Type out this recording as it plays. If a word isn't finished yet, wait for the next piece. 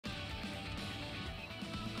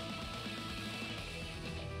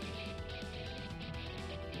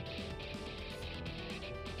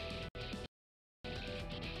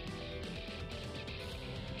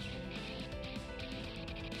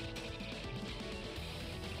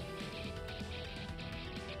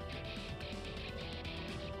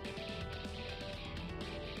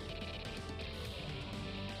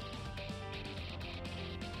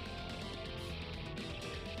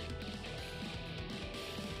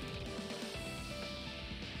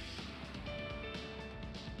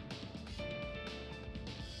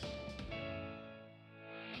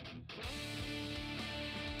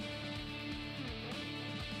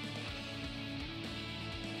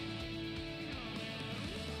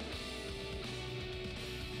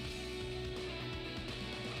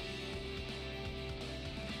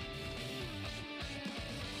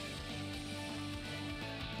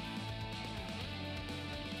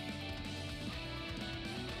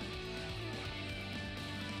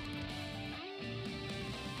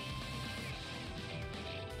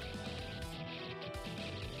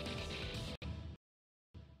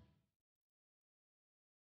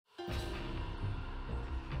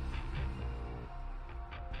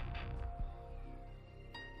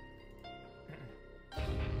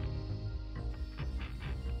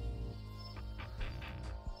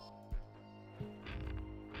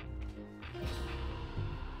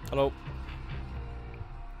Hello.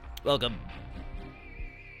 Welcome.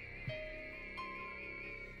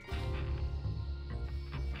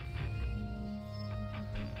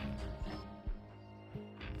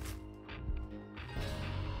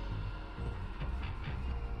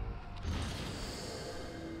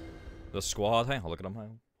 The squad, hey? Oh, look at him, hey?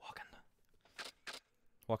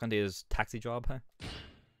 Walking to his taxi job, hey?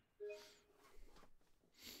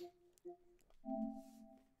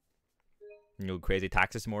 You know, crazy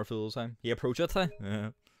taxis more fools, hey? You approach it, hey? Yeah.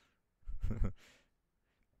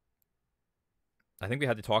 I think we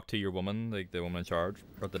had to talk to your woman, like the woman in charge,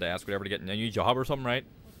 or at the desk, whatever, to get a new job or something, right?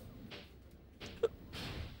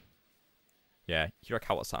 Yeah,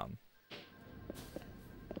 Hirakawa-san.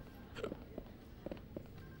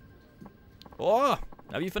 Oh,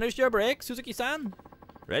 have you finished your break, Suzuki-san?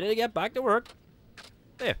 Ready to get back to work?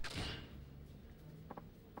 There.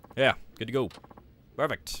 Yeah, good to go.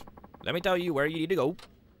 Perfect. Let me tell you where you need to go.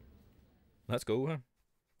 Let's go, huh?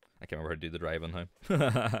 I can't remember how to do the driving, huh?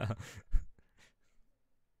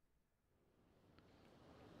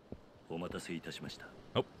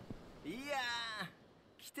 Oh. いやー、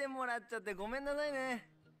来てもらっちゃってごめんなさいね。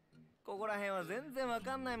ここら辺は全然わ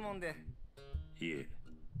かんないもんで。いえ。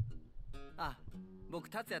あ、僕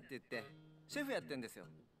達也って言ってシェフやってんですよ。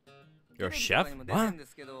You're a chef? What?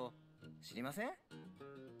 知りません？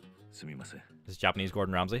すみません。 This is Japanese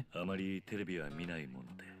Gordon Ramsay. あまりテレビは見ないも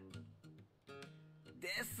ので。で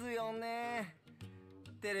すよね。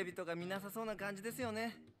テレビとか見なさそうな感じですよ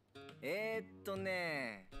ね。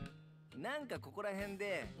なんかここら辺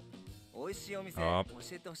で美味しいお店教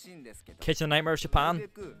えてほしいんですけど。Kitchen Nightmare Japan.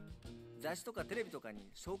 雑誌とかテレビとか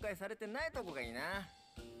に紹介されてないとこがいいな。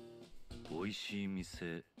美味しい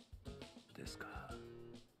店ですか。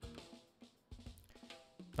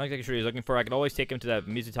 Not exactly sure he's looking for. I could always take him to that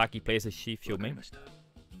Mizutaki place that she showed me.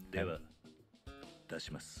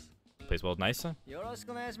 Place well nice, huh? We're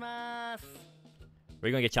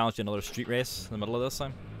gonna get challenged to another street race in the middle of this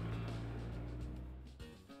time.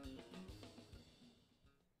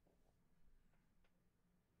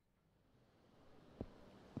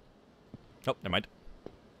 Oh, never mind.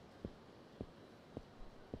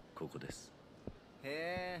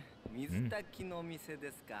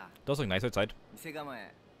 Does look nice outside.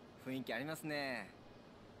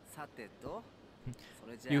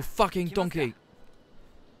 You fucking donkey!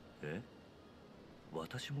 Are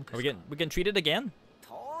we getting treated again?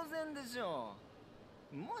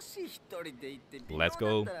 Let's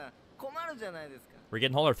go. We're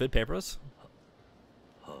getting all our food papers.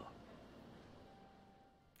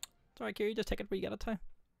 It's alright, Kiri, just take it where you get it, time.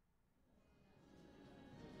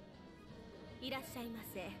 いらっしゃいま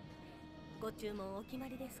せ。ご注文お決ま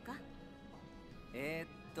りですか？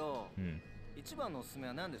一番のおすすめ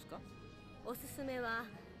は何ですか？おすすめは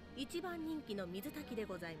一番人気の水炊きで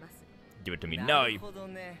ございます。Give it to me now. なるほど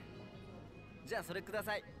ね。じゃあそれくだ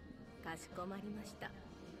さい。かしこまりました。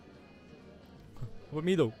What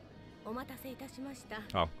me though? お待たせいたしました。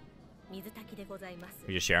Oh. 水炊きでございます。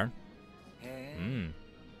Are you just sharing? へえ。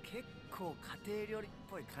結構家庭料理っ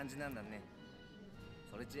ぽい感じなんだね。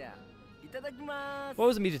それじゃあ。 What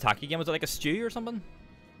was the Mizutaki again? Was it like a stew or something?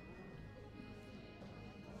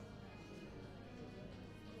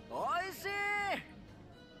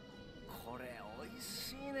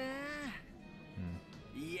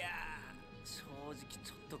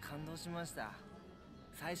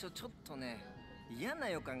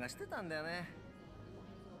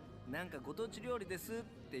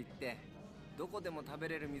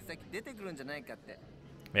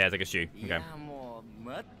 Yeah, it's like a stew. Okay.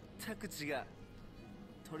 全く違う。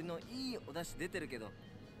鶏のいいお出汁出てるけど、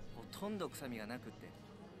ほとんど臭みがなくって、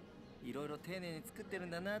いろいろ丁寧に作ってる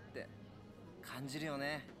んだなって感じるよ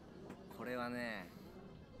ね。これはね、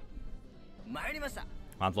参りました。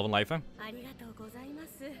Man's loving life, eh? ありがとうございま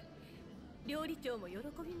す。料理長も喜び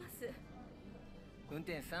ます。運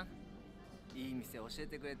転手さん、いい店教え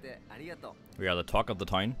てくれてありがとう。We are the talk of the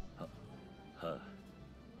town. はあ、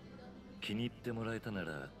気に入ってもらえたな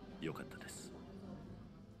らよかったです。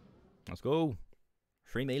 Let's go.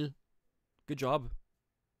 Free meal. Good job.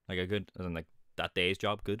 Like a good, as in like that day's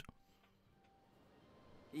job. Good.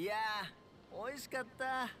 いやー、美味しかっ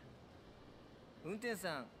た。運転手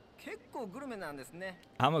さん、結構グルメなんですね。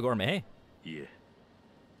I'm a gourmet. いえ、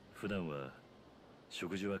普段は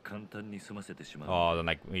食事は簡単に済ませてしまう。Oh, then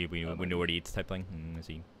like we know where to eat type thing. I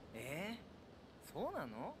see. そうな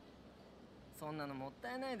の？そんなのもっ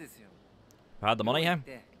たいないですよ。If I had the money, yeah. 不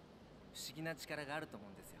思議な力があると思う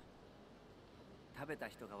んですよ。食べた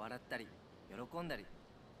人が笑ったり、喜んだり、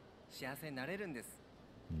幸せになれるんです。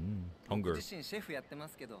僕自身シェフやってま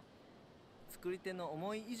すけど、作り手の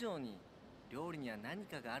思い以上に料理には何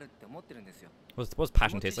かがあるって思ってるんですよ。What's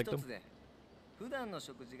passion taste like 気 though? 持ち一つで普段の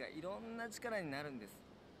食事がいろんな力になるんです。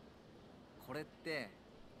これって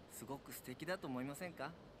すごく素敵だと思いません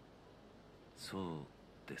か？そ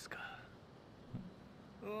うですか。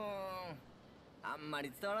あんま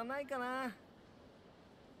り伝わらないかな。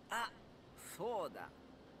あ、そうだ。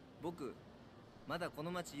僕まだこ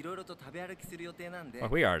の街いろいろと食べ歩きする予定なんで。Well,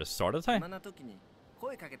 we are at the start of the 暇 time. な時に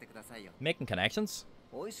声かけてくださいよ。 Making connections.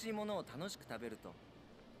 美味しいものを楽しく食べると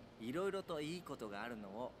いろいろといいことがあるの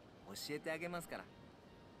を教えてあげますから。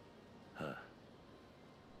はあ。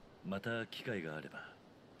また機会があれば。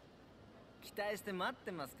期待して待っ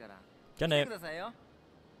てますから。じゃあね。来てくださいよ。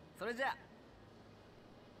それじゃあ。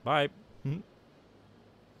 Bye.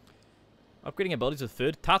 Upgrading abilities with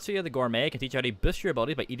food. Tatsuya the gourmet can teach you how to boost your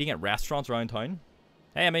abilities by eating at restaurants around town.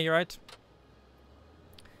 Hey, Emmy, you right?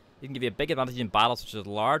 He can give you a big advantage in battle, such as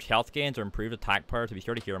large health gains or improved attack power, so be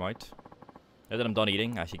sure to hear him out. Now that I'm done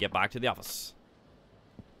eating, I should get back to the office.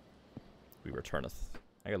 We returneth.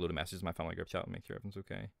 I got a load of messages in my family group chat to make sure everything's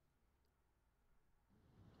okay.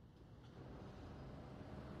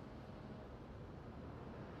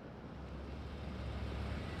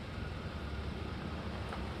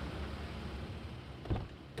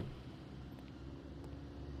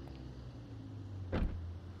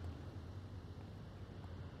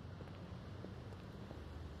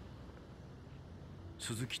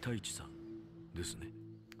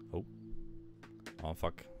 Oh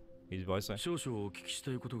fuck. He's voicing. 少々お聞きし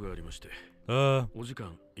たいことがありまして、お時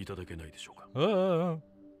間いただけないでしょうか。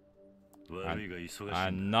悪いが忙しいんだ。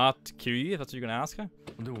 I'm not curious if that's what you're gonna ask her.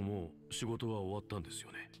 でももう仕事は終わったんです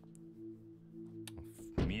よね。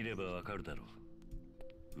見ればわかるだろ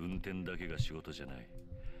う。運転だけが仕事じゃない。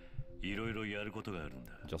いろいろやることがあるん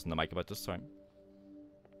だ。 Just in the mic about this time.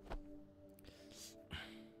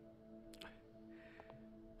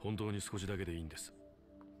 本当に少しだけでいいんです。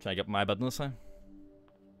 Can I get my business time?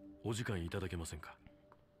 お時間いただけませんか。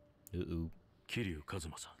桐生一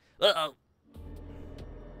馬さん。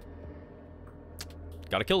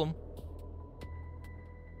Gotta kill him.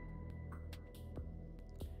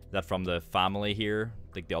 Is that from the family here?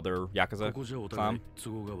 Like the other Yakuza ここじゃお互 clan? い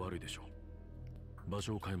都合が悪いでしょう。場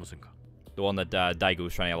所を変えませんか。 The one that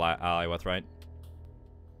Daigo's trying to ally with, right?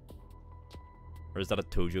 Or is that a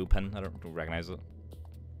Tojo pin? I don't recognize it.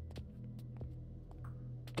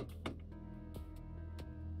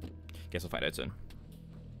 Guess we'll find out soon.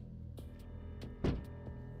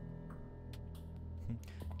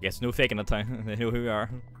 Guess no faking it time. They know who we are.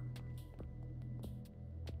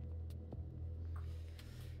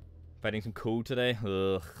 Fighting some code today.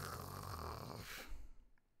 Ugh.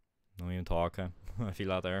 Don't even talk. Huh? I feel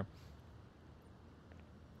that there.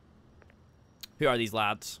 Who are these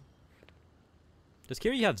lads? Does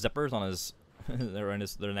Kiryu have zippers on his around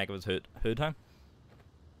their neck of his hood, huh?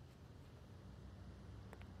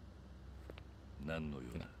 何のよ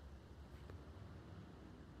うな。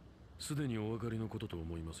すでにお分かりのことと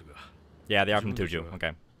思いますが。Yeah, they are from Tojo.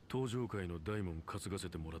 Okay. 東上界の大門担がせ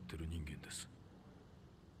てもらってる人間です。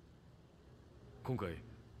今回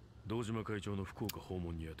堂島会長の福岡訪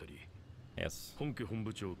問にあたり、Yes. 本家本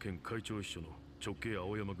部長兼会長秘書の直系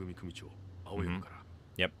青山組組長青山か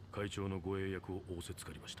ら、Yep. 会長の護衛役を仰せつ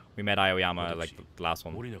かりました。 We met Aoyama like the last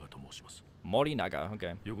one. 森永と申します。 Morinaga.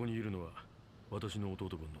 Okay. 横にいるのは私の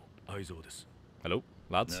弟分の愛蔵です。 Hello,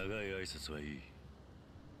 lads. 長い挨拶はいい。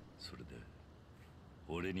それで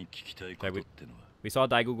俺に聞きたいことってのは。 We saw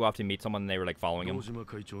Daigo go off to meet someone and they were like following 堂 him. 島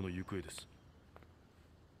会長の行方です。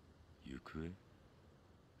行方？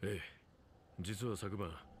ええ、実は昨晩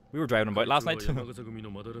We were driving about last 会 night. 長は山笠組の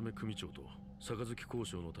斑目組長と杯交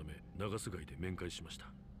渉のため長洲街で面会しました。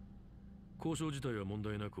交渉自体は問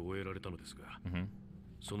題なく終えられたのですが、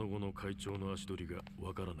その後の会長の足取りが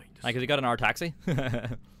わからないんです。 Because he got in our taxi.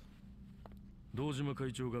 堂島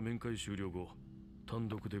会長が面会終了後、単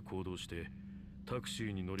独で行動してタクシ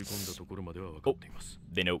ーに乗り込んだところまでは分かっています。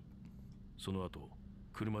 They know. その後、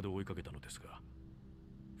車で追いかけたのですが、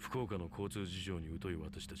福岡の交通事情に疎い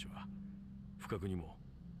私たちは、不覚にも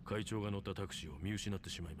会長が乗ったタクシーを見失って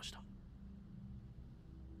しまいました。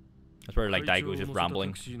 That's where like 会 Daigo 長 was を just 乗せた rambling.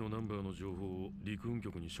 タクシーのナンバーの情報を陸運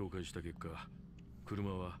局に紹介した結果、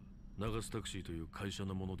車は長洲タクシーという会社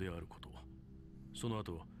のものであること、その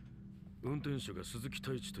後、運転手が鈴木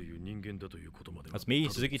太一という人間だということまでは。 That's me,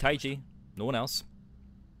 Suzuki Taichi. No one else.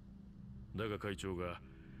 だが会長が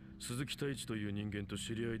鈴木太一という人間と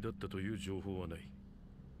知り合いだったという情報はない。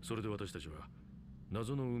それで私たちは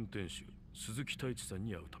謎の運転手鈴木太一さん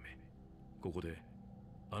に会うため、ここで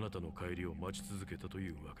あなたの帰りを待ち続けたとい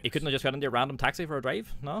うわけ He です。 couldn't have just got into a random taxi for a drive?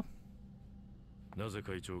 No? なぜ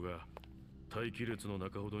会長が待機列の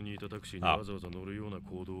中ほどにいたタクシーにわざわざ乗るような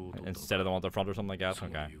行動をとったのか。 Instead of the one at the front or something like that. そ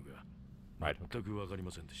の Okay. 理由が Right. 全くわかり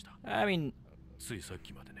ませんでした。 I mean, ついさっ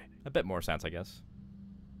きまでね。 a bit more sense, I guess.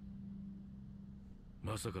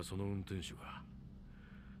 まさかその運転手が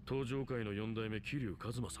登場界の4代目桐生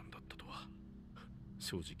一馬さんだったとは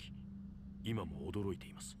正直今も驚いて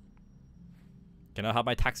います。 Can I have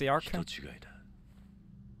my taxi arc? 人違いだ。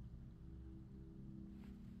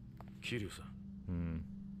桐生さん、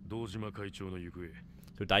堂島会長の行方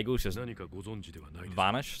So Daigo's just 何かご存知ではないですか。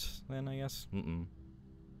 vanished then, I guess? Mm-mm.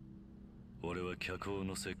 俺は客を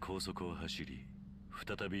乗せ高速を走り、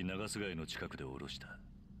再び長須街の近くで降ろした。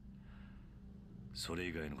それ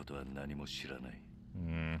以外のことは何も知らない。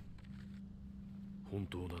本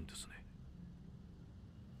当なんですね。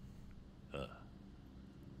ああ。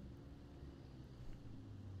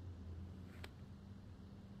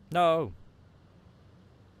No.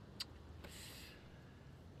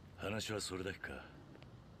 話はそれだけか。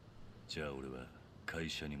じゃあ俺は会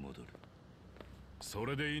社に戻る。そ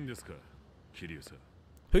れでいいんですか、桐生さん。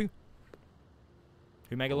 Who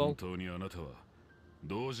本 Megalol? 当にあなたは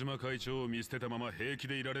堂島会長を見捨てたまま平気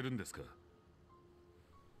でいられるんですか。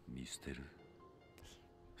見捨てる。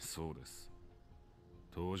そうです。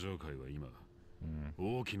登場界は今、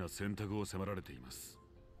大きな選択を迫られています。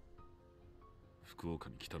福岡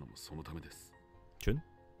に来たのもそのためです。 Chun?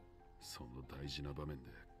 その大事な場面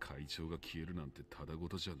で会長が消えるなんてただご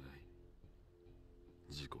とじゃない。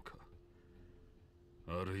事故か、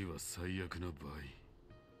あるいは最悪な場合。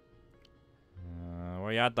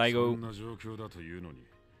Where you at, そ Daigo? んな状況だというのに、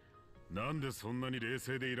なんでそんなに冷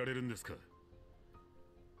静でいられるんですか。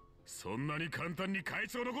そんなに簡単に会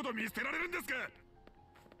長のこと見捨てられるんですか。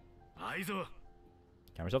愛蔵。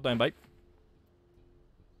 Calm yourself down, bite.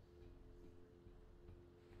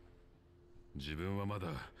 自分はまだ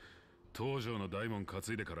東条の大門担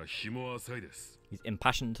いでから日も浅いです。 He's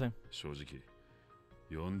impassioned too. 正直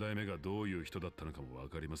4代目がどういう人だったのかもわ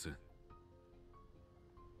かりません。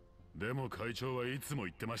でも会長はいつも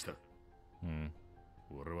言ってました。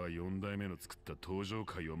俺は4代目の作った登場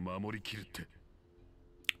界を守りきるって。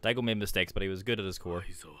 Daigo made mistakes, but he was good at his core.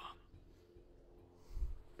 愛蔵。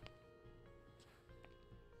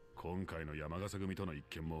今回の山笠組との一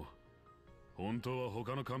件も本当は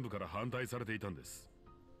他の幹部から反対されていたんです。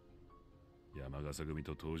山笠組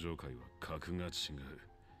と登場界は格が違う。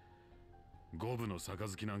五分の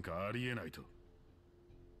杯なんかありえないと。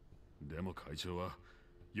でも会長は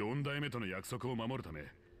4代目との約束を守るため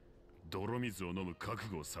泥水を飲む覚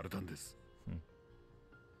悟をされたんです。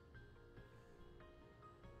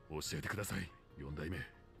教えてください、4代目。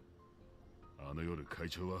あの夜会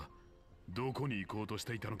長はどこに行こうとし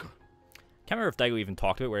ていたのか。 Can't remember if Daigo even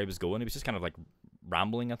talked about where he was going. He was just kind of like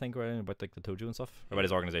rambling, I think, right, about like the Tojo and stuff, about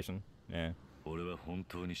his organization. Yeah. 俺は本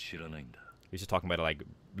当に知らないんだ。 He was just talking about it like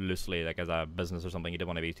loosely, like as a business or something. He didn't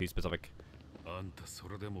want to be too specific. あんたそ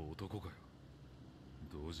れでも男かよ。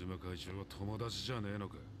堂島会長は友達じゃねえの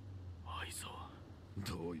か。愛蔵。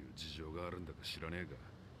どういう事情があるんだか知らねえが、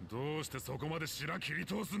どうしてそこまで白切り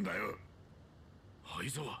通すんだよ。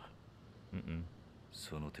愛蔵。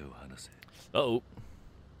その手を離せ。 Uh-oh.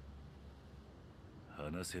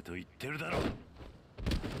 離せと言ってるだろ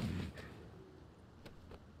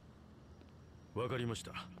う。わかりまし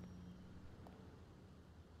た。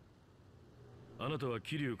あなたは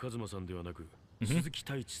桐生一馬さんではなく、鈴木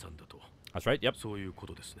太一さんだと。 That's right, yep. そういうこ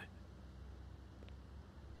とですね。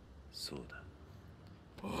そうだ。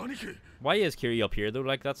兄貴。 Why is Kiri up here though?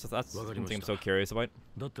 Like that's something I'm so curious about.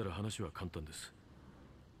 だったら話は簡単です。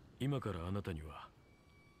今からあなたには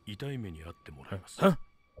痛い目に遭ってもらいます。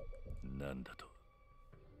なんだと。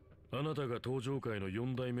あなたが登場界の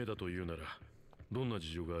4代目だというなら、どんな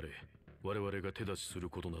事情があれ、我々が手出しする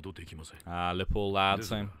ことなどできません。Ah, loophole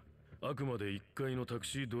lads. あくまで1階のタク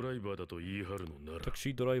シードライバーだと言い張るのなら、タクシ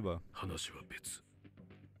ードライバー。話は別。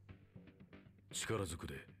力ずく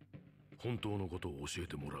で本当のことを教え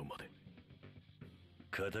てもらうまで。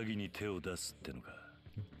肩着に手を出すってのか。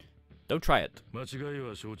 Don't try it. 間違い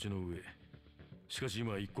は承知の上。しかし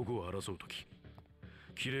今一刻を争うとき、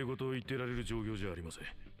綺麗事を言ってられる状況じゃありません。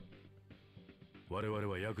我々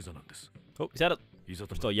はヤクザなんです。 Oh, he said it. いざ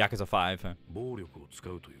と We're still Yakuza 5. Huh? 暴力を使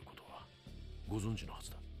うということはご存知のはず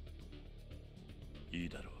だ。いい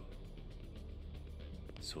だろう。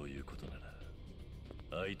そういうことなら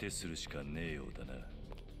相手するしかねえようだな。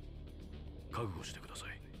覚悟してくださ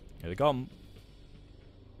い。 Here they come.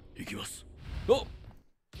 行きます。 Oh!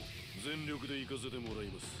 全力で行かせてもらい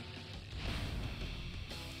ます。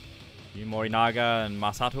 Yu Morinaga and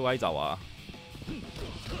Masato Aizawa.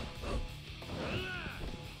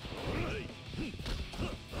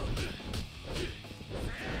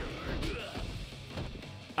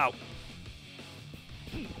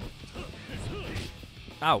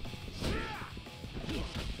 Ow.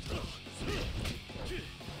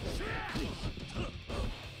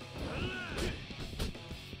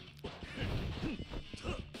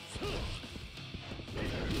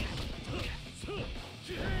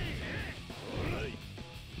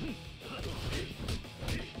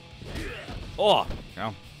 Oh,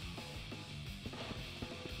 no.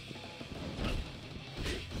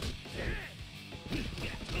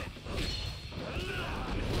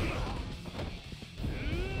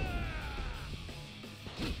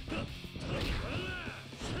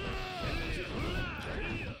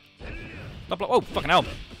 Oh, fucking hell.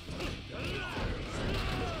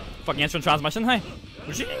 Fucking instant transmission, hey?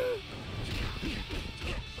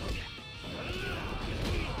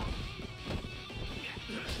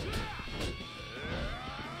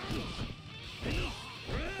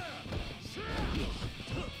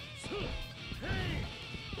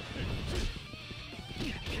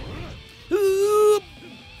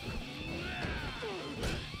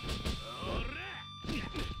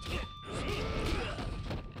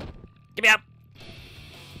 Get me up!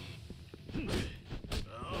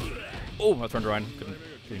 Oh, I turned around.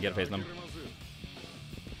 Couldn't get a face on him.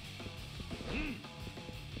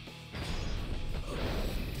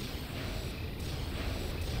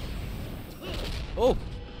 Oh!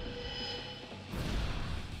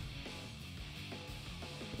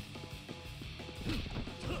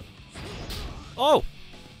 Oh!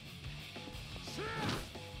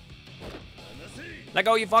 Let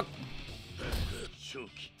go, you fuck!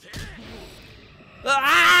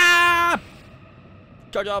 Ah!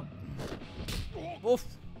 Charge up! Oof!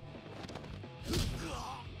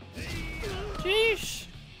 Sheesh!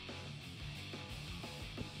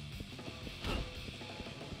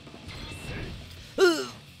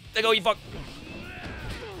 Let go, you fuck!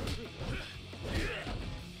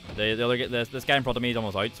 The other this guy in front of me is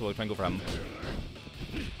almost out, so we'll try and go for him.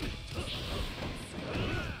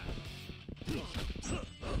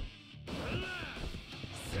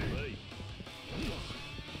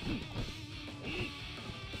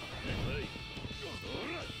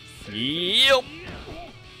 Yep.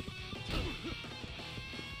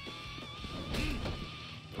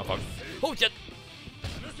 Oh fuck! Oh shit!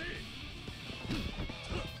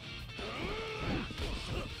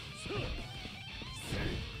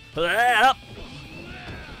 Up.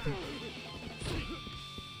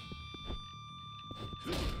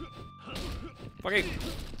 Fucking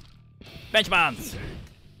benchmans.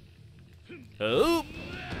 Oh.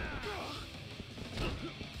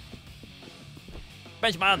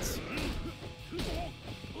 Benchmans.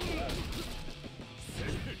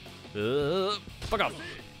 Fuck off.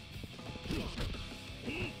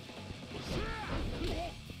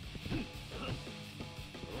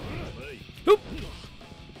 Oop.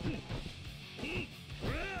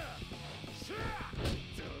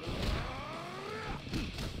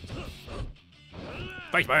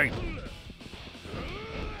 Face bang.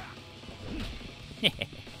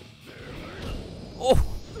 Oh.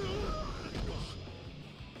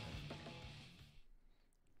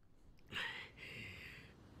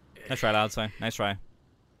 Nice try, lads. Nice try.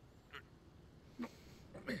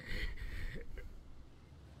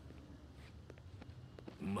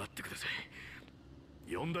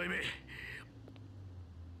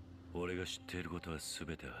俺が知っていることは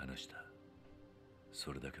全て話した。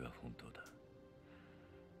それだけは本当だ。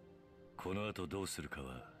この後どうするか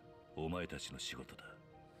はお前たちの仕事だ。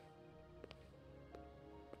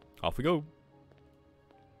Off we go.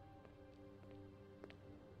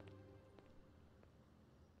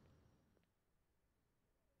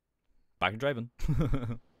 Back and driving.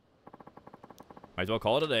 Might as well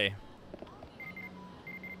call it a day.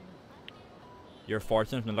 You're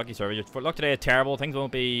fortunate from the lucky service. Your luck today is terrible. Things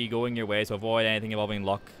won't be going your way, so avoid anything involving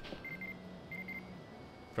luck.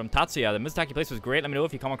 From Tatsuya, the Mizutaki place was great. Let me know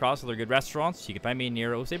if you come across other good restaurants. You can find me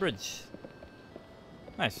near Osei Bridge.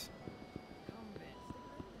 Nice.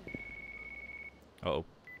 Uh-oh.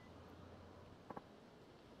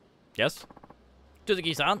 Yes?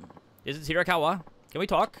 Suzuki-san? Is it Hirakawa? Can we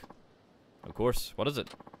talk? Of course. What is it?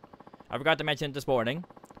 I forgot to mention it this morning,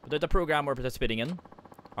 but there's a program we're participating in.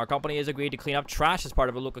 Our company has agreed to clean up trash as part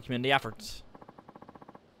of a local community effort.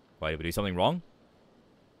 Why, did we do something wrong?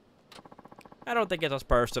 I don't think it's us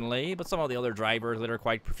personally, but some of the other drivers litter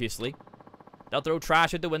quite profusely. They'll throw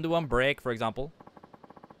trash out the window on break, for example.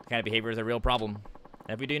 That kind of behavior is a real problem.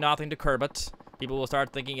 And if we do nothing to curb it, people will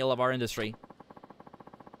start thinking ill of our industry.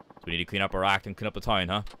 So we need to clean up our act and clean up the town,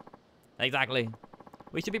 huh? Exactly.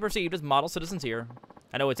 We should be perceived as model citizens here.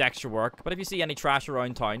 I know it's extra work, but if you see any trash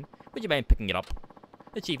around town, would you mind picking it up?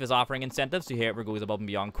 The chief is offering incentives to whoever goes above and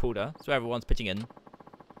beyond quota, so everyone's pitching in.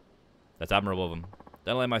 That's admirable of him.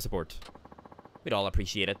 Then lend my support. We'd all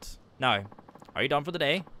appreciate it. Now, are you done for the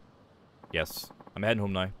day? Yes. I'm heading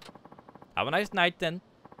home now. Have a nice night then.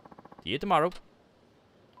 See you tomorrow.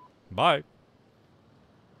 Bye.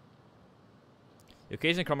 You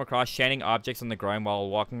occasionally come across shining objects on the ground while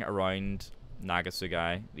walking around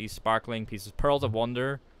Nagasugai. These sparkling pieces, pearls of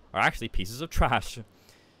wonder, are actually pieces of trash.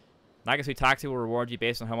 Nagasu Taxi will reward you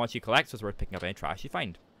based on how much you collect, so it's worth picking up any trash you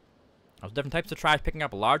find. There's different types of trash. Picking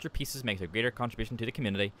up larger pieces makes a greater contribution to the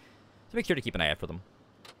community, so make sure to keep an eye out for them.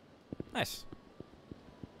 Nice.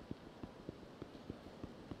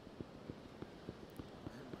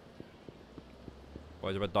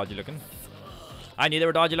 Boys are a bit dodgy looking. I knew they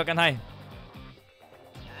were dodgy looking, hey.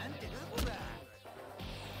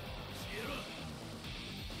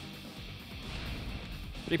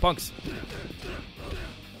 Three punks.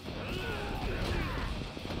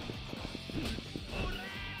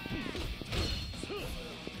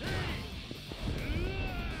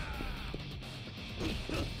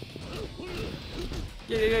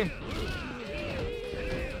 Yeah.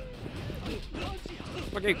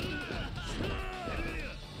 Okay.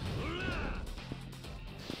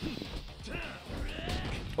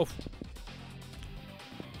 Oh.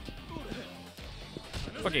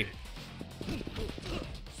 Fuck you.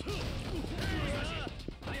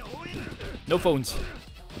 No phones.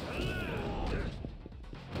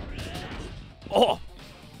 Oh!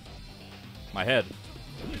 My head.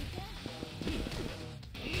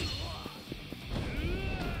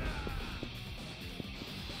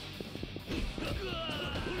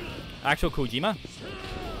 Actual Kojima?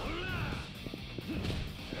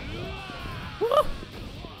 Woo!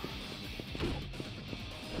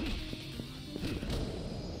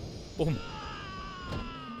 Boom.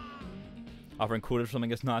 Offering quota for something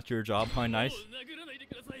that's not your job. How nice.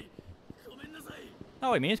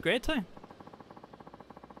 Oh, I mean, it's great time.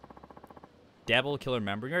 Devil Killer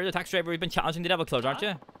member. You're the taxi driver. You've been challenging the Devil Killers, aren't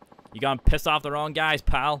you? You gone piss off the wrong guys,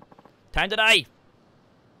 pal. Time to die.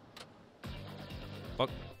 Fuck.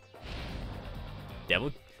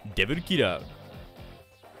 Devil Killer.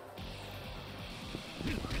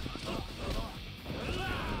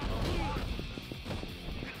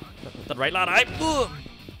 That right, lad? I.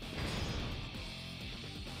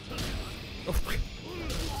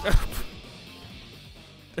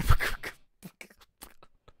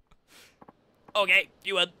 Okay,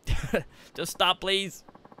 you win. Just stop, please.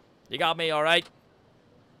 You got me, alright?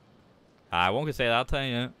 I won't say that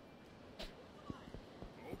time, yeah.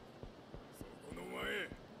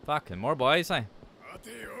 Fucking more boys, eh?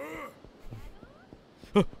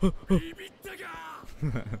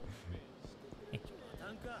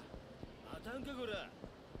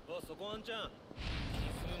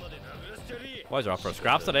 Boys are up for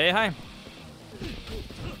scraps today, hey?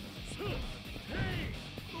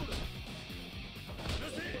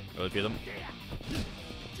 Really few them.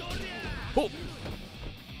 Oh!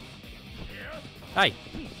 Hey!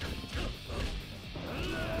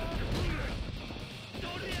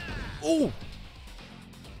 Oh!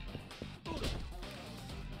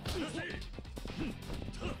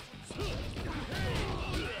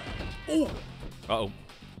 Oh! Uh-oh.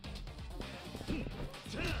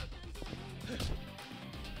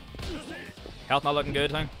 Health not looking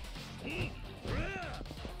good, huh?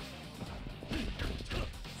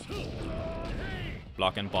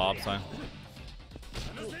 Blocking Bob, so.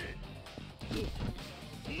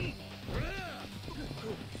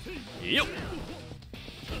 Yep.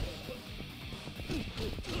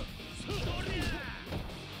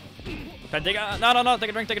 Can I take a no,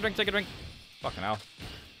 take a drink. Fucking hell.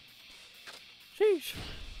 Sheesh.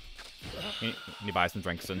 Need to buy some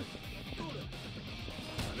drinks soon.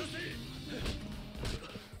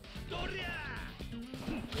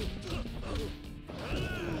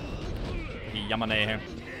 Yamane here.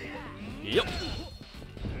 Yep.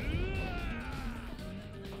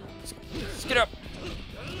 Skid up.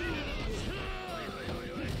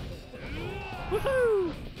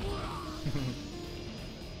 Woohoo!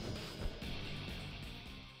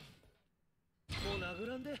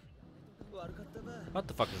 What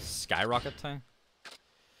the fuck is a skyrocket thing?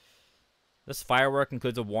 This firework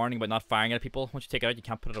includes a warning about not firing at people. Once you take it out, you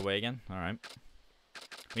can't put it away again. Alright.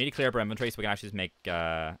 We need to clear up our inventory so we can actually just make,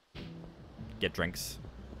 get drinks.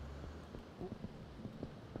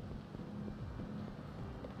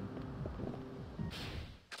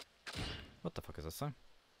 What the fuck is this thing?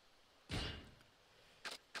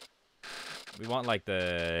 We want like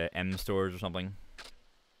the M stores or something.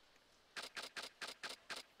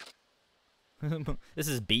 This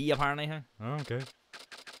is B apparently, huh? Oh, okay.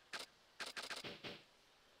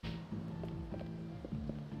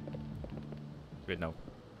 Good, no.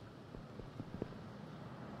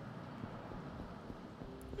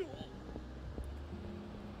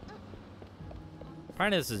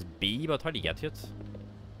 Apparently this is B, but how do you get to it?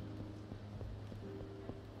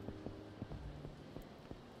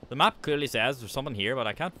 The map clearly says there's something here, but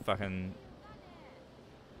I can't fucking...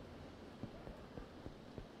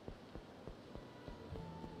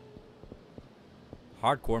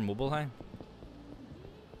 Hardcore mobile, hey?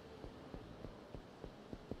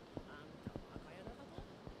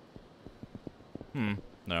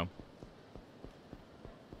 No.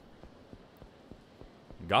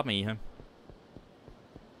 Got me, huh?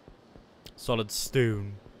 Solid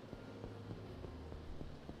stone.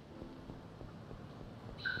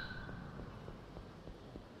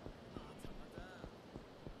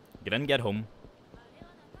 Get in, get home.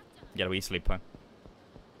 Get a wee sleep, huh?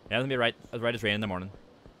 Yeah, it'll be right as rain in the morning.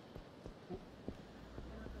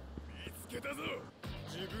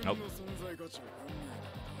 Nope.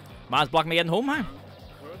 Man's blocking me getting home, huh?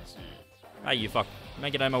 Ah, you fuck.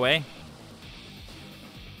 Make it out of my way.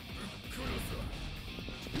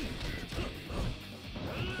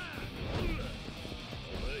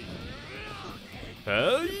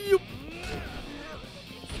 Hey!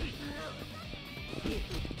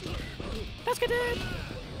 Let's get it!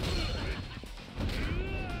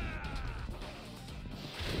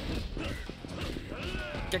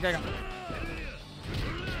 Go.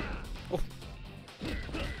 Oh.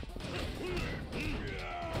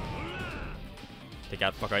 Take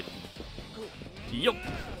that fuck out. Yup.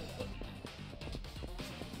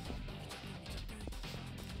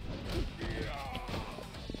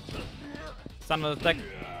 Stand on the deck.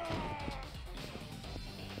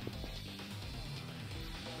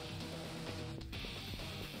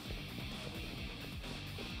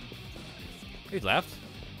 Who's left?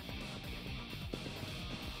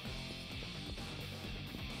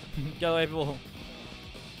 Get away, people.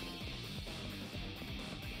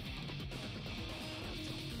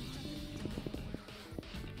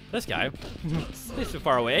 This guy. He's too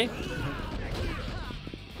far away.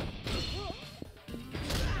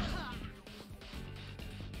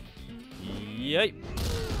 Yay.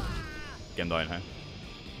 Get him down, huh?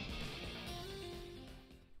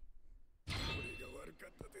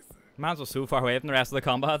 Man's was so far away from the rest of the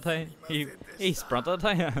combat, hey? He sprinted,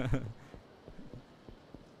 hey?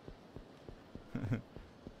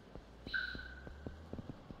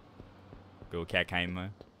 Go cat came,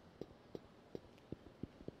 man.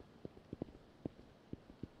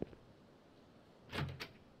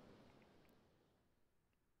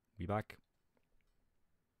 Be back.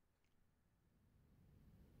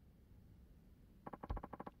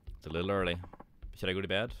 It's a little early. Should I go to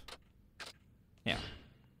bed? Yeah.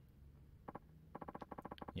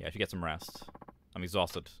 Yeah, I should get some rest. I'm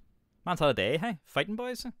exhausted. Man's had a day, hey? Fighting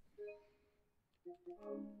boys?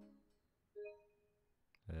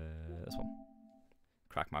 This one.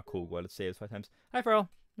 Crack my cool while it saves 5 times. Hi, Farrell.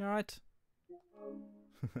 You alright?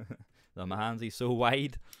 My hands, he's so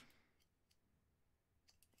wide.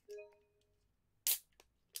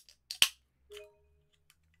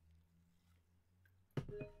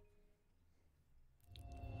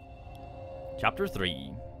 Chapter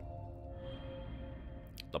 3.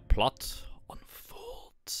 The plot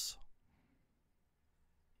unfolds.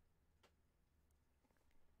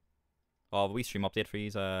 Oh, we stream update for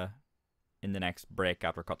these in the next break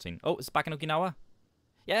after cutscene. Oh, it's back in Okinawa.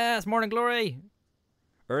 Yes, Morning Glory.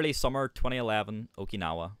 Early summer 2011,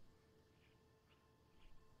 Okinawa.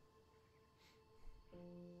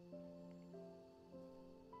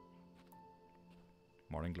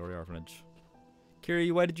 Morning Glory Orphanage.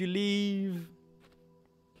 Kiri, why did you leave?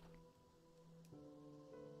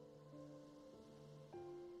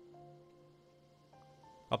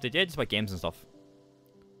 Update, yeah, just about games and stuff.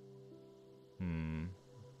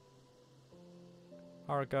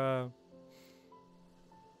 Haruka.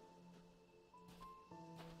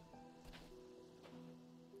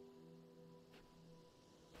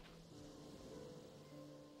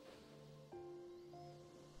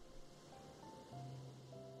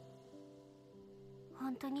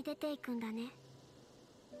 Really出ていくんだね。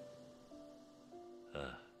あ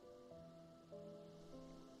あ。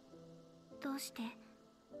どうして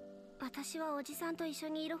私はおじさんと一緒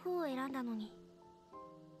にいる方を選んだのに。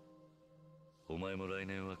お前も来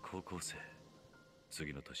年は高校生。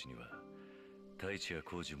次の年には太一や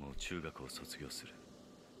浩二も中学を卒業する。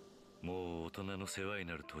もう大人の世話に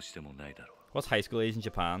なる年でもないだろう。 What's high school age in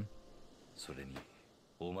Japan? それに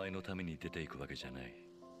お前のために出ていくわけじゃない。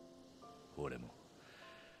俺も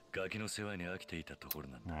ガキの世話に飽きていたところ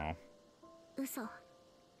なんだ。嘘。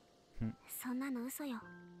そんなの嘘よ。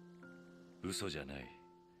嘘じゃない。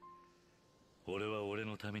俺は俺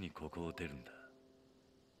のためにここを出るんだ。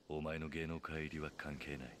お前の芸能界入りは関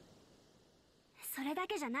係ない。それだ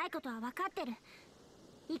けじゃないことは分かってる。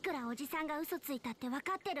いくらおじさんが嘘ついたって分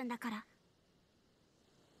かってるんだから。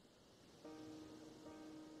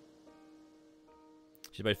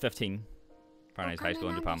She's about 15. Apparently it's high school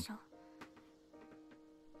in Japan.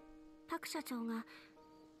 パク社長が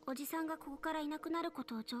おじさんがここからいなくなるこ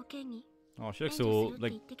とを条件に。 Oh, she looks so,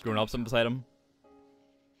 like, grown up sitting beside him.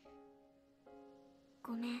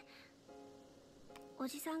 ごめん。お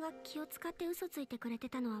じさんが気を使って嘘ついてくれて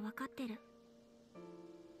たのは分かってる。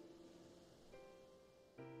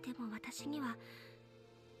でも私には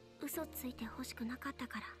嘘ついてほしくなかった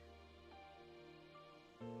から。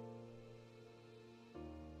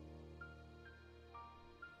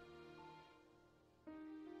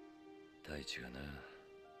大地がな、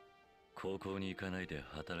高校に行かないで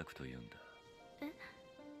働くと言うんだ。え？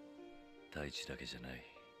大地だけじゃない、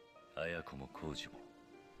綾子も浩二も。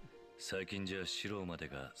最近じゃ四郎まで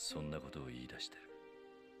がそんなことを言い出してる。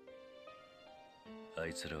あ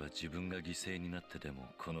いつらは自分が犠牲になってでも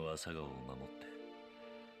この朝顔を守って、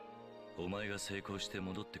お前が成功して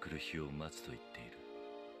戻ってくる日を待つと言っている。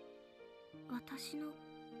私の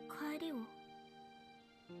帰りを？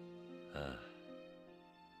ああ、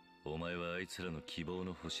お前はあいつらの希望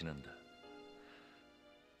の星なんだ。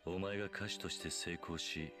お前が歌手として成功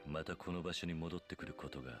し、またこの場所に戻ってくるこ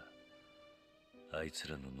とがあいつ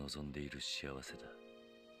らの望んでいる幸せだ。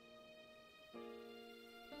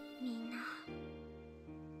みんな。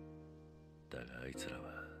だがあいつらは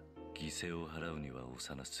犠牲を払うには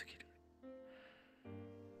幼すぎる。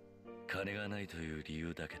金がないという理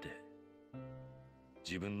由だけで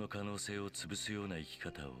自分の可能性を潰すような生き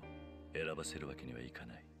方を選ばせるわけにはいか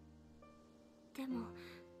ない。でも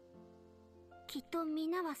きっとみ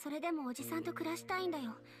んなはそれでもおじさんと暮らしたいんだ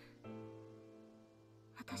よ。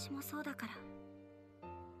私もそうだか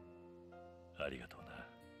ら。ありがとうな。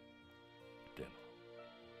でも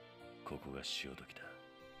ここが潮時だ。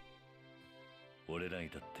俺らに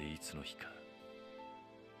だっていつの日か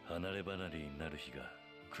離れ離れになる日が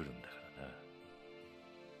来るんだか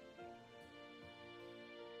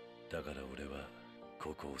らな。だから俺は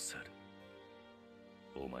ここを去る。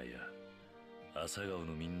お前や朝顔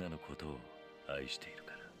のみんなのことを愛している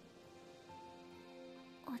か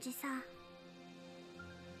ら。おじさん。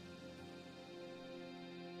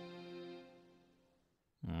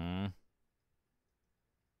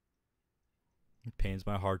It pains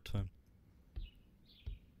my heart to.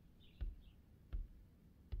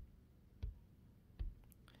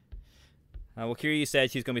 Well, Kiryu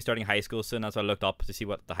said she's going to be starting high school soon. That's why I looked up to see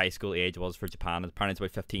what the high school age was for Japan. Apparently it's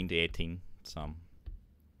about 15 to 18. So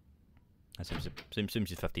I assume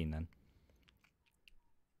she's 15 then.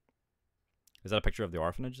 Is that a picture of the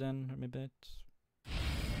orphanage then? Or maybe it's...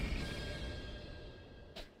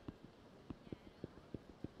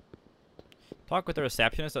 Talk with the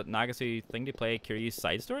receptionist at Nagase thing to play Kiryu's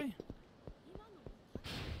side story?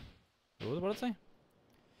 What did it say?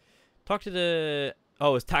 Talk to the...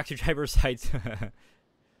 Oh, it's taxi driver side...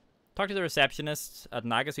 Talk to the receptionist at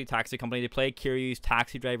Nagase Taxi Company to play Kiryu's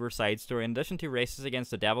taxi driver side story. In addition to races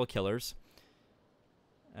against the devil killers,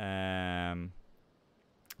 there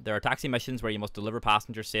are taxi missions where you must deliver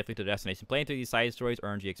passengers safely to the destination. Playing through these side stories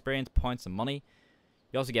earns you experience, points, and money.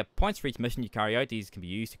 You also get points for each mission you carry out. These can be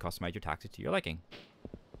used to customize your taxi to your liking.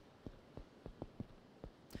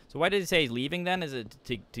 So why did he say he's leaving then? Is it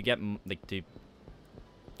to get like to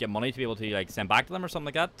get money to be able to like send back to them or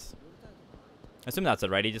something like that? I assume that's it,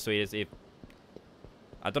 right? He just so he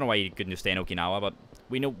I don't know why he couldn't just stay in Okinawa, but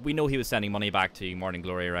we know he was sending money back to Morning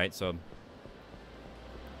Glory, right? So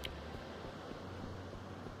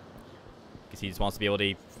because he just wants to be able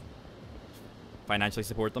to financially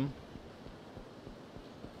support them.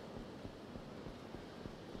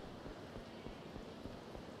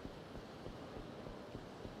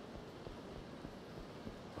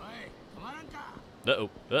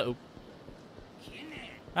 Uh-oh. Uh-oh.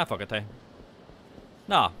 Ah, fuck it, time.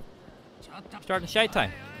 Nah. Starting shite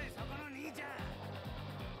time.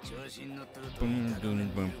 Boom,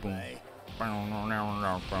 boom, boom, boom.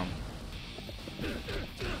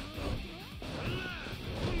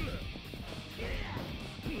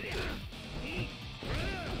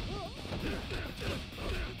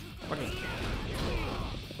 Fucking.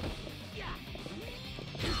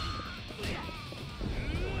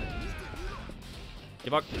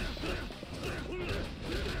 Give up.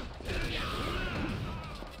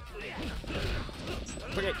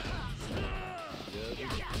 Okay.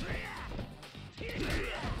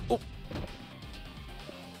 Oh.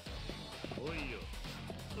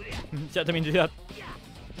 I don't mean to do that.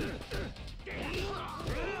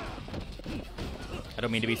 I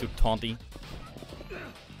don't mean to be so taunty.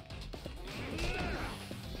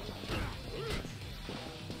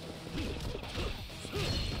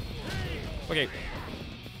 Okay.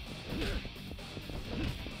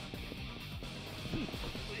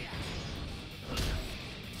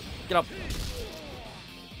 Get up.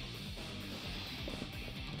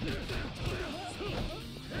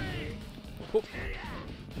 Oh.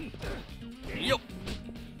 Yo.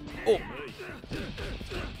 Oh.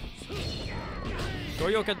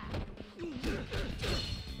 Shoryuken.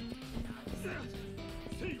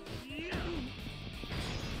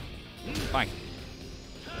 Fine.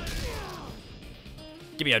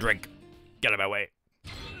 Give me a drink. Get out of my way.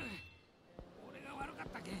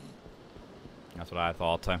 That's what I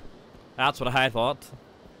thought. That's what I thought.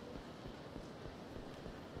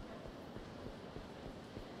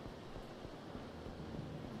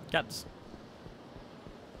 Cats.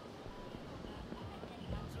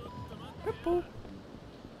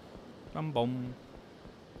 Bang bong.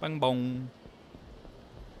 Bang bong.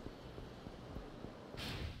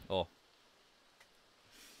 Oh.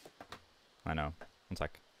 I know. One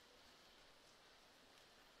sec.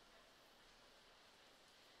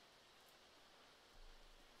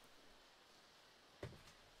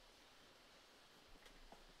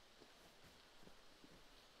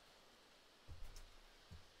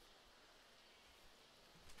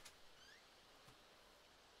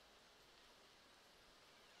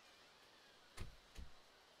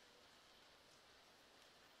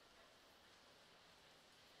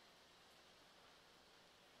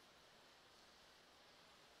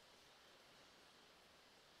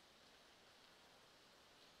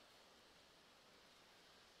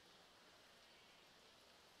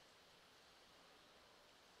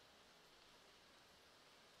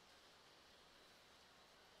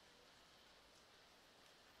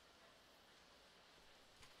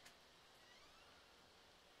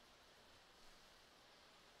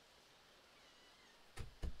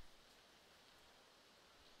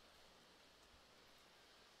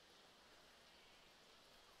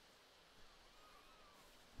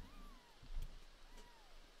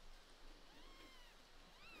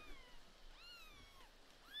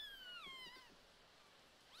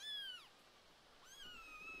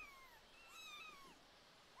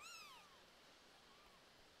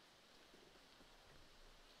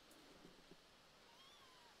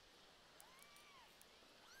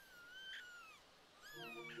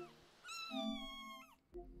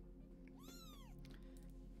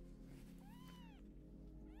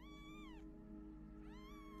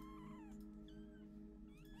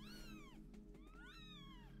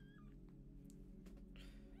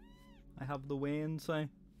 I have the wind, so. You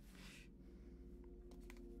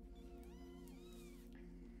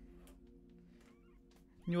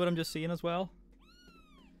know what I'm just seeing as well?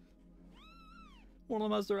 One of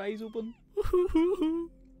them has their eyes open.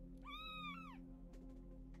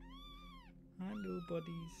 Hello,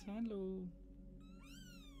 buddies. Hello.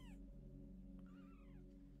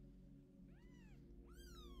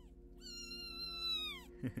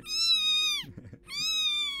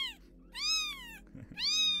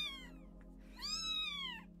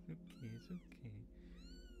 It's okay.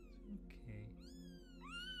 It's okay.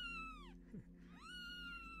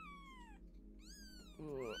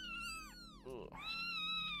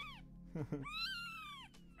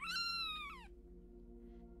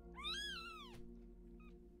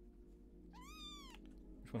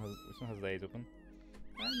 Which one has the eyes open?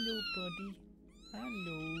 Hello, buddy.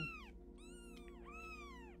 Hello.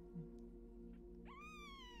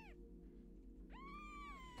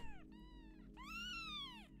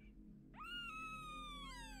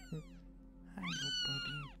 Hello,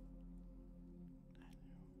 buddy.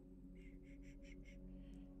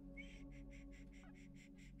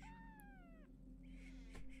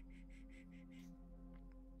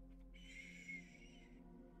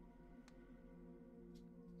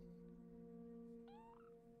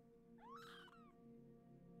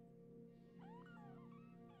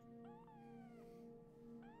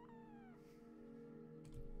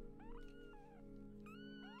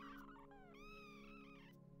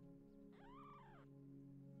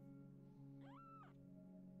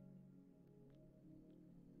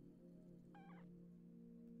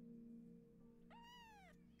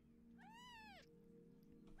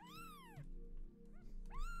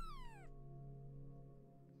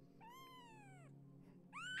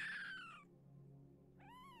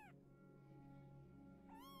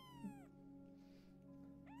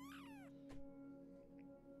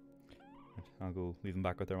 I'll go leave them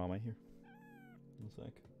back with their mama here. In a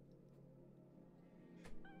sec.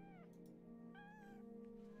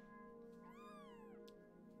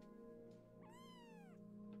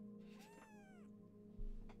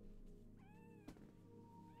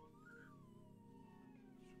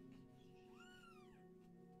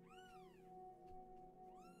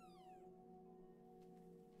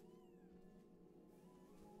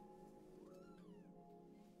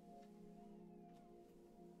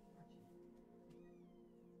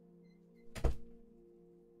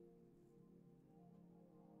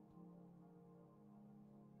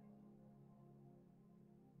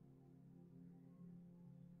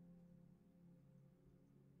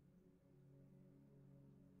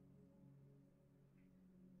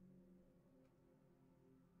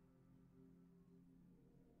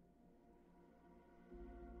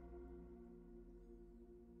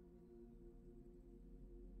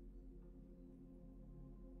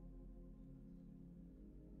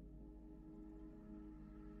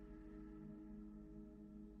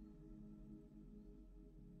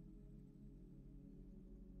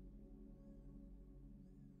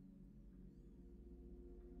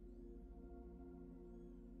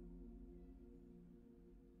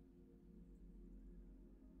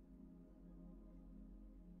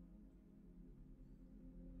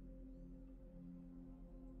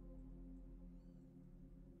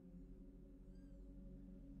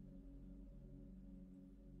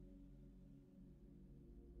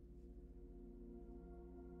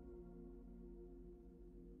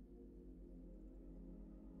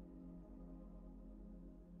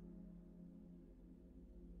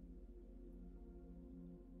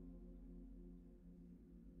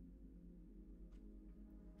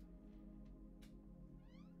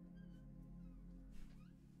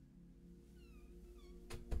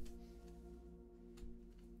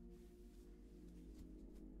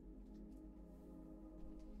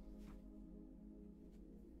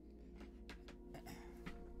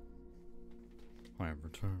 I have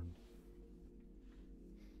returned.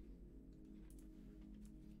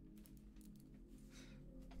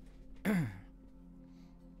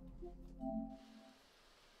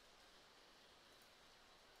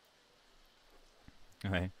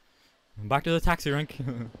 Okay. Back to the taxi rank.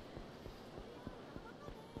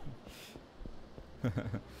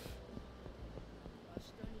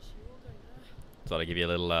 Thought I'd give you a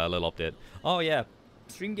little update. Oh yeah,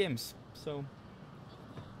 stream games. So,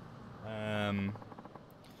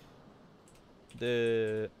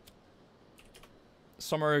 the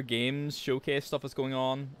summer games showcase stuff is going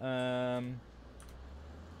on,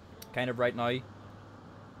 kind of right now.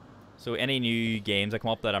 So any new games that come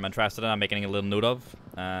up that I'm interested in, I'm making a little note of.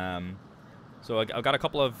 So I've got a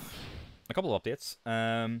couple of updates.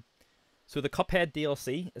 So the Cuphead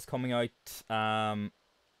DLC is coming out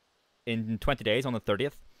in 20 days on the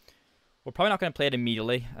 30th. We're probably not going to play it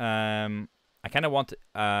immediately. I kind of want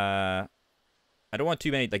I don't want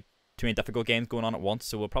too many difficult games going on at once,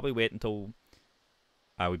 so we'll probably wait until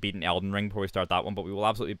we beat an Elden Ring before we start that one, but we will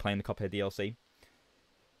absolutely be playing the Cuphead DLC.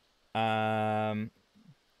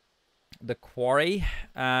 The Quarry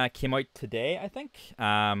came out today, I think.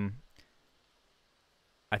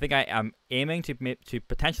 I think I am aiming to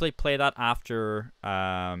potentially play that after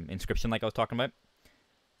Inscription, like I was talking about.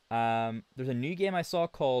 There's a new game I saw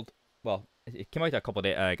called, well, it came out a couple of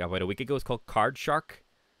days, about a week ago. It's called Card Shark.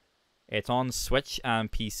 It's on Switch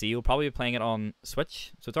and PC. We'll probably be playing it on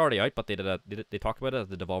Switch, so it's already out. But they talked about it as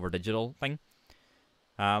the Devolver Digital thing.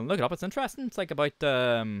 Look it up. It's interesting. It's like about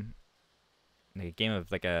a game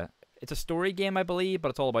of it's a story game, I believe, but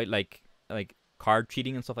it's all about like card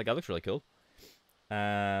cheating and stuff like that. It looks really cool.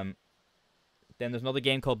 Then there's another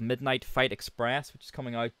game called Midnight Fight Express, which is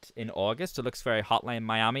coming out in August. It looks very Hotline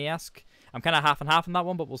Miami-esque. I'm kind of half and half on that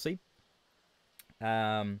one, but we'll see.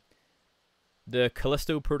 The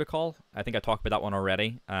Callisto Protocol, I think I talked about that one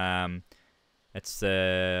already. It's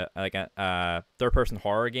like a third-person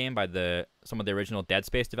horror game by some of the original Dead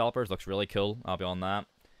Space developers. Looks really cool. I'll be on that.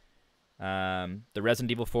 The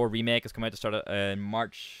Resident Evil 4 remake is coming out to start in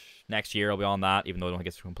March next year. I'll be on that, even though I don't think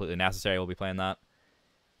it's completely necessary. We'll be playing that.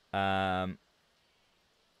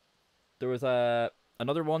 There was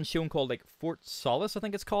another one shown called like Fort Solace, I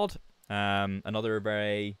think it's called. There's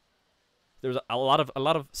a lot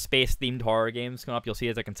of space themed horror games coming up. You'll see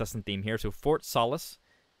it's a consistent theme here. So Fort Solace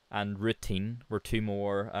and Routine were two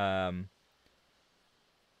more kind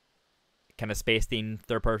of space themed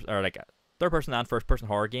third person and first person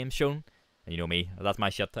horror games shown. And you know me, that's my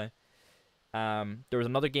shit time. There was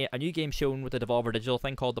a new game shown with the Devolver Digital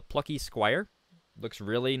thing called The Plucky Squire. Looks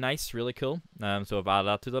really nice, really cool. So I've added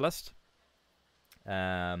that to the list.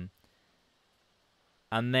 And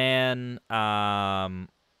then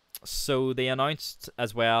so they announced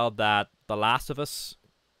as well that the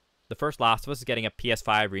first Last of Us is getting a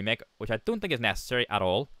PS5 remake, which I don't think is necessary at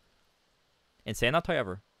all. In saying that,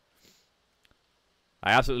 however,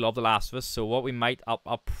 I absolutely love The Last of Us, so what we might,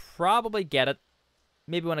 I'll probably get it,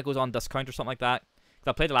 maybe when it goes on discount or something like that.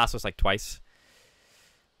 Because I played The Last of Us like twice.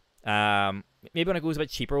 Maybe when it goes a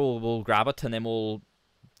bit cheaper, we'll grab it, and then we'll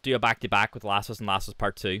do a back-to-back with The Last of Us and Last of Us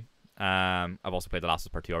Part 2. I've also played The Last of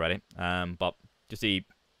Us Part 2 already, but just to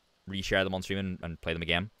reshare them on stream and play them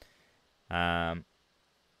again. And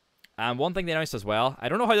one thing they announced as well, I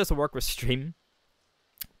don't know how this will work with stream,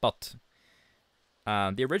 but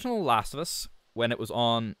the original Last of Us, when it was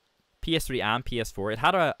on PS3 and PS4, it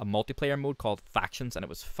had a multiplayer mode called Factions, and it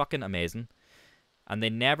was fucking amazing. And they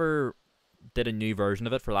never did a new version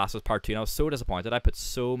of it for Last of Us Part 2, and I was so disappointed. I put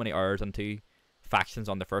so many hours into Factions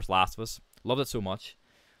on the first Last of Us. Loved it so much.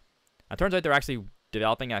 And it turns out they're actually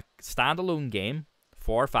developing a standalone game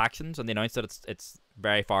for Factions, and they announced that it's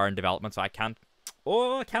very far in development, so I can't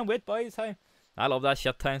wait, boys. Hey, I love that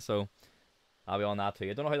shit time, so I'll be on that too.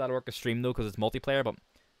 I don't know how that'll work with stream though, because it's multiplayer, but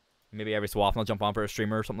maybe every so often I'll jump on for a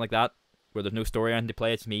streamer or something like that, where there's no story to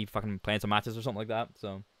play. It's me fucking playing some matches or something like that,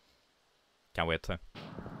 so can't wait to.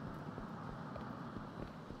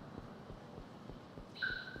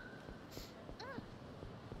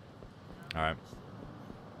 Alright.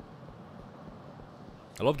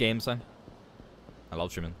 I love games, though. I love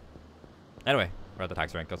streaming. Anyway, we're at the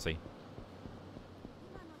taxi rank. Let's see.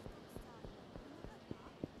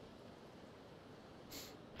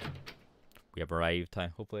 We have arrived.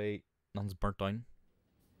 Hopefully, nothing's burnt down.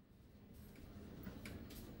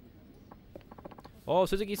 Oh,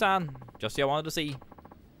 Suzuki-san! Just who I wanted to see.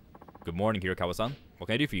 Good morning, Hirokawa-san. What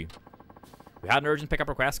can I do for you? We had an urgent pickup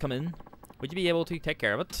request come in. Would you be able to take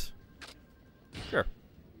care of it? Sure.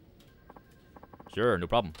 Sure, no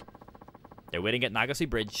problem. They're waiting at Nagase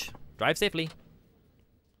Bridge. Drive safely.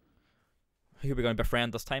 Who are we going to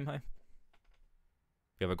befriend this time, huh?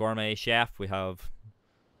 We have a gourmet chef. We have.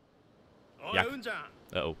 おい、やうんちゃ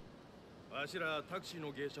ん。 Uh-oh. わしらタクシー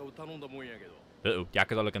の芸者を頼んだもんやけど。 Uh-oh.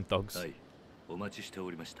 Yakuza looking thugs. はい、お待ちして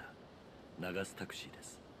おりました。流すタクシーで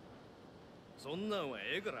す。そんなんは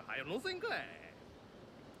ええから早乗せんかい。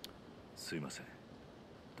すいません。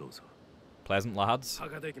どうぞ。 Pleasant lads.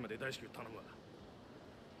 博多駅まで大至急頼むわ。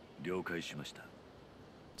了解しました。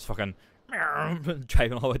 It's fucking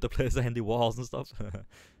driving all the way to place behind the walls and stuff.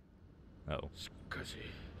 Uh-oh. しかし、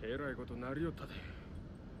えらいことなりよったで。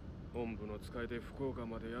本部の使いで福岡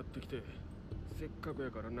までやってきて、せっかく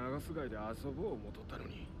やから長須街で遊ぼう思っとったの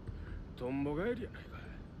に、とんぼ帰りやないか。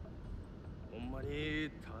ほんま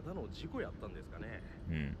にただの事故やったんですかね。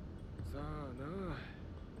さあな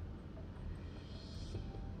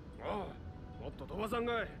あ。ああ、もっと飛ばさん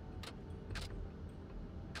かい。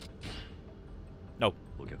 No.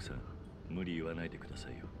 お客さん、無理言わないでくださ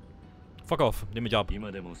いよ。 Fuck off. Do my job. 今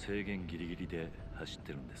でも制限ギリギリで走っ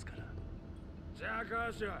てるんですから。 じゃあ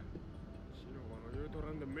かしや。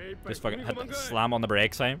 Just fucking had to slam on the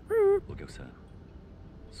brake sign. お客さん、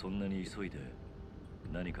そんなに急いで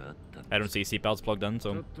何かあったんですか？ I don't see seatbelts plugged in, ち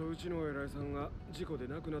ょ so. っとうちの偉いさんが事故で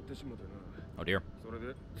亡くなってしもてな。 Oh dear. それ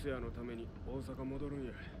で通夜のために大阪戻るん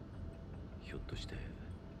や。ひょっとして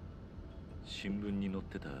新聞に載っ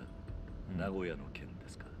てた名古屋の件で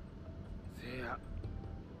すか？せや。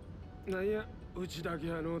なんや、うちだけ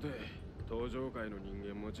やのうて、登場界の人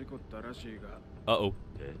間も事故ったらしいが。 Uh-oh.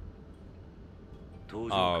 え？登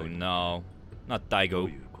場 Oh 会 no. Not どう Daigo.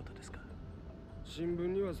 いうことですか？新聞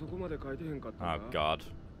にはそこまで書いてへんかったが。 Oh god.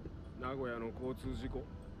 名古屋の交通事故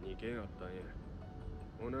2件あったんや。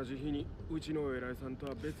同じ日にうちの偉いさんと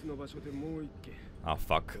は別の場所でもう1件。 Oh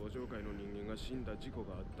fuck. 登場界の人間が死んだ事故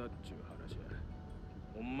があったっちゅう話や。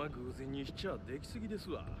ほんま偶然にしちゃできすぎです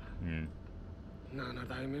わ。7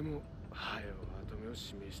代目も早う跡目を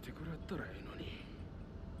指名してくれたらええのに。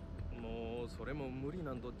もうそれも無理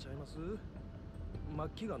なんとっちゃいます。末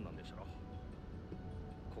期がんなんでしょ。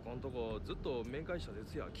ここんとこずっと面会したで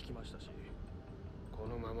すや聞きましたし、こ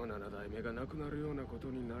のまま7代目が亡くなるようなこと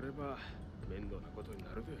になれば面倒なことにな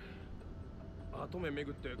るで。跡目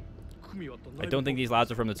巡って組割った。 I don't think these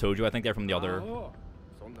lads are from the Tojo. I think they're from the other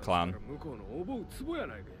そんな clan. 向こうの覚うつぼや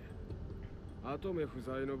ないか。跡目不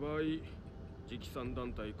在の場合、直参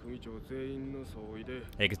団体組長全員の総意で。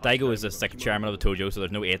 Yeah, because Daigo is the sixth chairman of the Tojo, so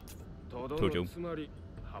there's no eighth Tojo. つまり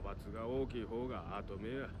派閥が大きい方が跡目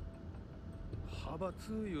や。派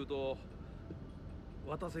閥いうと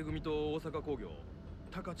渡瀬組と大阪工業、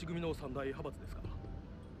高知組の三大派閥ですか。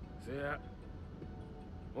せや。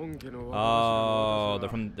本家の Oh, they're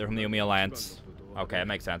from the Umi Alliance. Okay, that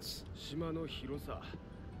makes sense. 島の広さ、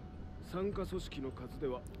参加組織の数で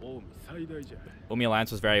は近江最大じゃ。 Umi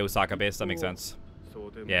Alliance was very Osaka based. That makes sense.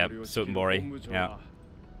 Yeah, Sotenbori. Yeah.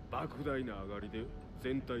 莫大な上がりで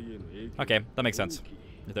全体への影響。 Okay, that makes sense.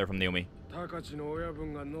 If they're from the Umi. 高知の親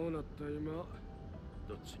分がのうなった今、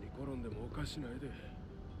どっちに転んでもおかしないで。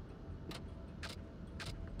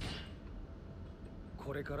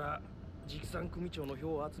これから直参組長の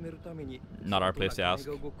票を集めるために Not our place to ask.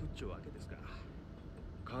 金が動くっちゅうわけですか。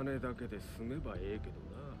金だけで済めばええけど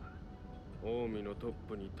な。近江のトッ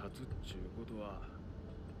プに立つっちゅうことは、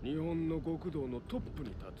日本の極道のトップに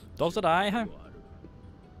立つ。 Does it I? Huh?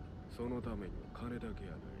 そのためには金だけ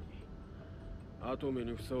やない。跡目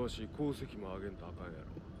にふさわしい功績もあげんとあかんや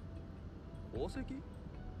ろ。功績？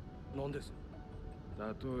なんです？例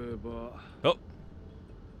えば、Oh,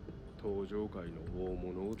 登場界の大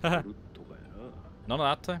物を取るとかやな。 none of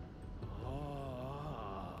that time.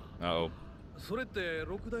 ああ。 Uh-oh. それって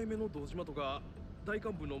六代目の堂島とか大幹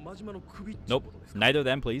部の真島の首ってこ Nope. とですか？ Neither of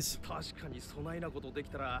them, please. 確かに備えなことでき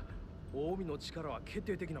たら近江の力は決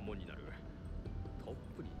定的なもんになる。トッ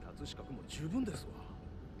プに立つ資格も十分ですわ。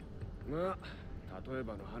まあ例え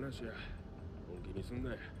ばの話や。本気にすん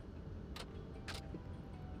なや。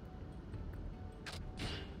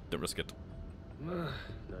 Don't risk it. まあ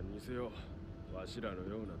何にせよ、わしらの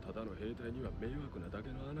ようなただの兵隊には迷惑なだ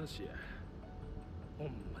けの話や。ほん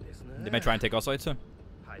まですね。 They might try and take us out too.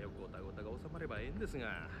 はよごたごたが収まればええんです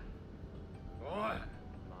が。おい、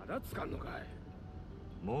まだつかんのか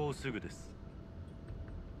い。もうすぐです。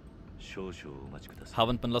少々お待ちください。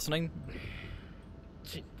 Haven't been listening.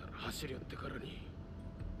 ちんたら走り寄ってからに。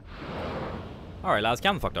 Alright, lads,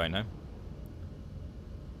 calm the fuck down now.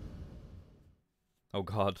 Oh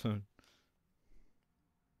god.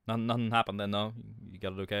 Nothing happened then, though. You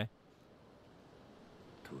got it okay?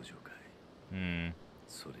 登場会。Hmm.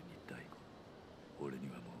 それに大悟。俺に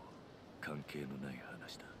はもう関係のない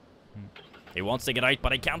話だ。He wants to get out,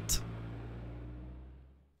 but he can't.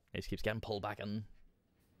 He just keeps getting pulled back in.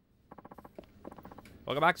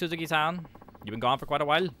 Welcome back, Suzuki-san. You've been gone for quite a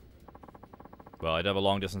while. Well, I'd have a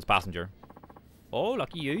long distance passenger. Oh,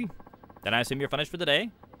 lucky you. Then I assume you're finished for the day.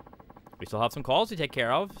 We still have some calls to take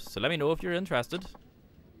care of, so let me know if you're interested.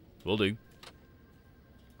 Will do.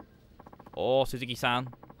 Oh, Suzuki-san.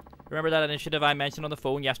 Remember that initiative I mentioned on the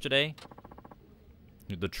phone yesterday?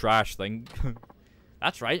 The trash thing.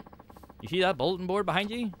 That's right. You see that bulletin board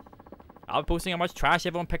behind you? I'll be posting how much trash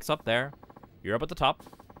everyone picks up there. You're up at the top.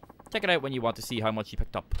 Check it out when you want to see how much you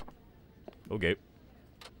picked up. Okay.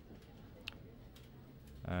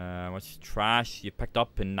 Much trash you picked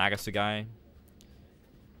up in Nagasugai.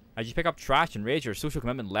 As you pick up trash and raise your social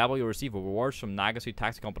commitment level, you'll receive rewards from Nagasu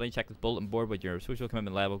Taxi Company. Check this bulletin board when your social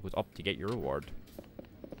commitment level goes up to get your reward.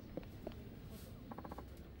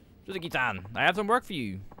 Suzuki-san, I have some work for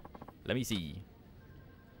you. Let me see.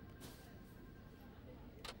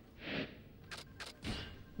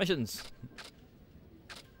 Missions.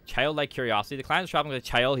 Childlike curiosity. The client is traveling with a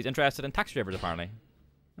child. He's interested in taxi drivers, apparently.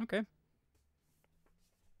 Okay.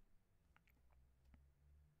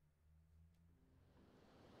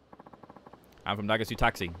 I'm from Nagasu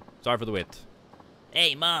Taxi. Sorry for the wait.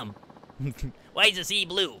 Hey, Mom. Why is the sea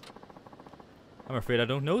blue? I'm afraid I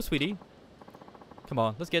don't know, sweetie. Come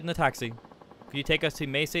on, let's get in the taxi. Could you take us to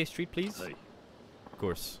Meisei Street, please? Hey. Of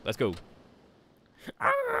course. Let's go.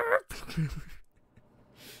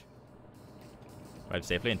 Arrive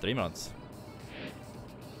safely in 3 months.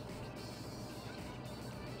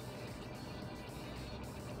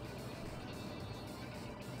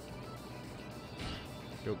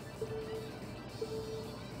 Go.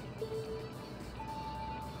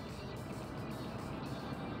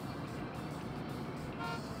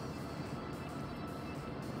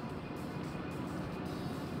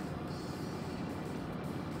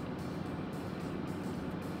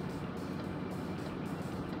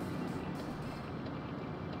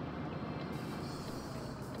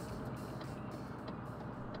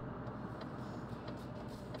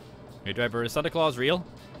 Hey driver, is Santa Claus real?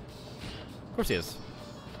 Of course he is.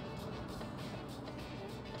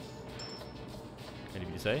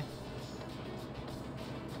 Anything to say?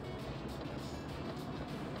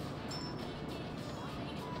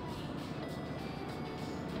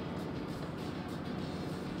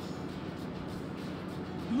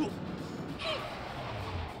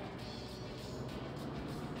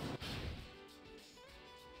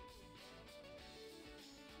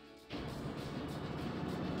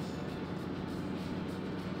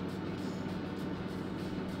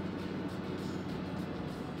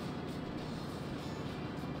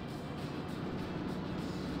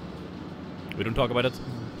 We don't talk about it.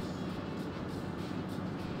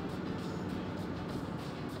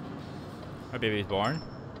 My baby is born.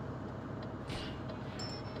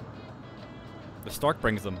 The stork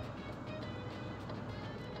brings them.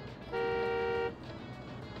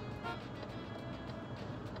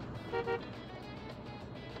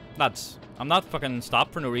 Lads, I'm not fucking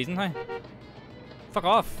stopped for no reason, hey? Fuck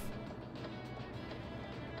off.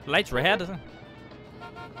 The light's red, isn't it?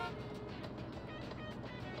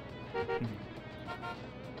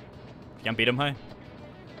 Can't beat him, hey?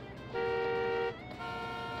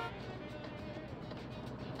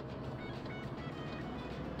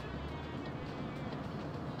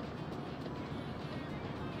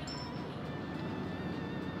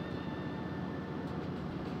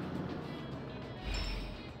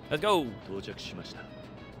 Let's go! 到着しました。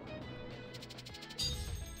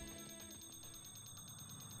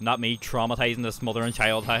 Not me traumatizing this mother and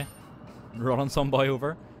child, hey? Running some boy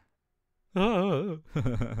over.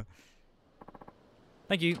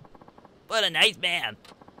 Thank you. What a nice man.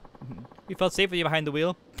 We felt safe with you behind the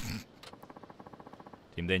wheel.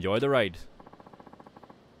 Seemed to enjoy the ride.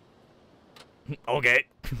 Okay.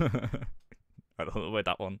 I don't know about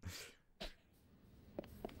that one.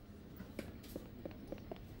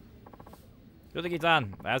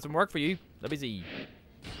 Suzuki-san, I have some work for you. Let me see.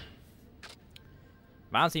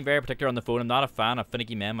 Man seemed very particular on the phone. I'm not a fan of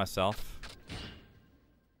finicky men myself.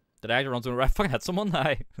 Did I actually run through a ref? Fucking hit someone?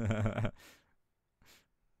 Aye.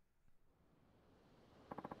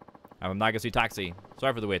 I'm a Nagasu Taxi.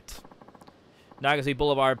 Sorry for the wait. Nagasu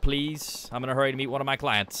Boulevard, please. I'm in a hurry to meet one of my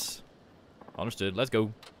clients. Understood. Let's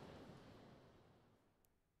go.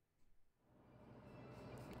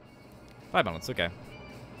 $5 minutes. Okay.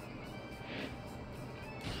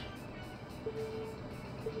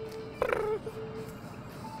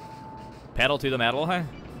 Pedal to the metal, huh?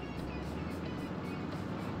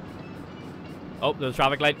 Oh, there's a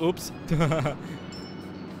traffic light. Oops.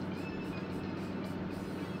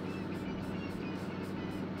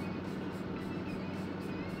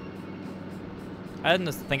 I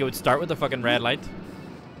didn't think it would start with the fucking red light.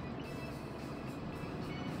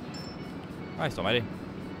 Nice, almighty.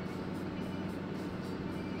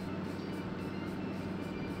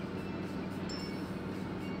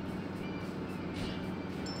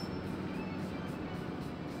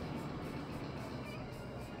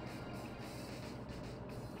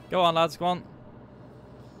 Go on, lads, go on.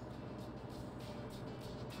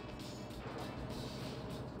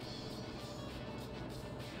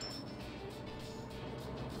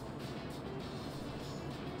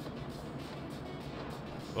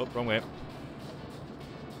 Oh, wrong way.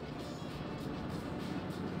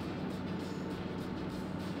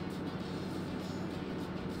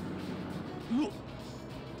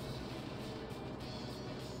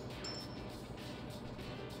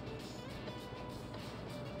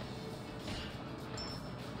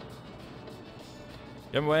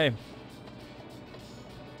 Get him away.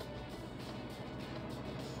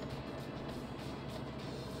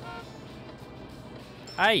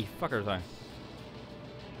 Hey, fuckers, I.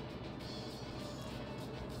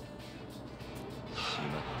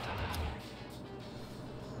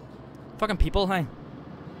 Fucking people, hey.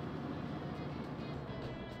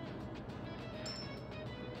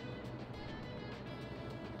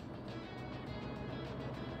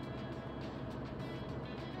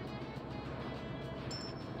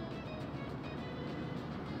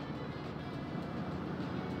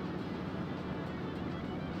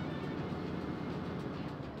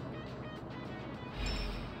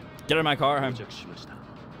 Get in my car, huh? I'm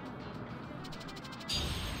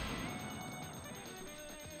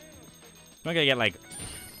gonna get like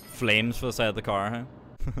flames for the side of the car, huh?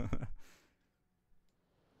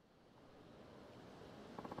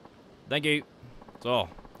 Thank you. So,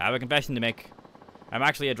 I have a confession to make. I'm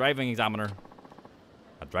actually a driving examiner.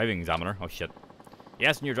 A driving examiner? Oh shit.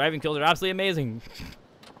 Yes, and your driving skills are absolutely amazing.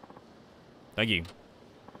 Thank you.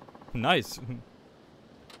 Nice.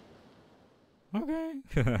 Okay.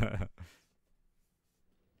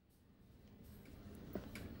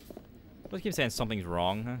 Let's keep saying something's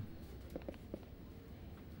wrong, huh?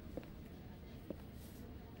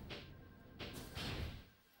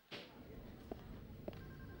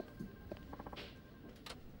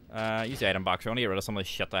 Use the item box. I want to get rid of some of the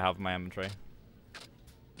shit I have in my inventory.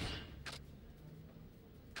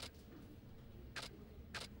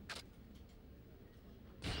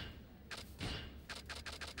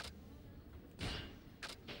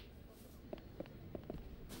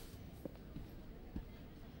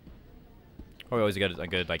 Oh, always get a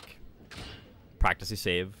good like practicey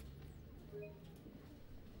save,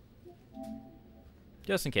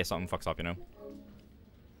 just in case something fucks up, you know.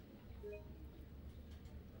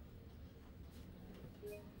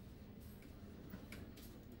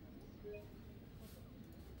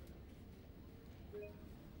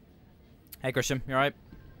 Hey Christian, you alright?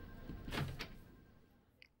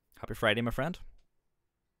 Happy Friday, my friend.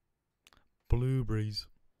 Blue breeze.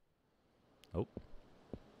 Oh.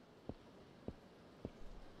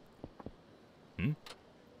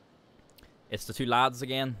 It's the two lads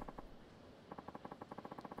again.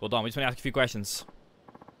 Hold on, we just want to ask a few questions.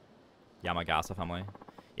 Yamagasa family.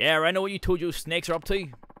 Yeah, I know what you told you snakes are up to.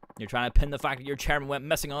 You're trying to pin the fact that your chairman went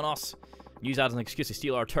missing on us. Use that as an excuse to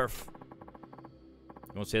steal our turf.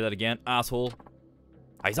 You won't say that again, asshole.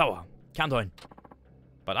 Aizawa, calm down.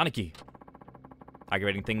 But Aniki.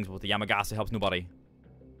 Aggravating things with the Yamagasa helps nobody.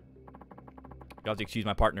 You have to excuse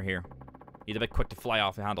my partner here. He's a bit quick to fly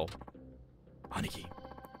off the handle. Aniki.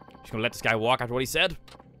 Just gonna let this guy walk after what he said?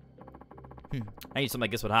 I knew something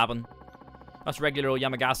like this would happen. Us regular old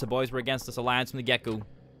Yamagasa boys were against this alliance from the get-go.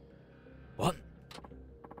 What?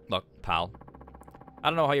 Look, pal. I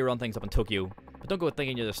don't know how you run things up in Tokyo, but don't go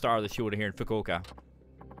thinking you're the star of the show here in Fukuoka.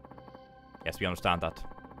 Yes, we understand that.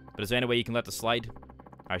 But is there any way you can let this slide?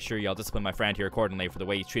 I assure you I'll discipline my friend here accordingly for the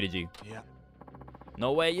way he's treated you. Yeah.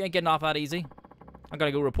 No way, you ain't getting off that easy. I'm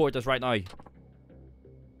gonna go report this right now.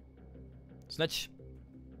 Snitch.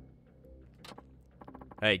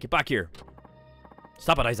 Hey, get back here.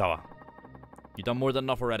 Stop it, Aizawa. You've done more than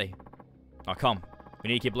enough already. Now come. We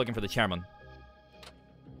need to keep looking for the chairman.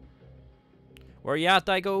 Where you at,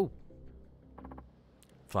 Daigo?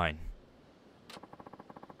 Fine.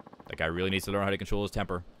 That guy really needs to learn how to control his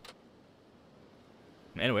temper.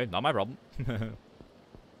 Anyway, not my problem.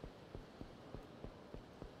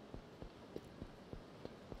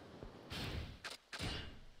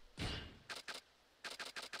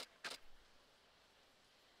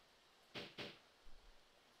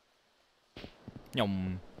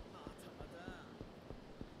 Yum.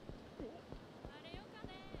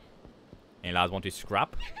 Any lads want to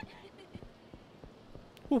scrap?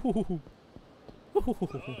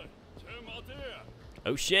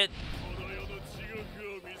 Oh shit.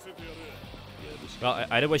 Well,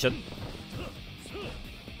 I did wish it.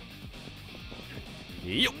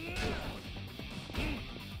 Yup.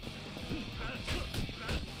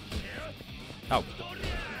 Oh.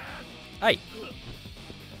 Hey.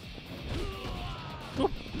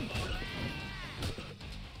 Whoop.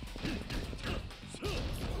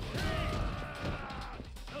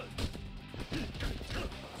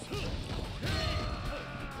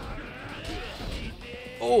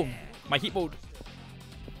 Oh, my heat mode.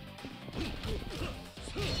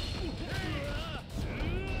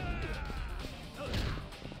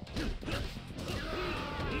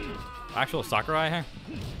 Actual Sakurai, huh?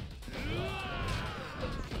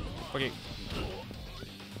 Okay.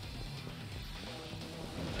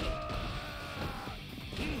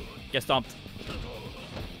 Get stomped.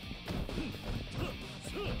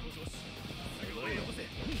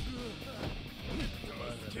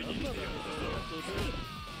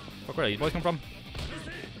 Fuck, where are these boys come from?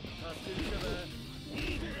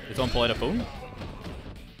 Is someone pull out a phone?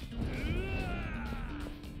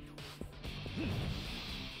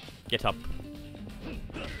 Get up.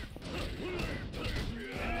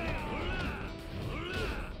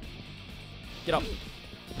 Get up.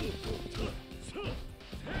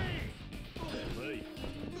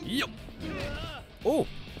 Yup. Oh.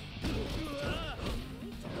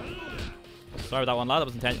 Sorry about that one, lad.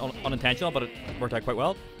 That was unintentional, but it worked out quite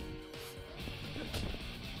well.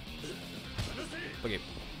 Okay.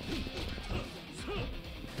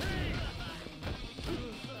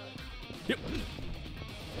 Yep.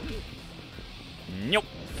 Nope.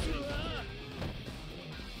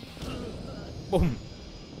 Boom.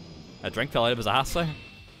 A drink fell out of his ass there.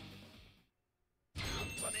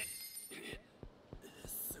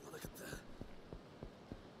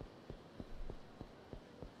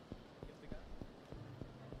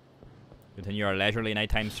 Continue our leisurely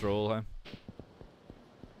nighttime stroll, huh?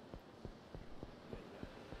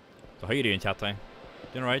 So how you doing, chat time?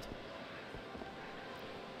 Doing alright?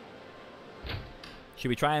 Should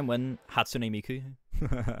we try and win Hatsune Miku?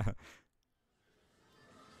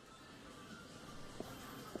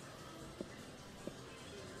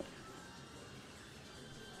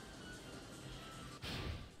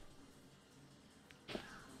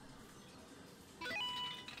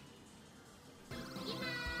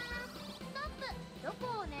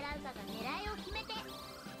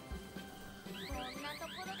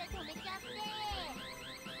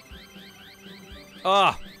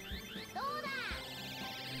 Ah!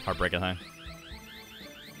 Heartbreaking, huh?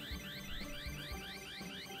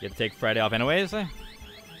 You had to take Friday off anyways, eh?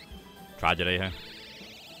 Tragedy, huh?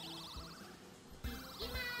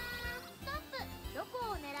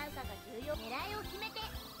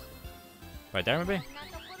 Right there, maybe?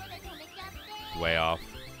 Way off.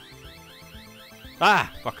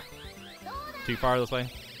 Ah! Fuck. Too far this way.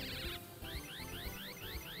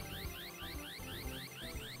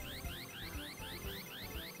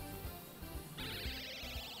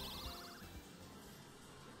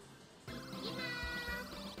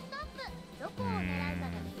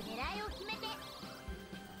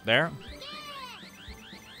 There.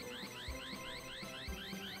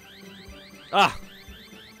 Ah!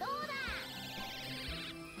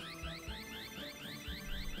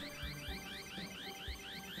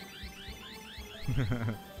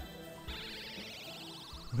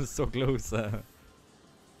 So close. Fucking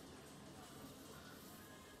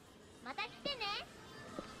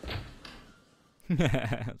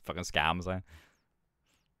scams, eh?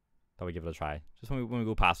 Thought we give it a try. Just when we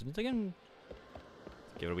go past it, just again,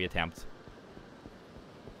 give it a wee attempt.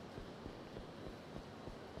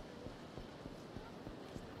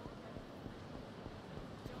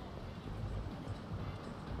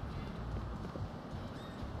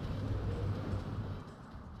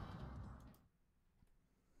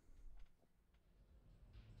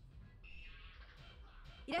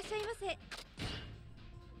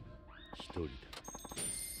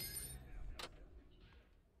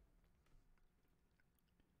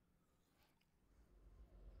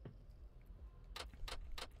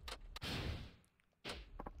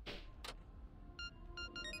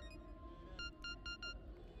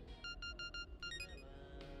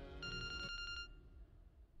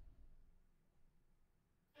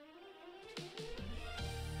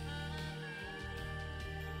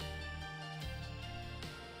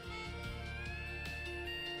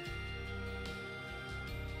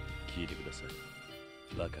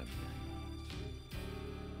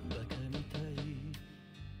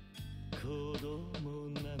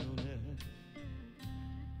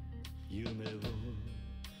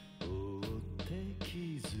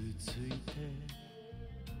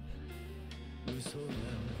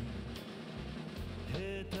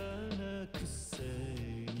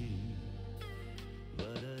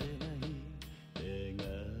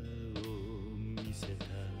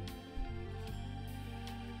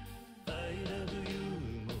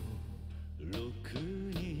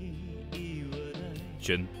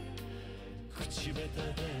 Shouldn't.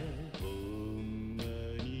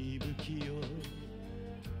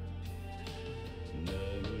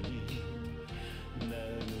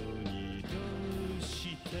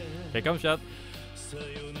 Here comes shot.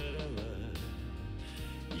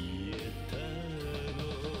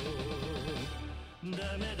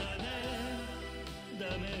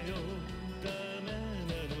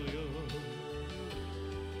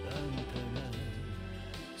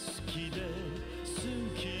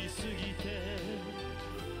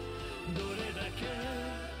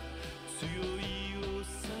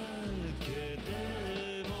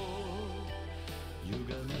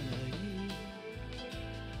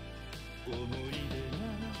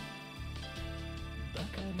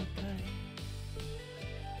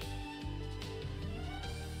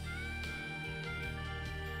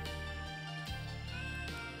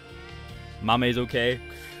 Mame's okay.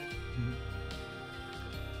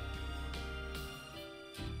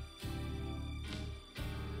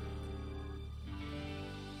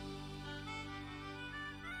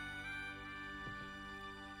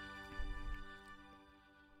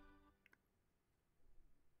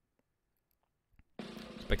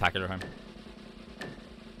 Spectacular home.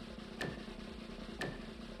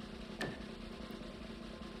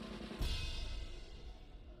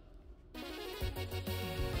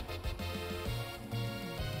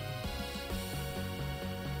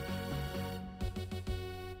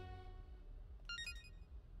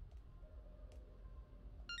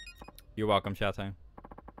 You're welcome, Chateau.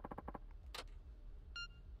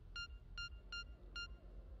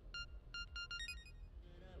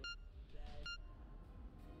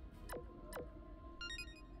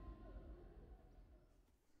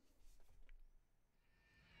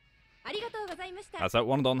 That's that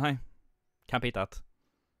one done, hey? Can't beat that.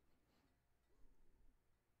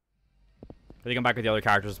 They come back with the other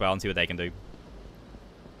characters as well and see what they can do.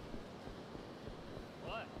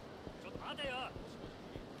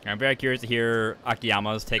 I'm very curious to hear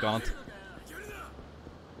Akiyama's take on it.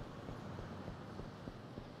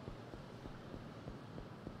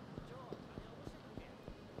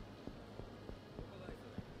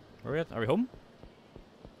 Where are we at? Are we home?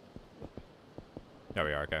 There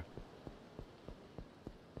we are, okay.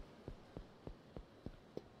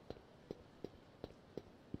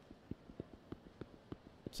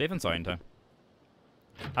 Safe and sound, huh?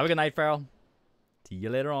 Have a good night, Farrell. See you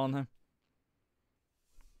later on, huh?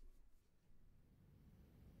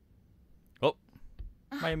 Oh,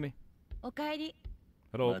 Miami. おかえり。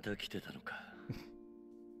 Hello. また来てたのか。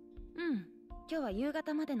うん。今日は夕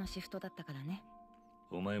方までのシフトだったからね。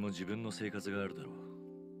お前も自分の生活があるだろう。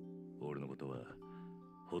俺のことは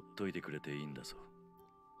ほっといてくれていいんだぞ。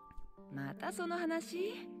またその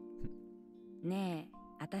話？ねえ、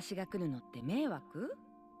私が来るのって迷惑？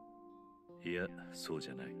いや、そうじ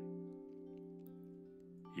ゃない。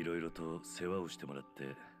いろいろと世話をしてもらっ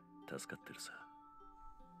て助かってるさ。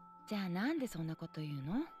じゃあなんでそんなこと言う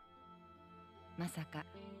の？まさか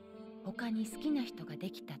他に好きな人がで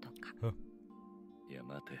きたとか。いや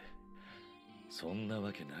待て、そんな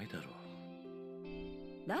わけないだろ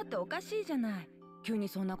う。だっておかしいじゃない。急に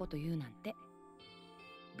そんなこと言うなんて。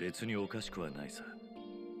別におかしくはないさ。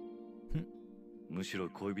むしろ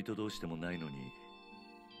恋人同士でもないのに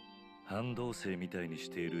半同棲みたいに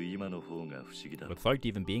している今の方が不思議だろ。Without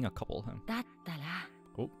even being a couple, huh? だったら、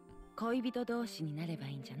恋人同士になれば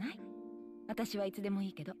いいんじゃない？私はいつでもい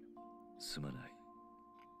いけど。すまない。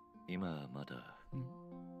今はまだ。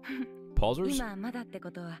Pausers? 今はまだって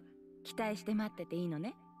ことは期待して待ってていいの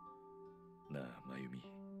ね。なあ、まゆみ。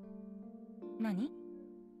何？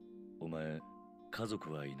お前、家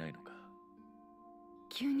族はいないのか？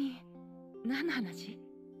急に何の話？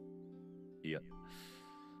いや、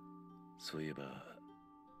そういえば、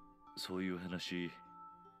そういう話、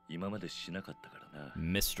今までしなかったからな。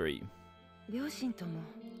Mystery。両親とも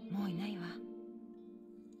もういないわ。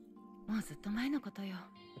もうずっと前のことよ。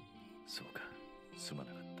そうか、すま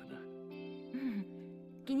なかったな。うん、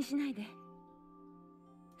気にしないで。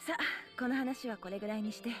さあ、この話はこれぐらい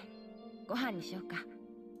にして、ご飯にしようか。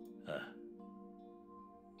ああ。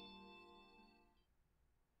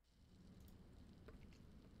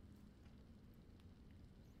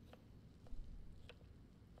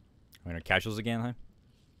We're gonna casuals again, huh?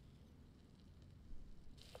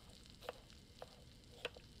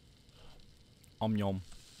 Yum.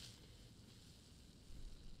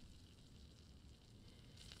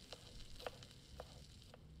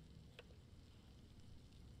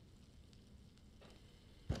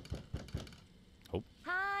 Oh.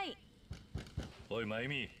 Hi. おい、まゆ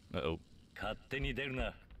み。Uh-oh. 勝手に出る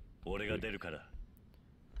な。俺が出るから。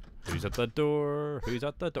Who's at the door? Who's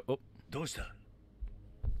at the door? Oh. どうした？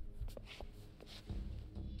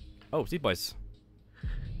 Oh, see boys.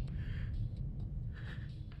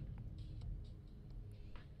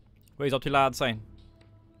 What he's up to, lads? Saying.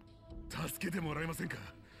 助けてもらえませんか。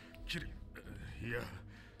いや、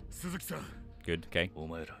鈴木さん。Good. Okay. お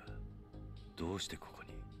前らどうしてここ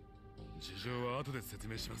に？事情は後で説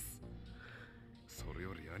明します。それ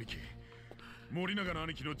より兄貴、森永の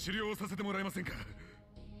兄貴の治療をさせてもらえませんか。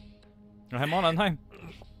I'm on time.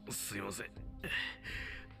 すいません。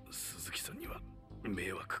鈴木さんには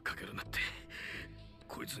迷惑かけるなって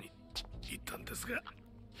こいつに言ったんですが。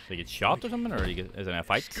Did he get shot or something, or is it in a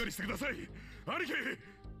fight? しっかりしてください、兄貴。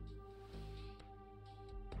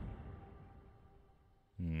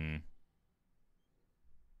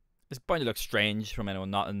This is bound to look strange from anyone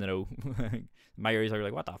not in the know. My ears are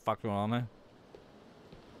like, what the fuck's going on now?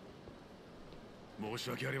 申し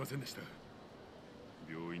訳ありませんでした。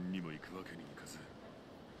病院にも行くわけにいかず、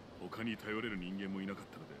他に頼れる人間もいなかっ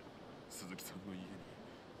たので、鈴木さんの家に。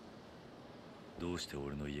どうして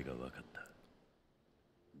俺の家が分かった？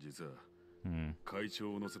実は、会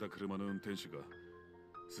長を乗せた車の運転手が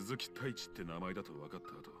鈴木太一って名前だと分かった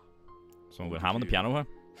後、 Someone with ham on the piano, huh?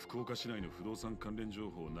 福岡市内の不動産関連情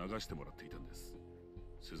報を流してもらっていたんです。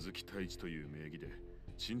鈴木太一という名義で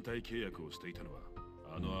賃貸契約をしていたのは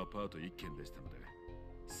あのアパート1軒でしたので、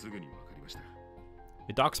すぐに分かりました。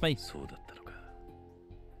He doxed me. そうだったのか。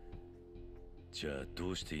じゃあど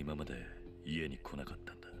うして今まで家に来なかっ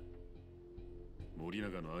たんだ？森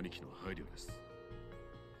永の兄貴の配慮です。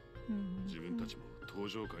自分たちも登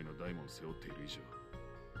場界の大門を背負っている以上、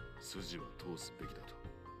筋は通すべきだと。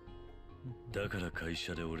だから会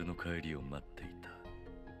社で俺の帰りを待ってい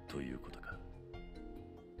たということか。は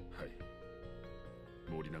い。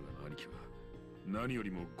森永の兄貴は何よ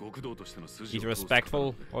りも極道としての筋を He's 通す方な respectful,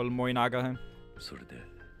 ので。 old Morinaga him. それで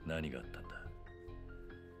何があったんだ？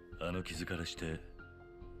あの傷からして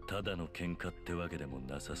ただの喧嘩ってわけでも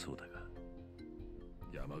なさそうだが。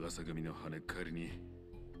山笠組の跳ねっ返りに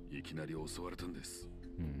いきなり襲われたんです。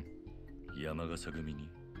山笠組に？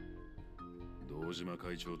堂島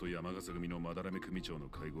会長と山笠組の斑目組長の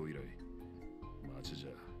会合以来、町じゃ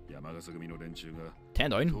山笠組の連中が 10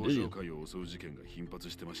 down. 登場会を襲う事件が頻発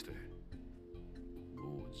してまして、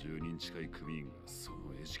もう10人近い組員がその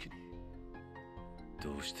餌食に。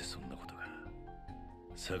どうしてそんなことが？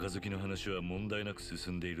杯の話は問題なく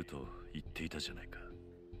進んでいると言っていたじゃないか。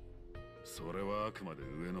それはあくまで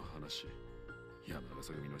上の話。山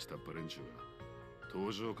笠組の下っ端連中は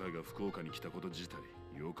登場会が福岡に来たこと自体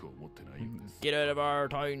よく思ってないようです。 Get out of our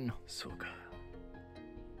town. そうか。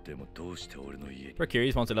でもどうして俺の家に？ We're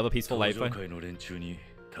curious, wants to live a peaceful 登 life. 場 Like. 会の連中に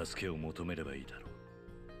助けを求めればいいだろう。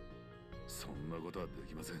そんなことはで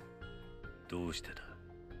きません。どうしてだ？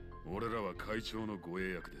俺らは会長の護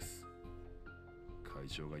衛役です。会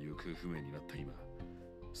長が行方不明になった今、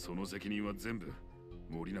その責任は全部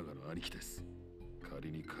森永の兄貴です。仮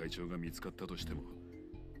に会長が見つかったとしても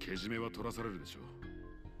けじめは取らされるでしょ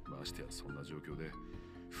う。ましてやそんな状況で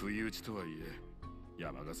不意打ちとはいえ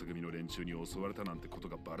山笠組の連中に襲われたなんてこと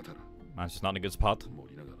がバレたら、 Man, it's just not in a good spot.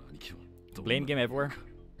 森永の兄貴は Blame game everywhere.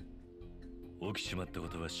 起きちまったこ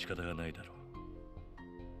とは仕方がないだろ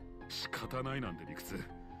う。仕方ないなんて理屈、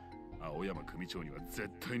青山組長には絶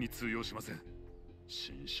対に通用しません。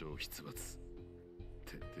心証筆罰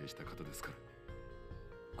徹底した方ですから。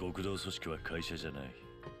極道組織は会社じゃない。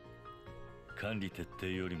管理徹底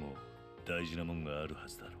よりも大事なもんがあるは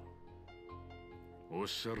ずだろおっ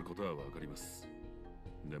しゃることはわかります。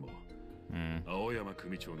でも、青山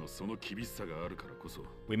組長のその厳しさがあるからこそ。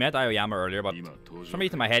 We met Aoyama earlier, but for some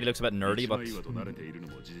reason in my head he looks a bit nerdy, but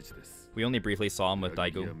we only briefly saw him with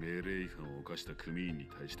Daigo.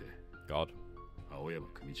 God.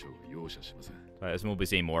 This we'll be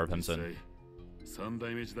seeing more of him soon. 三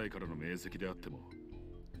代目時代からの名跡であっても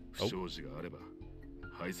不祥事があれば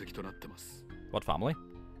排斥となってます。 What family?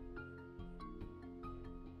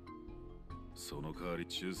 その代わり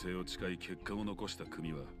忠誠を誓い結果を残した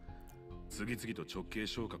組は次々と直系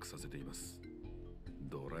昇格させています。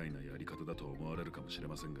ドライなやり方だと思われるかもしれ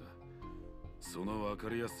ませんが、その分か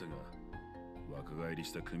りやすさが若返り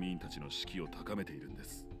した組員たちの士気を高めているんで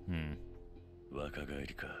す。若返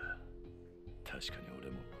りか。確かに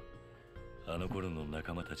俺もあの頃の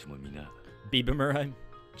仲間たちも皆 Biebermer.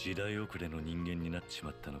 時代遅れの人間になっち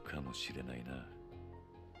まったのかもしれないな。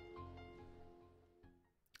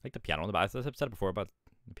 Like the piano in the back. I've said it before, but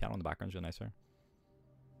the piano in the background's really nicer.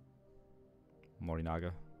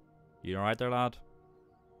 Morinaga. You alright there, lad?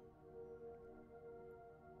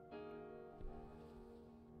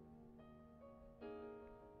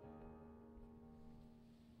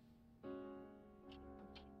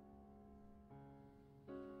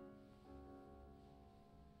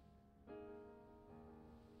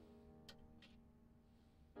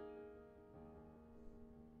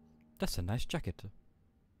 That's a nice jacket.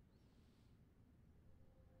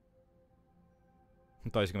 I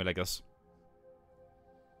thought it was gonna be like this.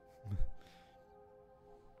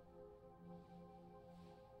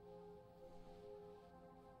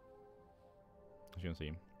 As you can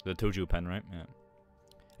see, the Tojo pen, right? Yeah.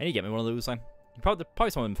 I need to get me one of those. Like, probably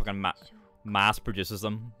someone fucking mass produces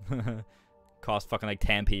them. Cost fucking like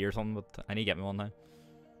 10p or something, but I need to get me one now.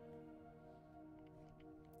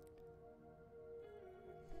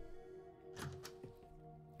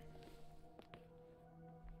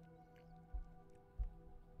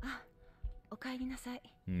あ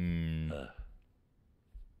あ、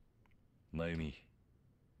まゆみ。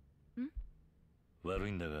悪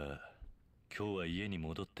いんだが、今日は家に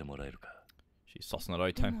戻ってもらえるか。She's sussing it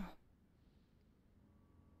out time.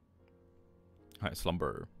 Alright,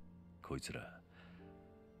 slumber. こいつら、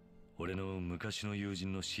俺の昔の友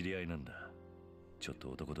人の知り合いなんだ。ちょっ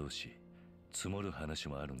と男同士、積もる話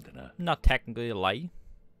もあるんでな。Not technically a lie.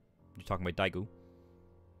 You're talking about Daigo.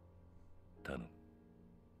 頼む。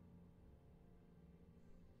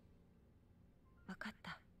分かっ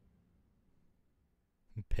た。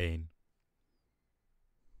Pain.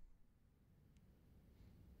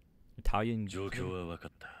 Italian. 状況は分か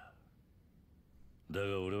った。だ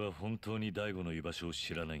が俺は本当に大悟の居場所を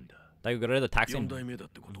知らないんだ。Daigo got rid of the taxi 4 and 代目だっ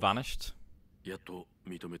てことは vanished. やっと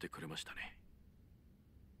認めてくれましたね。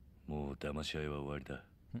もう騙し合いは終わりだ。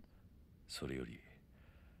それより、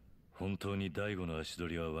本当に大悟の足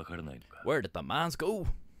取りは分からないのか。 Where did the mans go?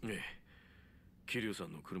 ええ、桐生さ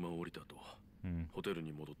んの車を降りた後、ホテル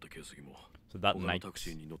に戻った形跡も、 So that 他の night. タク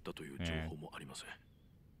シーに乗ったという情報もありません。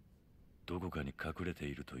どこかに隠れて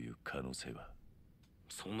いるという可能性は。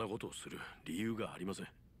そんなことをする理由がありません。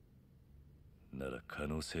なら可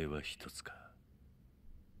能性は一つか。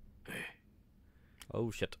ええ、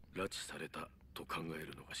 Oh shit. 拉致されたと考え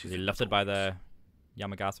るのが自 Is he 然だと lifted by the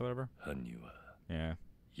Yamagasa or whatever? 犯人は Yeah.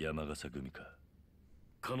 山笠組か。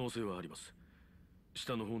可能性はあります。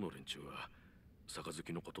下の方の連中は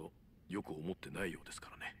杯のことよく思ってないようですか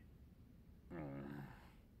らね。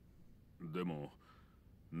でも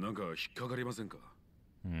なんか引っかかりませんか？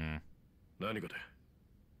何かで？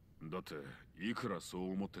だっていくらそ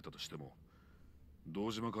う思ってたとしても、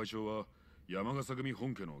堂島会長は山笠組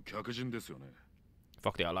本家の客人ですよね。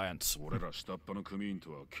 Fuck the alliance. 俺ら下っ端の組員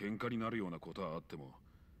とは喧嘩になるようなことはあっても、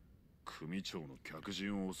組長の客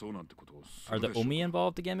人を襲うなんてことをす Are る the でしょう Omi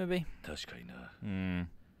involved again, maybe? 確かにな。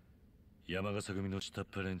山笠組の下っ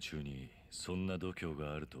端連中にそんな度胸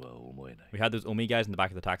があるとは思えない。 We had those Omi guys in the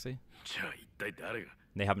back of the taxi. じゃあ一体誰が？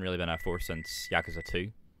 They haven't really been a force since Yakuza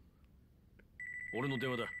 2. 俺の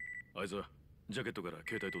電話だ。あいつはジャケットから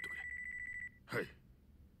携帯取ってくれ。はい。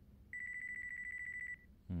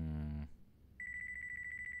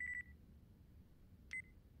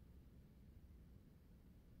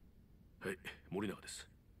はい、森永です。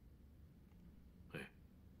はい。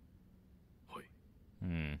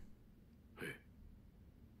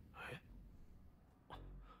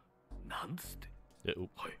なんですって。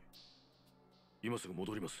はい。今すぐ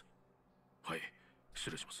戻ります。はい。失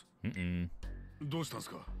礼します。どうしたんです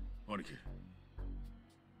か、兄貴。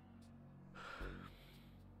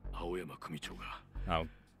青山組長が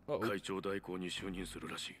Oh. 会長代行に就任する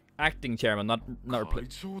らしい。 Acting chairman, not 会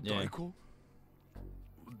長代行？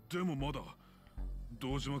でもまだ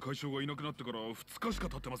堂島会長がいなくなってから2日しか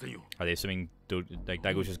経ってませんよ。 Are they assuming like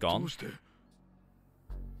Daigo's just gone? どうして？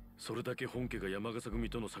それだけ本家が山笠組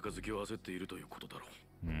との杯を焦っているということだろ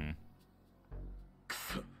う。く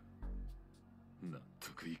そ、納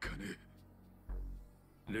得いかね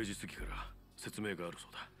え。0時過ぎから説明があるそ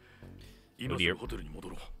うだ。今すぐホテルに戻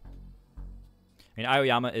ろう。I mean,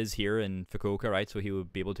 Aoyama is here in Fukuoka, right? So he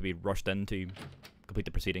would be able to be rushed in to complete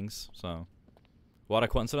the proceedings. So, what a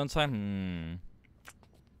coincidence, huh?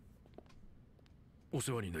 お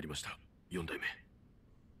世話になりました、4代目。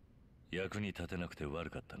役に立てなくて悪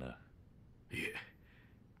かったな。いえ、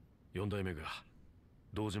4代目が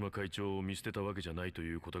堂島会長を見捨てたわけじゃないと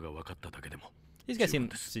いうことが分かっただけでも。These guys seem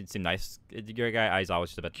nice. Your guy Aizawa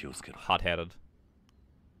is just a bit hot-headed.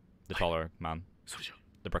 The taller man.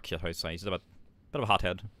 The brick shit house size. He's a bit of a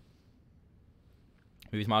hothead.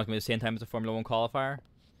 Who's managing at the same time as the Formula 1 qualifier?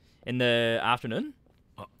 In the afternoon?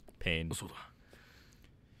 Pain. そうだ。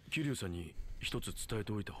桐生さんに一つ伝え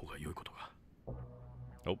ておいた方が良いことが。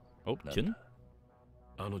Oh, Jin?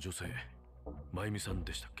 あの女性、まゆみさん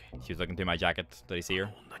でしたっけ？ She was looking through my jacket. Did he see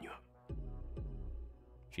her?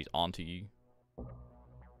 She's on to you.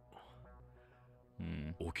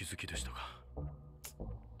 お気づきでしたか？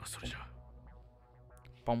それじゃあ。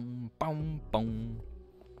Boom, boom, boom.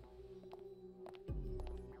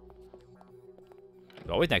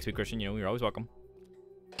 Always next week, Christian. You know, you're always welcome.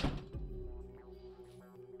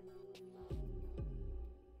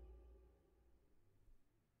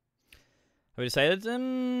 we decided?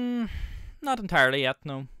 Not entirely yet,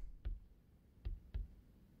 no.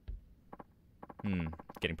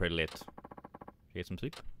 Getting pretty late. Get some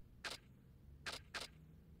sleep?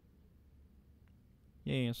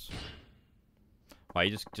 Yes. Why,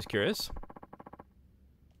 you just curious?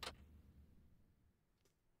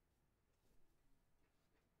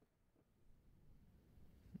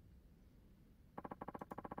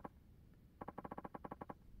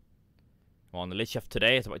 Well, on the late shift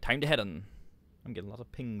today, it's about time to head in. I'm getting lots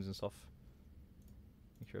of pings and stuff.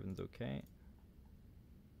 Make sure everything's okay.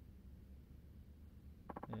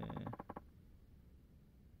 I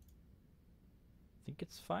think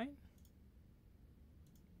it's fine.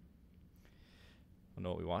 I know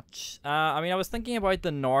what we watch. I mean, I was thinking about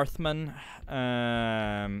the Northman, but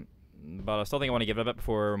I still think I want to give it a bit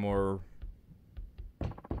before more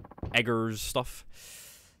Eggers stuff.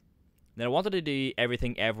 Then I wanted to do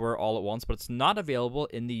Everything Everywhere All at Once, but it's not available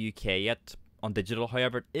in the UK yet on digital.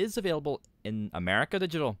 However, it is available in America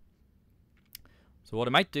digital. So what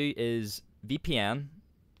I might do is VPN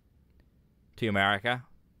to America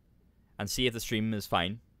and see if the stream is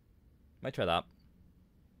fine. Might try that.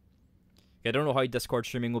 I don't know how Discord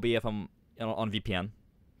streaming will be if I'm on VPN. I'm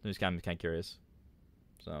just kind of curious.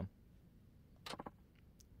 So,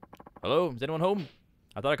 hello, is anyone home?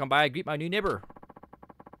 I thought I'd come by and greet my new neighbor.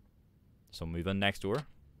 So move in next door.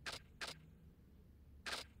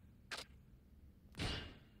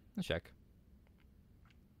 Let's check.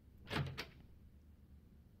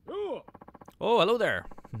 Oh, hello there.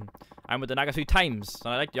 I'm with the Nagasaki Times,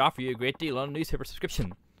 and I'd like to offer you a great deal on a newspaper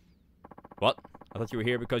subscription. What? I thought you were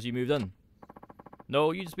here because you moved in.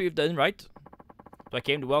 No, you just moved in, right? So I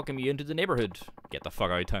came to welcome you into the neighborhood. Get the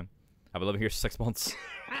fuck out of town. I've been living here 6 months.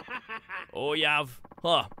 Oh, you have?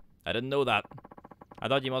 Huh. I didn't know that. I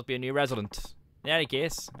thought you must be a new resident. In any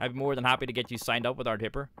case, I'd be more than happy to get you signed up with our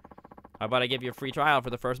paper. How about I give you a free trial for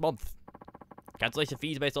the first month? Cancellation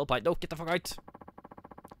fees may still apply. No, get the fuck out. So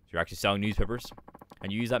you're actually selling newspapers,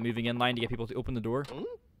 and you use that moving in line to get people to open the door?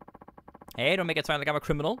 Hey, don't make it sound like I'm a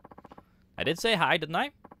criminal. I did say hi, didn't I?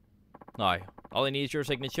 No. All I need is your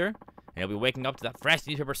signature, and you'll be waking up to that fresh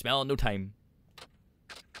newspaper smell in no time.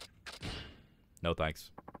 No thanks.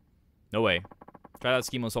 No way. Try that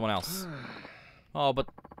scheme on someone else. Oh, but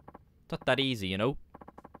it's not that easy, you know?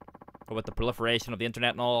 But with the proliferation of the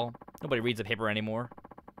internet and all, nobody reads a paper anymore.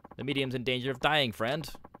 The medium's in danger of dying, friend.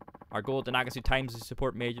 Our goal at the Nagasaki Times is to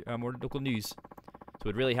support more local news. So it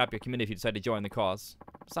would really help your community if you decide to join the cause.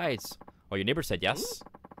 Besides, your neighbor said yes.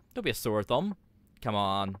 Don't be a sore thumb. Come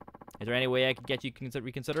on. Is there any way I could get you to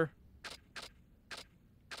reconsider?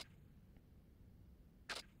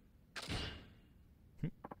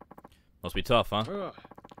 Must be tough, huh?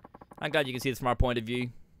 I'm glad you can see this from our point of view.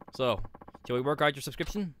 So, shall we work out your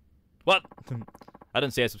subscription? What? I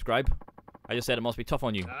didn't say I subscribe. I just said it must be tough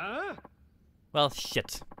on you. Well,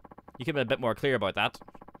 shit. You could have been a bit more clear about that.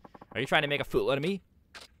 Are you trying to make a fool out of me?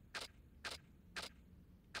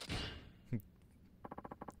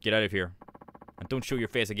 Get out of here. And don't show your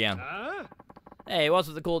face again. Hey, what's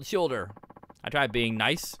with the cold shoulder? I tried being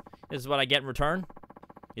nice. This is what I get in return?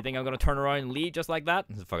 You think I'm gonna turn around and leave just like that?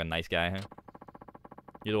 This is a fucking nice guy, huh?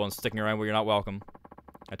 You're the one sticking around where you're not welcome.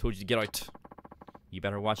 I told you to get out. You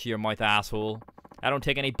better watch your mouth, asshole. I don't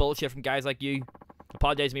take any bullshit from guys like you.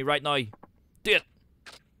 Apologize to me right now. Do it!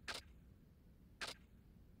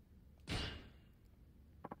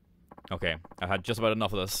 Okay, I've had just about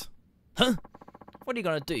enough of this. Huh? What are you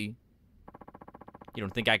gonna do? You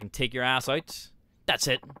don't think I can take your ass out? That's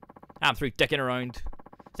it. I'm through dicking around.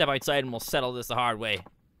 Step outside and we'll settle this the hard way.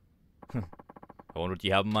 I wonder what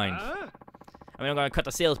you have in mind. I mean, I'm gonna cut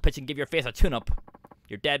the sales pitch and give your face a tune-up.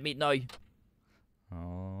 You're dead meat now.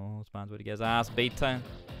 Oh, this man's about to get his ass beat, huh?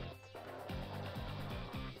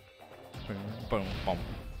 Boom, boom, boom.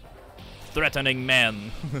 Threatening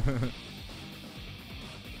men.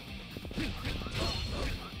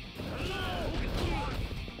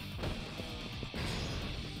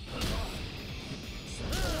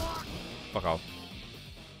 Fuck off.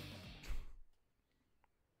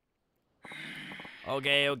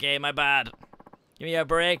 Okay, my bad. Give me a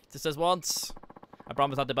break, just this once. I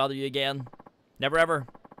promise not to bother you again. Never ever.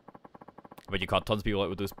 I bet you caught tons of people out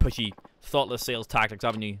with those pushy, thoughtless sales tactics,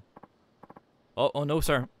 haven't you? Oh no,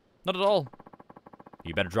 sir. Not at all.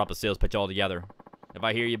 You better drop the sales pitch altogether. If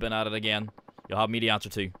I hear you've been at it again, you'll have me to answer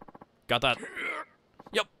to. Got that?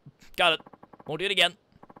 Yep, got it. Won't do it again.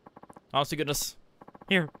 Honest to goodness.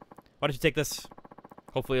 Here, why don't you take this?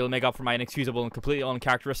 Hopefully it'll make up for my inexcusable and completely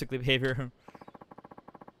uncharacteristic behavior.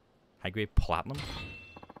 High-grade platinum?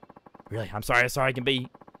 Really? I'm sorry I can be.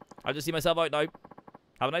 I'll just see myself out now.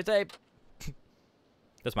 Have a nice day.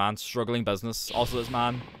 This man, struggling business. Also this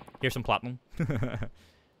man, here's some platinum.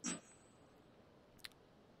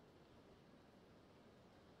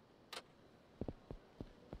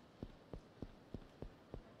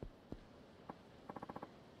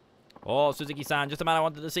 Oh, Suzuki-san, just the man I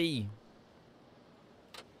wanted to see.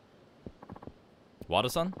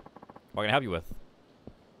 Wada-san? What can I help you with?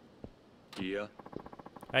 Yeah.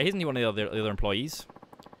 He isn't one of the other employees.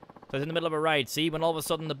 So I was in the middle of a ride, see, when all of a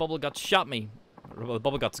sudden the bubble guts shot me. Well, the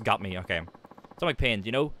bubble guts got me, okay. Stomach pains,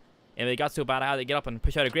 you know? And it got so bad I had to get up and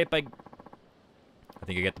push out a great big... I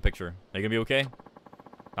think you get the picture. Are you gonna be okay?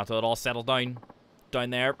 Not till it all settles down. Down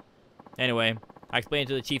there. Anyway, I explained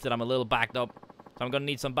to the chief that I'm a little backed up. So I'm gonna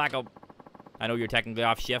need some backup. I know you're technically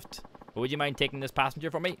off shift, but would you mind taking this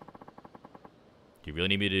passenger for me? Do you really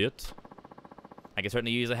need me to do it? I can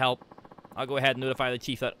certainly use the help. I'll go ahead and notify the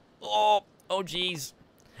chief that... Oh jeez.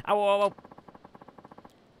 Ow, ow, ow. Looks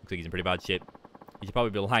like he's in pretty bad shape. He should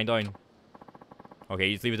probably be lying down.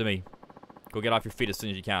 Okay, just leave it to me. Go get off your feet as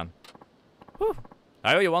soon as you can. Whew.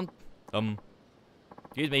 I know you want.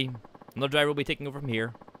 Excuse me. Another driver will be taking over from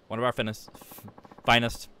here. One of our finest.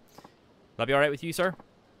 That be alright with you, sir?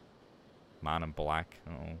 Man in black.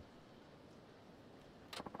 Uh-oh.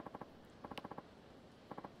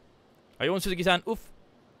 Are you on Suzuki-san? Oof.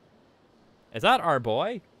 Is that our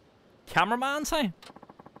boy? Cameraman, say?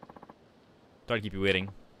 Sorry to keep you waiting.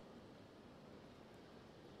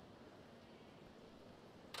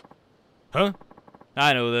 Huh?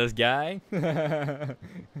 I know this guy.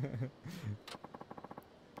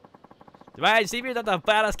 Right, see me that the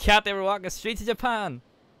baddest cat ever walked the streets of Japan.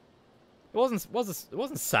 It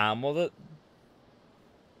wasn't Sam, was it?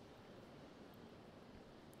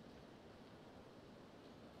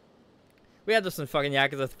 We had this in fucking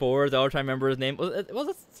Yakuza 4. I was trying to remember his name. Was it?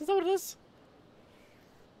 Is that what it is?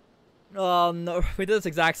 Oh no, we did this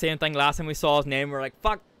exact same thing last time we saw his name. We were like,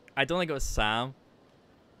 fuck, I don't think it was Sam.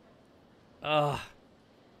 Ugh.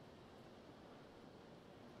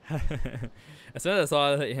 As soon as I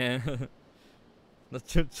saw it, yeah.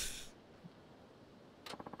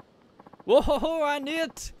 Whoa, I knew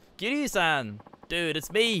it! Kiryu-san! Dude,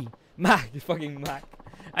 it's me! Mac, fucking Mac.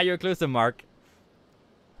 Ah, you're close to Mark.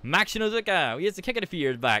 Mac Shinozuka! We used to kick it a few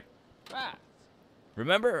years back. Ah.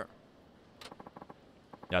 Remember?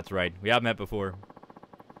 That's right, we have met before.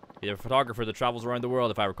 He's a photographer that travels around the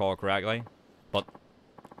world, if I recall correctly. But,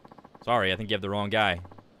 sorry, I think you have the wrong guy.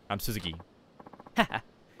 I'm Suzuki. Haha.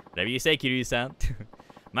 Whatever you say, Kiryu-san.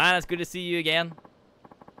 Man, it's good to see you again.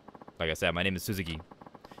 Like I said, my name is Suzuki.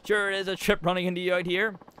 Sure, it is a trip running into you out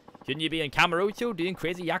here. Shouldn't you be in Kamurocho doing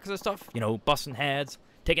crazy Yakuza stuff? You know, busting heads,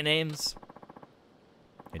 taking names.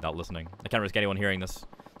 He's not listening. I can't risk anyone hearing this,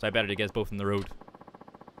 so I better to get us both on the road.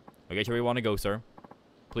 Okay, where we want to go, sir.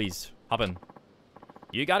 Please, hop in.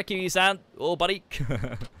 You got it, Kiryu-san. Oh, buddy.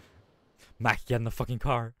 Mac, get in the fucking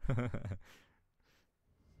car. At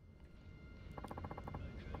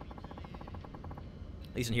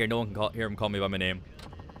least in here, no one can hear him call me by my name.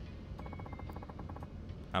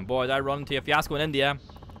 And boy, did I run into a fiasco in India.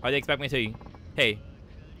 How do they expect me to? Hey,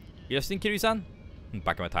 you listening, Kiryu-san?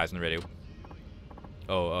 Back of my ties on the radio.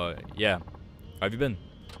 Oh, yeah. How have you been?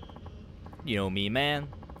 You know me, man.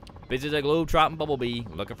 Busy as a globe-trotting bumblebee,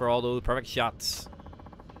 looking for all those perfect shots.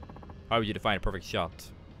 How would you define a perfect shot?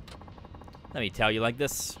 Let me tell you like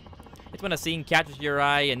this. It's when a scene catches your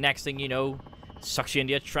eye and next thing you know, sucks you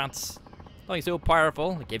into a trance. Something so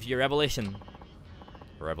powerful, it gives you a revelation.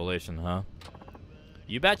 A revelation, huh?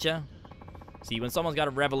 You betcha. See, when someone's got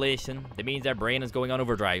a revelation, that means their brain is going on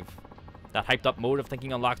overdrive. That hyped up mode of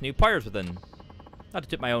thinking unlocks new powers within. Not to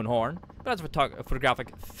tip my own horn, but as a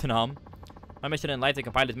photographic phenom. My mission in life is to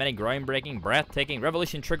compile as many groundbreaking, breathtaking,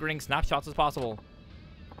 revelation-triggering snapshots as possible.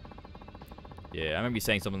 Yeah, I remember you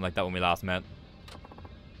saying something like that when we last met.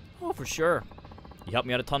 Oh, for sure. You helped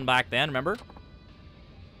me out a ton back then, remember?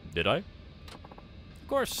 Did I? Of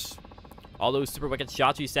course. All those super wicked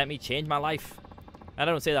shots you sent me changed my life. And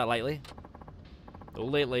I don't say that lightly. Though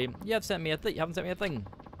lately, you haven't sent me a thing.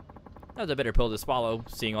 That was a bitter pill to swallow,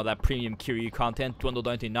 seeing all that premium Kiryu content dwindle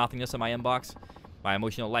down to nothingness in my inbox. My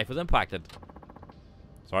emotional life was impacted.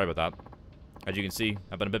 Sorry about that. As you can see,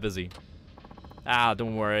 I've been a bit busy. Ah,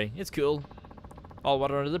 don't worry. It's cool. All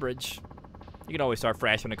water under the bridge. You can always start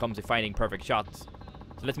fresh when it comes to finding perfect shots.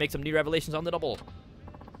 So let's make some new revelations on the double.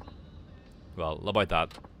 Well, about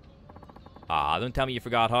that. Ah, don't tell me you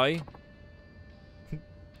forgot how.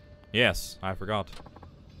 Yes, I forgot.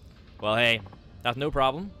 Well, hey, that's no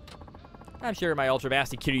problem. I'm sure my ultra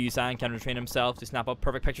basti Kiryu-san can retrain himself to snap up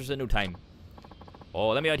perfect pictures in no time. Oh,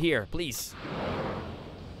 let me out here, please.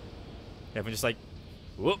 Everyone just like,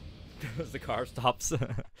 whoop, as the car stops.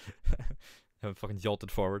 Haven't fucking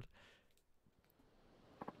jolted forward.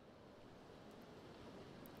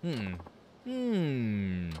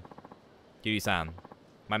 Yuri-san.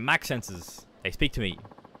 My Mac senses. They speak to me.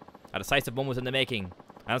 A decisive moment in the making.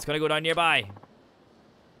 And it's gonna go down nearby.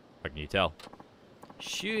 How can you tell?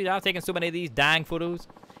 Shoot, I've taken so many of these dang photos.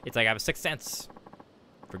 It's like I have a sixth sense.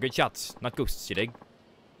 For good shots, not ghosts, you dig?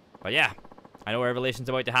 But yeah, I know a revelation's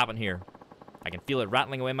about to happen here. I can feel it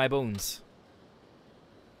rattling away in my bones.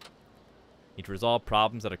 Need to resolve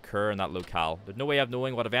problems that occur in that locale. There's no way of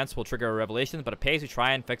knowing what events will trigger a revelation, but it pays to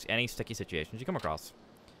try and fix any sticky situations you come across.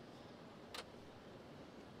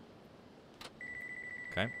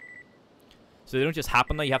 Okay. So they don't just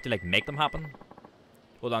happen though, you have to like make them happen.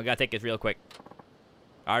 Hold on, I gotta take this real quick.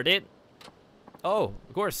 Our date? Oh,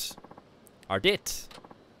 of course. Our date.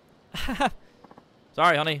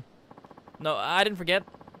 Sorry, honey. No, I didn't forget.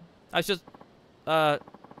 I was just, having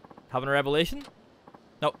a revelation?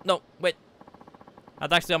 No, wait.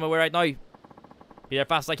 That's actually on my way right now. Be there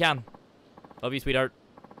fast as I can. Love you, sweetheart.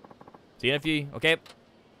 See you in a few, okay?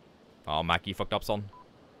 Oh, Mac, you fucked up, son.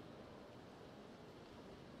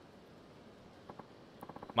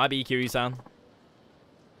 My B, Kiryu-san.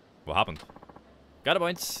 What happened? Got a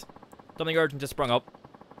bounce. Something urgent just sprung up.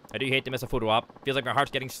 I do hate to miss a photo op. Feels like my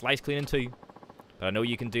heart's getting sliced clean in two. But I know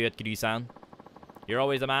you can do it, Kiryu-san. You're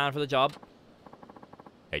always the man for the job.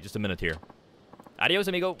 Hey, just a minute here. Adios,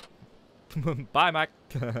 amigo. Bye, Mac.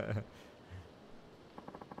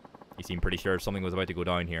 He seemed pretty sure something was about to go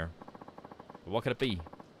down here. But what could it be?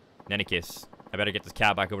 In any case, I better get this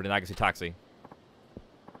cab back over to Nagase Taxi.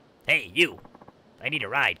 Hey, you! I need a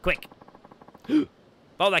ride, quick!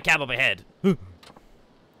 Follow that cab up ahead.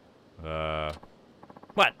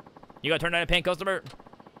 What? You gonna turn down a paying customer?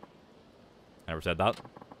 I never said that.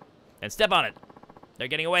 Then step on it. They're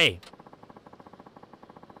getting away.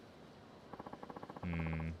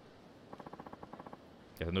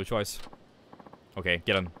 Guess no choice. Okay,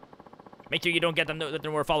 get in. Make sure you don't get them that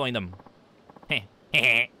we're following them. You're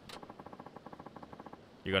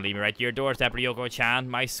gonna leave me right to your doorstep, Ryoko-chan,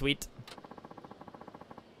 my sweet.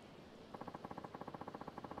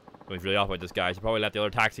 He's really off about this guy. I should probably let the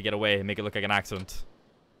other taxi get away and make it look like an accident.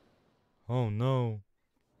 Oh no.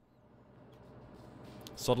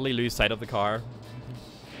 Suddenly lose sight of the car.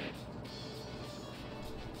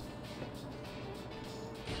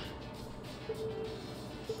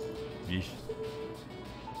 Yeesh.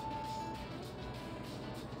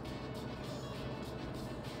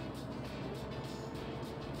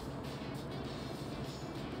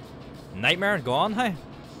 Nightmare gone, hey?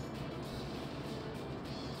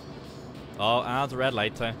 Oh, and it's a red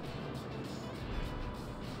light, hey?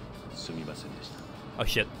 Oh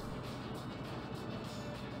shit.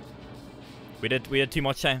 We did too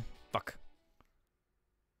much, hey? Fuck.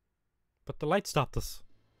 But the light stopped us.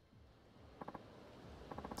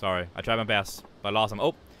 Sorry, I tried my best, but I lost him.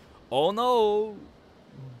 Oh no!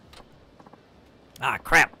 Ah,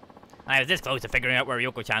 crap! I was this close to figuring out where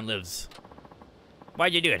Ryoko-chan lives.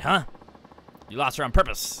 Why'd you do it, huh? You lost her on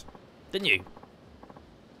purpose, didn't you?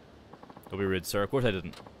 Don't be rude, sir. Of course I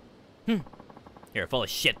didn't. You're full of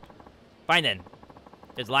shit. Fine then.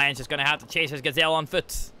 This lion's just gonna have to chase his gazelle on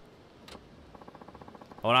foot.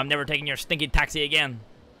 Oh, and I'm never taking your stinky taxi again.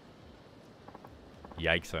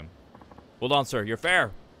 Yikes, him. Hold on, sir. You're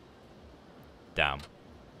fair. Damn.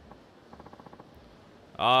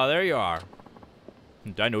 Ah, there you are.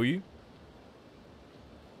 Do I know you?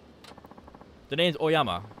 The name's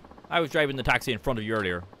Oyama. I was driving the taxi in front of you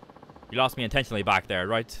earlier. You lost me intentionally back there,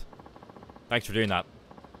 right? Thanks for doing that.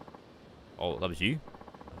 Oh, that was you?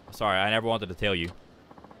 Sorry, I never wanted to tell you.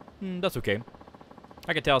 That's okay.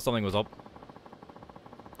 I could tell something was up.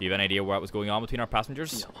 Do you have any idea what was going on between our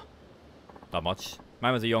passengers? No. Not much.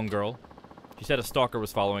 Mine was a young girl. She said a stalker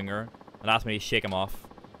was following her and asked me to shake him off.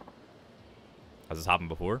 Has this happened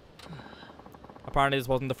before? Apparently this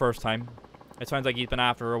wasn't the first time. It sounds like he's been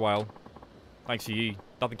after her a while. Thanks to you.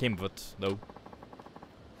 Nothing came of it, though.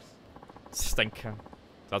 Stink.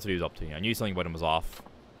 That's what he was up to. I knew something about him was off.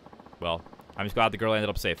 Well, I'm just glad the girl ended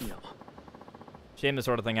up safe. No. Shame this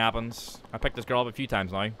sort of thing happens. I picked this girl up a few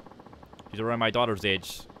times now. She's around my daughter's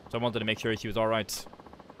age, so I wanted to make sure she was alright.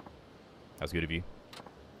 That's good of you.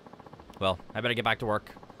 Well, I better get back to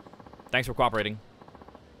work. Thanks for cooperating.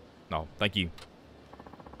 No, thank you.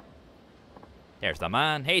 There's the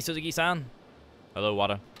man. Hey, Suzuki-san. Hello,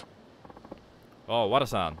 Wada. Oh,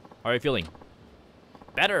 Wada-san. How are you feeling?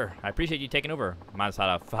 Better. I appreciate you taking over. Man's had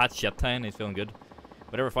a fat shit time. He's feeling good.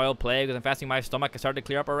 Whatever foul plague was infesting my stomach has started to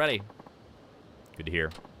clear up already. Good to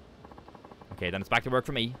hear. Okay, then it's back to work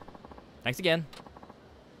for me. Thanks again.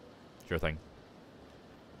 Sure thing.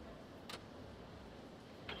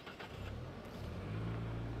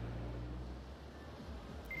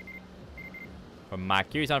 From Mac.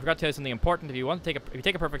 Curious, I forgot to tell you something important. If you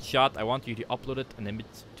take a perfect shot, I want you to upload it to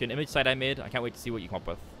an image site I made. I can't wait to see what you come up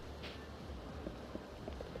with.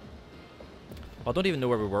 I don't even know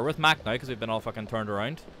where we were with Mac now because we've been all fucking turned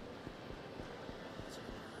around.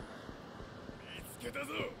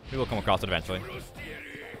 We will come across it eventually.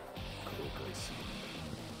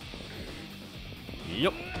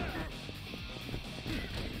 Yup.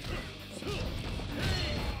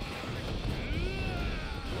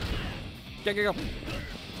 Go.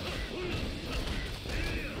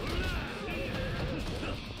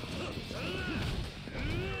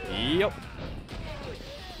 Yup.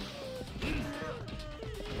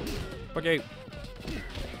 Fuck you.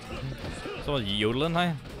 Someone's yodeling,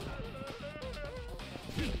 huh?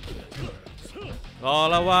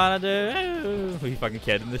 All I wanna do. We fucking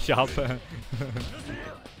kid in the shop.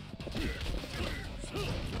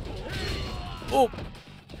 Oh!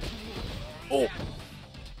 Oh!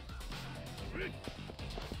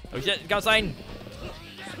 Oh shit, got a sign!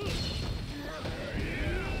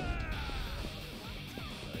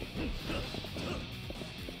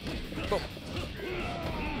 Boom!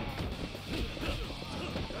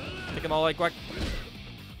 Take them all like quack.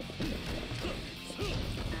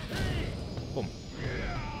 Boom.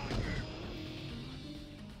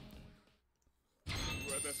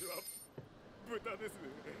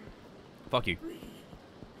 Fuck you.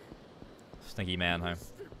 Stinky man, huh?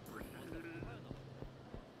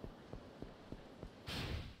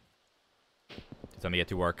 Tell me to get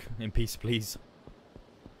to work. In peace, please.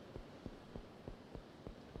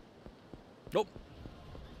 Nope.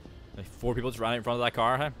 Like 4 people just ran out in front of that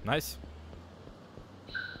car, huh? Nice.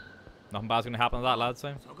 Nothing bad's gonna happen to that, lads,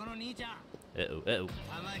 huh? Uh-oh, uh-oh.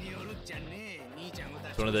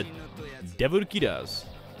 It's one of the devil kidas.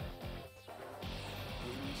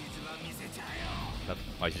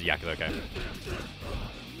 Oh, she's Yakuza, okay.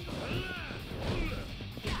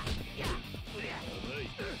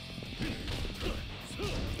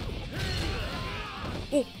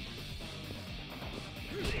 Oh!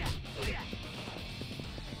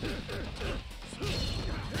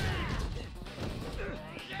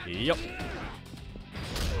 Yep.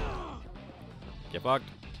 Get fucked.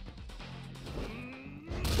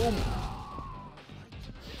 Boom.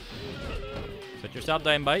 Set yourself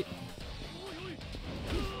down, bite.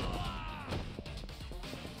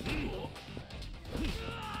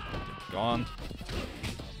 Gone.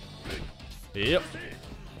 Yep.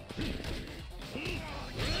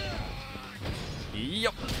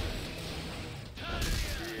 Yep.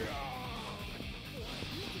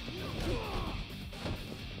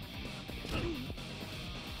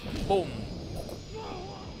 Boom.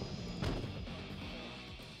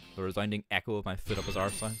 The resounding echo of my foot up his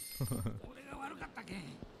arse. Let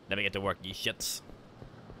me get to work, you shits.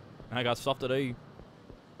 I got stuff to do.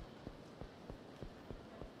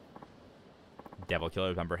 Devil killer,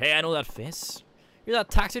 remember. Hey, I know that face. You're that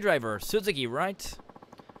taxi driver, Suzuki, right?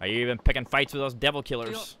 Are you even picking fights with those devil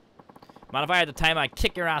killers? Man, if I had the time, I'd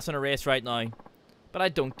kick your ass in a race right now. But I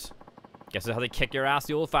don't. Guess that's how they kick your ass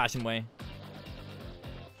the old-fashioned way.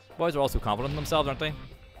 Boys are also confident in themselves, aren't they?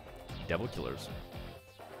 Devil killers.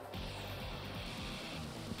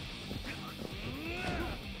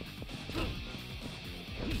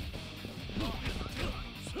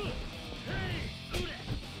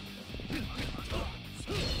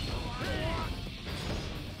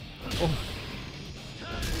 Oh.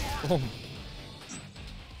 Oh.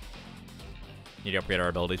 Need to upgrade our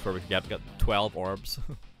abilities before we get 12 orbs.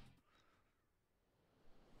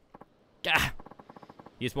 Gah!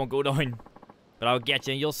 You just won't go down. But I'll get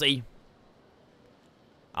you, you'll see.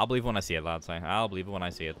 I'll believe when I see it, lads. I'll believe it when I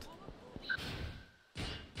see it.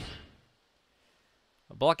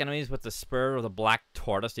 Block enemies with the spur of the black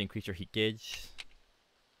tortoise to increase your heat gauge.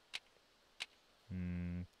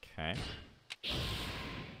 Okay.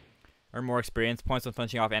 Earn more experience points on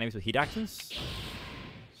finishing off enemies with heat actions.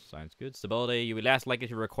 Sounds good. Stability. You'll be less likely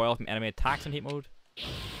to recoil from enemy attacks in heat mode.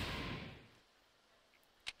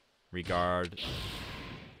 Regard.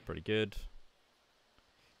 Pretty good.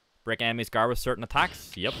 Break enemies guard with certain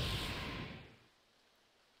attacks. Yep.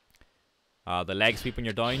 The leg sweep when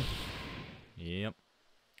you're down. Yep.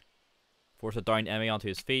 Force a downed enemy onto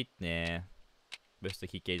his feet. Nah. Boost the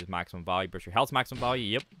heat gauge's maximum value. Boost your health's maximum value.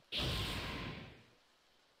 Yep.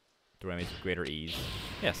 Throw enemies with greater ease.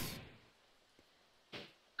 Yes.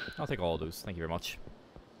 I'll take all of those. Thank you very much.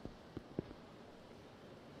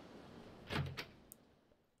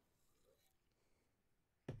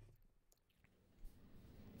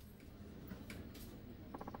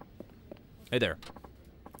 Hey there.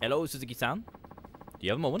 Hello, Suzuki-san. Do you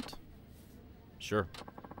have a moment? Sure.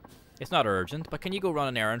 It's not urgent, but can you go run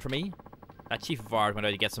an errand for me? That chief of ours went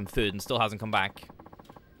out to get some food and still hasn't come back.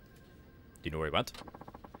 Do you know where he went?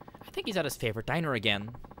 I think he's at his favorite diner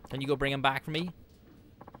again. Can you go bring him back for me?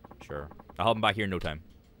 Sure. I'll have him back here in no time.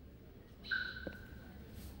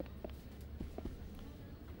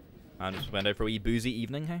 And just went out for a wee boozy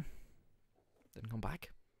evening, hey? Didn't come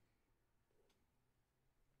back.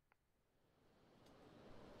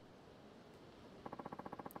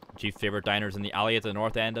 Chief's favorite diners in the alley at the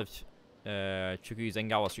north end of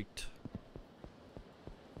Chukuzengawa Street.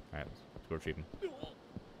 Alright, let's go retrieve him.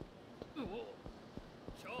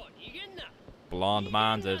 Blonde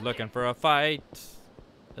man is looking for a fight.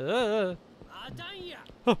 Oh,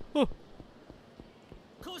 oh.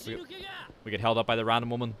 We get held up by the random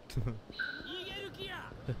woman.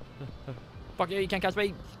 Fuck you, you can't catch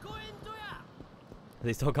me. Are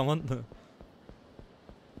they still coming?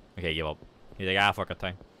 Okay, give up. He's like, ah, fuck it,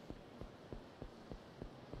 time.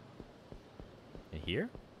 In here?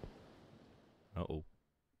 Uh-oh.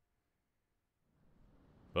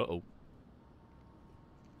 Uh-oh.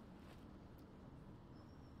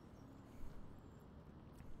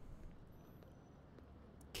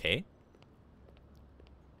 Okay.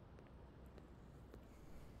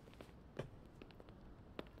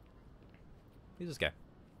 Who's this guy?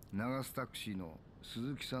 長須タクシーの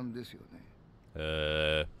鈴木さんですよ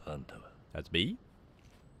ね。あんたは That's me?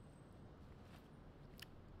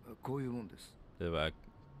 こういうもんです。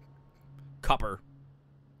Copper.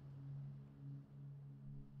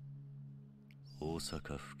 大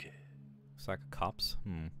阪府警 It's like cops.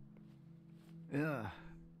 いや、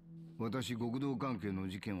私極道関係の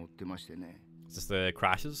事件を追ってましてね。Is this the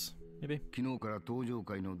crashes, maybe? 昨日から東上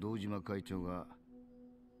会の堂島会長が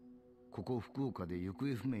ここ福岡で行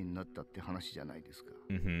方不明になったって話じゃないですか。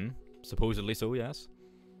Supposedly so, yes.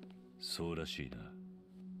 そうらしいな。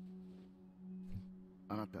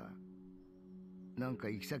あなた、なんか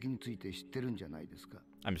行き先について知ってるんじゃないですか。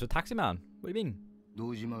I'm just a taxi man. What do you mean?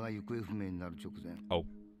 堂島が行方不明になる直前、Oh.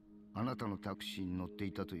 あなたのタクシーに乗って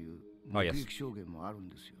いたという目撃証言もあるん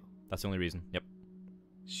ですよ。That's the only reason. Yep.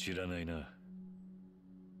 知らないな。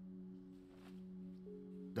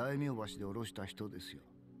大名橋で降ろした人ですよ。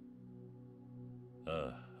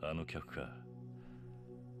ああ、あの客か。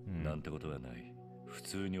なんてことはない。普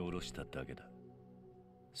通に降ろしただけだ。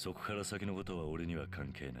そこから先のことは俺には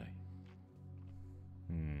関係ない。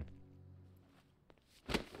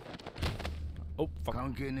Oh, fuck.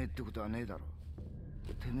 関係ねえってことはねえだろ。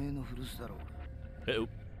てめえの古巣だろ。よ、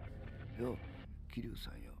桐生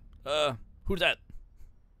さんよ。Who's that?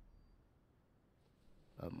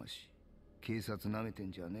 あんまし、警察舐めて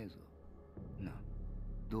んじゃねえぞ。な、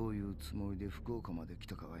どういうつもりで福岡まで来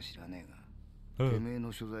たかは知らねえが、てめえ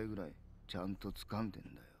の所在ぐらいちゃんと掴んでん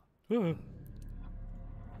だよ。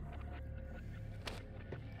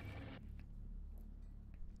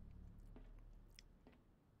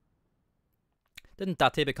Didn't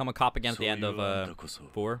Date become a cop again at the end of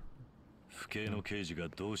 4? 府警の刑事が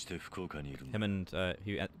どうして福岡にいるんだ。 Him and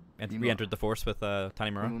he re-entered the force with こ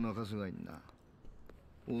Tanimura. の中洲街にな、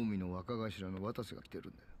近江の若頭の渡瀬が来て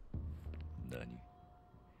るんだよ。何？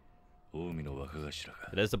近江の若頭が。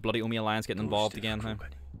It is the bloody Omi Alliance getting involved again, huh?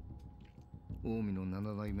 近江の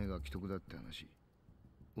7代目が既得だって話。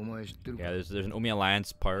お前知ってるか？ Yeah, there's an Omi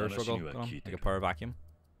Alliance power struggle going on, like a power vacuum.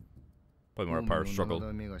 Probably more a power struggle. 7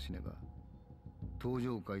代目が死ねば、東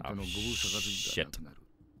上会とのご無沙汰がなくなる。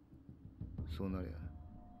そうなりゃ、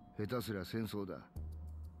下手すりゃ戦争だ。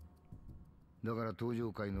だから東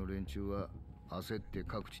上会の連中は焦って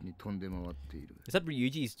各地に飛んで回っている。Is that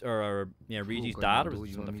Ryuji's or yeah, Ryuji's dad or 堂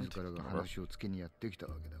is it 島 something 自 different? らが話をつけにやってきた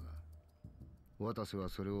わけだが、渡瀬は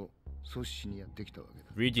それを阻止しにやってきたわけだ。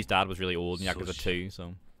Ryuji's dad was really old in Yakuza 2,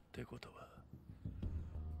 so. ってことは、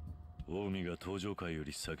近江が東上会よ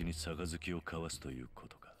り先に杯を交わすというこ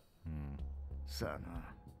とか。さあ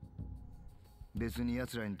な、別に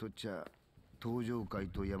奴らにとっちゃ東上会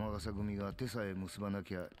と山笠組が手さえ結ばな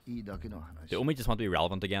きゃいいだけの話。 They only just want to be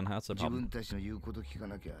relevant again, huh? That's the 自 problem. 分たちの言うこと聞か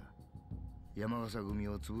なきゃ山笠組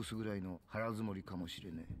を潰すぐらいの腹積もりかもし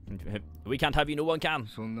れねえ。 We can't have you, no one can.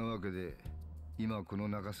 そんなわけで今この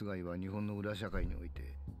中洲街は日本の裏社会におい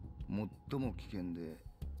て最も危険で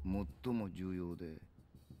最も重要で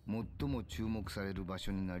最も注目される場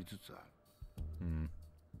所になりつつある。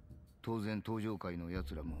当然東上会のや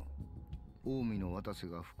つらも近江の渡瀬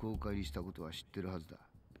が福岡入りしたことは知ってるはずだ。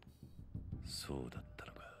そうだった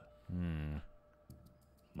のか。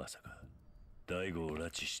まさか大悟を拉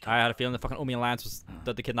致した。 I had a feeling the fucking Omi Alliance was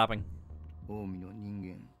did the kidnapping. 近江の人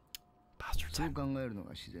間。 Bastards. そう考えるの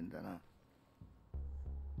が自然だな。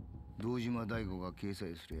堂島大吾が掲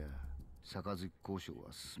載すりゃ杯交渉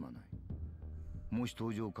は進まない。もし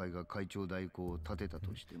東上会が会長代行を立てた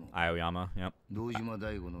としても、Aoyama, yep. 堂島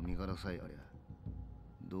大吾の身柄さえありゃ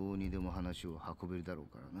どうにでも話を運べるだろ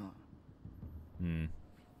うからな。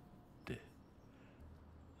で、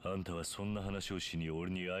あんたはそんな話をしに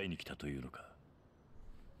俺に会いに来たというのか。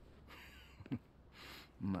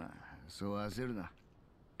まあそう焦るな。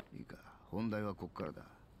いいか、本題はこっからだ。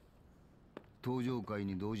東上会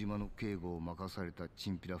に堂島の警護を任された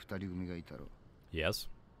チンピラ二人組がいたろ。 Yes.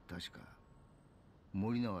 確か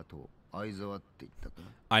森縄と相沢って言ったか。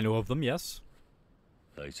 I know of them, yes.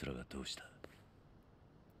 あいつらがどうした？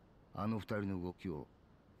あの二人の動きを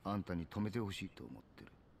あんたに止めてほしいと思って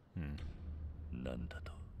る。なんだ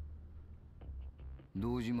と？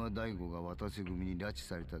堂島大吾が渡瀬組に拉致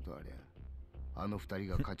されたとありゃ、あの二人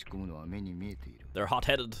が勝ち込むのは目に見えている。They're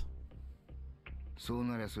hot-headed. そう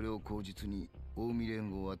なりゃそれを口実に近江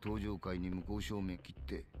連合は東上会に向こう正面切っ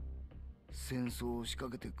て戦争を仕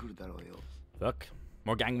掛けてくるだろうよ。 Fuck.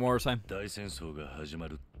 More gang wars time. 大戦争が始ま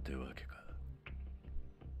るってわけか。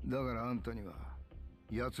だからあんたには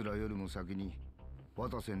奴らよりも先に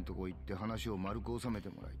渡瀬んとこ行って話を丸く収めて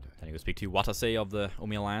もらいたい。 Can you go speak to Watase of the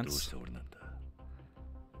Omi どう Alliance? して俺なんだ？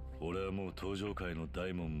俺はもう東上会の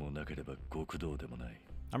大門もなければ極道でもない。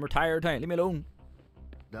 I'm retired, hey, leave me alone.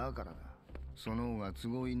 だからだ、その方が都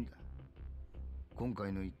合いいんだ。今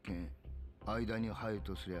回の一件、間に入る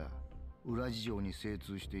とすりゃ裏事情に精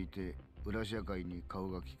通していて裏社会に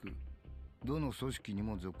顔が利く、どの組織に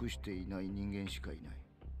も属していない人間しかいない。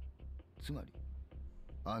つまり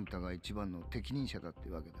あんたが一番の適任者だっ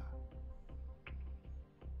てわけだ。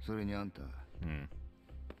それにあんた、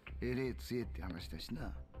えれえ強えって話だし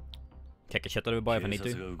な。 Kick a shit out of a boy if I need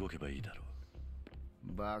警察 to. が動けばいいだろ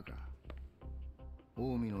う。バカ。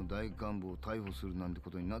近江の大幹部を逮捕するなんてこ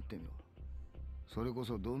とになってみろ。それこ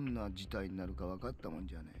そどんな事態になるか分かったもん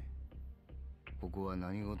じゃねえ。ここは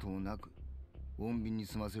何事もなく穏便に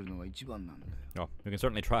済ませるのが一番なんだよ。 Oh, we can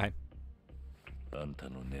certainly try. あんた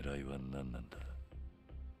の狙いは何なんだ？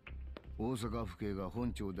大阪府警が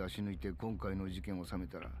本庁を出し抜いて今回の事件を収め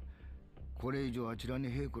たら、これ以上あちらに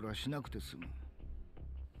へいこらしなくて済む。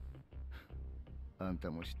あん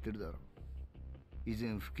たも知ってるだろう。以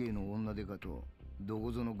前府警の女デカとど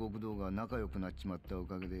こぞの極道が仲良くなっちまったお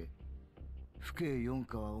かげで府警4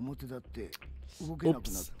課は表だって動けな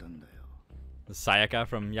くなったんだよ。 Sayaka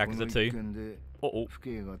from こ Yakuza の一 2. 件で Oh, 府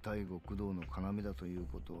警が対極道の要だという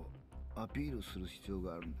ことをアピールする必要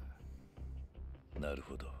があるんだ。なる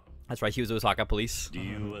ほど。 that's right, he was Osaka police. 理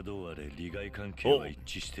由はどうあれ利害関係は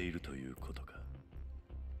一致しているということか。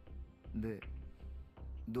で、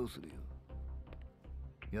どうするよ。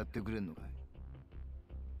やってくれんのかい？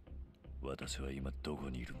私は今どこ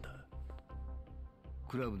にいるんだ？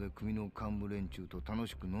クラブで組の幹部連中と楽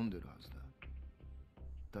しく飲んでるはずだ。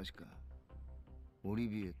確かオリ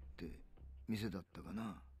ビエって店だったか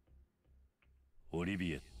な。オリ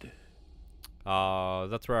ビエって。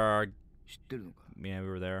That's where 知ってるのか？ yeah, we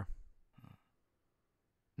were there.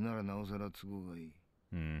 ならなおさら都合がいい。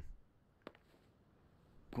 Hmm.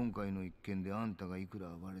 今回の一件であんたがいくら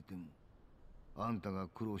暴れても、あんたが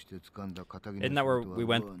苦労して掴んだ仇の Isn't that where we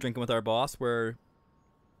went drinking with our boss, where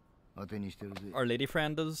当てにしてるぜ。 our lady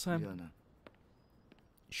friend is? じゃあな。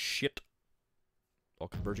 Shit. All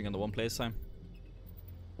converging on the one place time.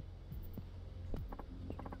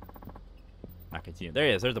 I can see him. There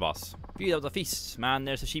he is. There's the boss. Phew, that was a feast. Man,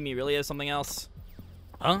 their sashimi really is something else.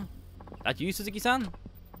 Huh? That you, Suzuki-san?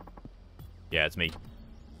 Yeah, it's me.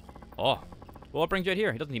 Oh. Well, what brings you out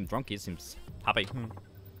here? He doesn't seem drunk. He seems happy.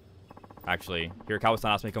 Actually,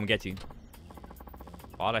 Hirakawa-san asked me to come get you.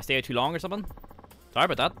 Oh, did I stay out too long or something? Sorry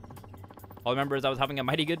about that. All I remember is I was having a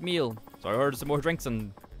mighty good meal. So I ordered some more drinks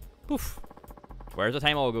and... poof. Where's the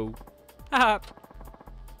time all go? Haha.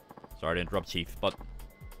 Sorry to interrupt, Chief, but...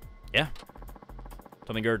 yeah.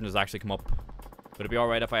 Something urgent has actually come up. Would it be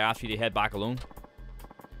alright if I asked you to head back alone?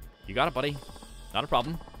 You got it, buddy. Not a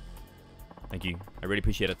problem. Thank you. I really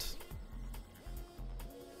appreciate it.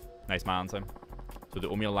 Nice man, Sam. So the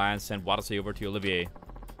Omi Alliance sent Watase over to Olivier.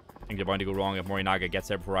 Things are bound to go wrong if Morinaga gets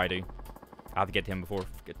there before I do. I have to get to him before.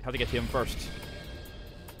 Have to get to him first.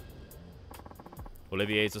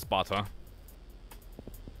 Olivier's the spot, huh?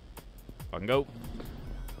 Fucking go.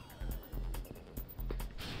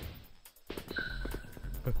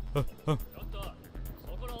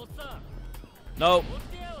 No.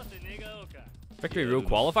 Victory Road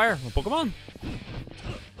qualifier? Pokemon?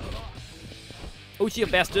 Ochi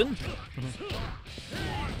of Bastion.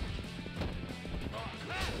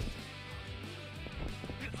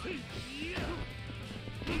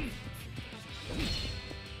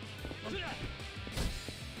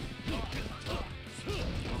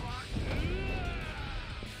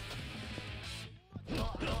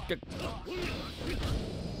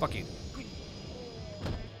 Fuck you.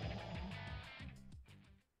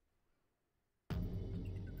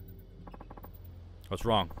 What's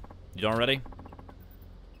wrong? You done already?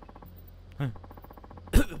 Huh.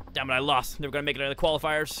 Damn it, I lost. Never gonna make it out of the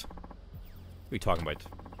qualifiers. What are you talking about?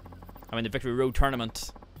 I'm in the Victory Road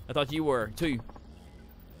tournament. I thought you were, too.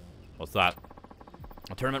 What's that?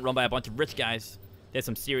 A tournament run by a bunch of rich guys. They have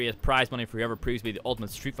some serious prize money for whoever proves to be the ultimate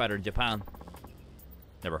Street Fighter in Japan.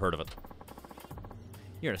 Never heard of it.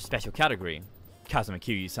 You're in a special category. Kazuma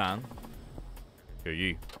Kiryu-san. Who are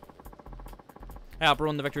you? I help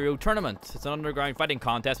run the Victory Road tournament. It's an underground fighting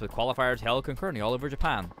contest with qualifiers held concurrently all over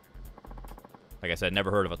Japan. Like I said,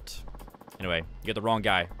 never heard of it. Anyway, you get the wrong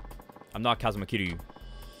guy. I'm not Kazuma Kiryu.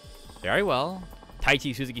 Very well.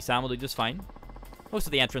 Taichi Suzuki-san will do just fine. Most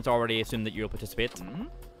of the entrants already assume that you'll participate.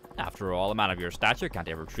 After all, a man of your stature can't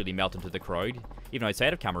ever truly melt into the crowd, even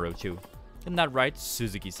outside of Kamurocho. Isn't that right,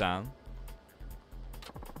 Suzuki-san?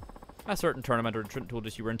 A certain tournament entrant told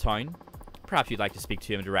us you were in town. Perhaps you'd like to speak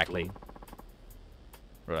to him directly.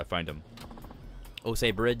 Where did I find him?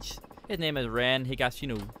 Osei Bridge. His name is Ren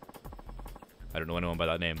Higashino. I don't know anyone by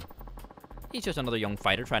that name. He's just another young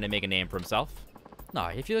fighter trying to make a name for himself. Now,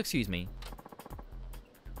 if you'll excuse me.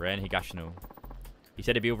 Ren Higashino. He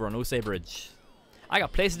said he'd be over on Osei Bridge. I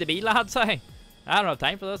got places to be, lads, I don't have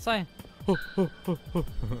time for this,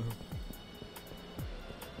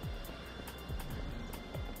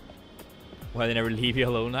 Why they never leave you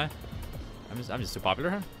alone now? I'm just so popular,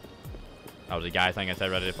 huh? That was a guy thing I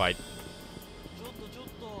said ready to fight.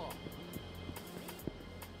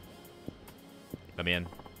 Let me in.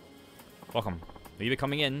 Welcome. Will you be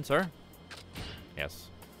coming in, sir? Yes.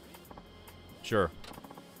 Sure.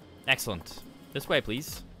 Excellent. This way,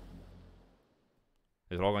 please.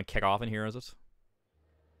 Is it all going to kick off in here, is it?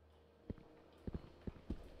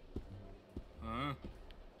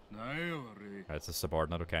 It's a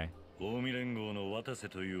subordinate, okay. Hmm.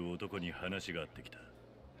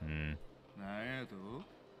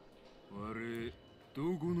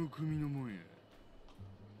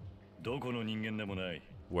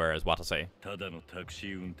 Where is Watase?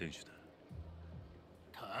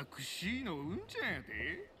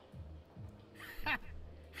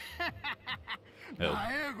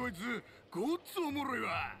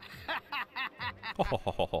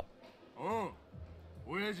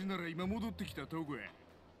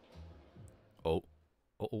 Oh.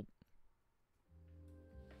 Oh. Oh.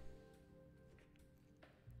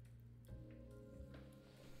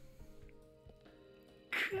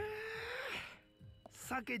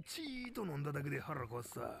 酒ちーっと飲んだだけで腹壊す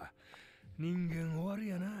さ。人間終わり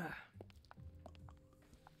やな。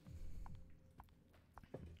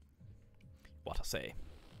Watase.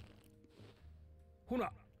 ほ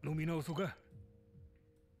な、飲み直そうか。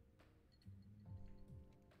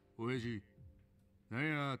親父、なん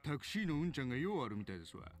やタクシーのうんちゃんがようあるみたいで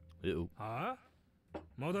すわ。はあ？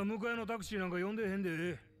まだ迎えのタクシーなんか呼んでへん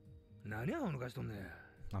で。何やほのかしとんねん。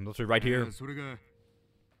I'm literally right here. それが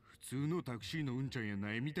普通のタクシーのうんちゃんや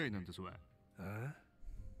ないみたいなんですわ。あ？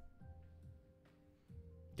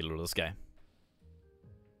 Get a load of this guy.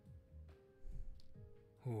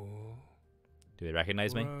 ほう。Do they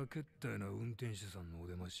recognize me? けったいな運転手さんのお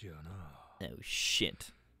出ましやな。Oh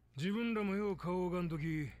shit. 自分らもよう顔をがんと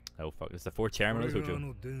き。Oh fuck, it's the fourth chairman of the Hojo.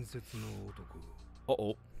 の伝説の男。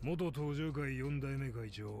Uh-oh. 元登場会4代目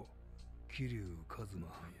会長、桐生一馬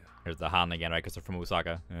藩や。There's the Han again, right? Because they're from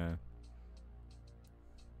Osaka. Yeah.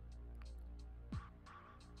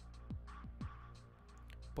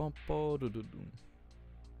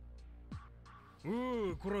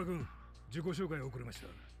おう、コラ君、自己紹介遅れました。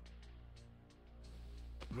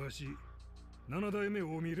わし、7代目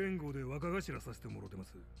近江連合で若頭させてもろてま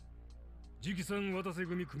す。直参渡瀬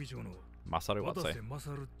組組長の Masaru 渡 Watase. 瀬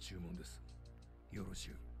勝注文です。よろし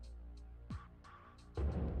ゅう。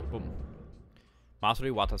Boom.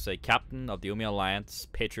 Masaru Watase, captain of the Umi Alliance,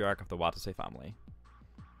 patriarch of the Watase family.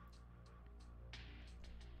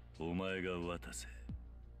 お前が渡せ。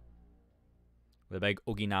 The big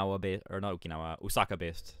Okinawa based, or not Okinawa, Osaka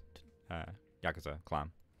based Yakuza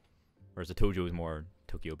clan. Whereas the Tojo is more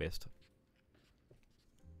Tokyo based.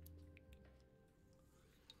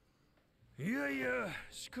 いやいや、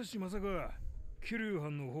しかしまさか桐生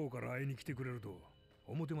藩の方から会いに来てくれると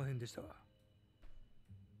思ってませんでした。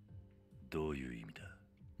どういう意味だ？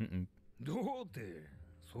どうって、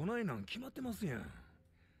そないなん決まってますやん。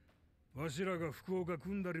わしらが福岡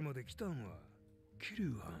組んだりまで来たんは桐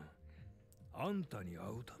生藩。あんたに会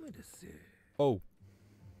うためですせ。おう。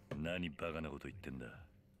何バカなこと言ってんだ。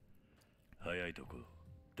早いとこ、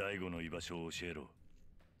大悟の居場所を教えろ。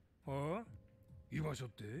はあ？居場所っ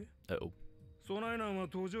て？Uh-oh. そないなんは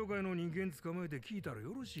登場界の人間捕まえて聞いたら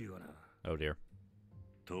よろしいわな。Oh dear.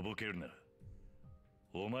 とぼけるな。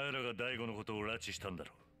お前らが大悟のことを拉致したんだ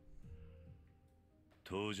ろう。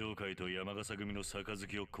登場界と山笠組の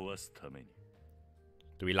杯を壊すために。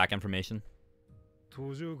Do we lack information?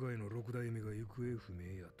 登場界の6代目が行方不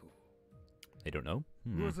明やと。They don't know.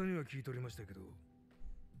 噂には聞いとりましたけど、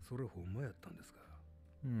それほんまやったんですか？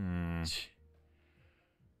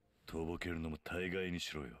とぼけるのも大概に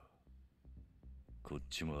しろよ。こっ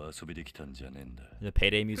ちも遊びできたんじゃねえんだ。The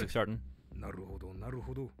payday music starting? なるほど、なる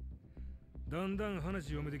ほど。だんだん話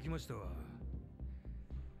読めてきましたわ。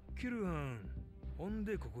キルハン、ほん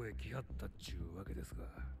でここへ来はったっちゅうわけですが。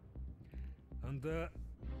あんた、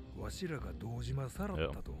わしらが堂島さらっ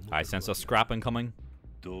たと思う。I sense a scrap incoming.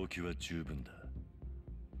 動機は十分だ。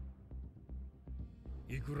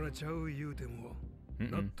いくらちゃう言うても、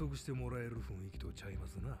納得してもらえる雰囲気とちゃいま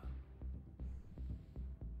すな。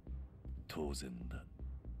当然だ。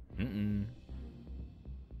え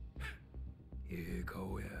え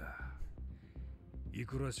顔や。い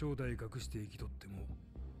くら正体隠して生きとっても、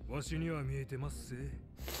わしには見えてますぜ。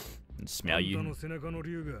Smell あん you. たの背中の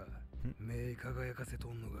竜が目輝かせと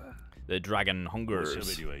んのが。The dragon おしゃ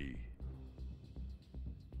hungers. べりはいい。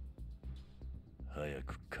早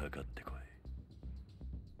くかかってこい。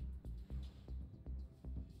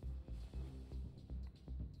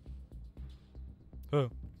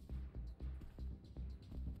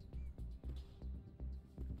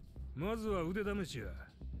まずは腕試しや。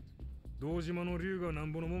堂島の竜がな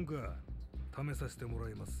んぼのもんか試させてもら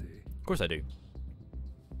いますぜ。Of course I do.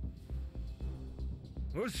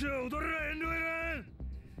 おっしゃ、踊れら遠慮いらん。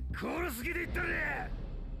コール好きで言ったれ。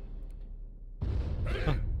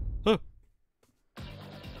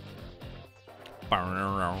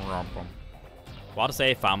What to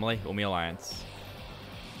say, family, Omi Alliance.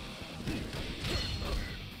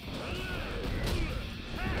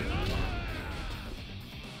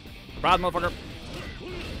 Brad, motherfucker.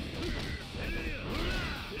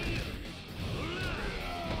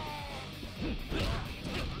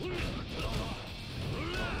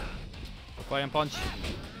 Play and punch.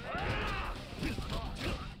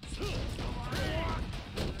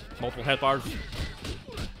 Multiple head bars.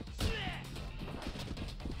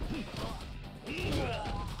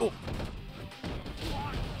 Oh.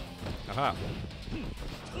 Aha.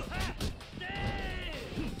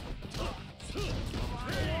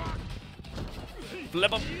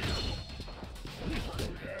 Flip him.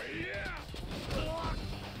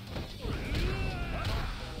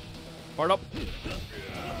 Hard up.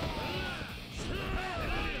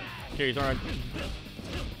 Here, he's alright.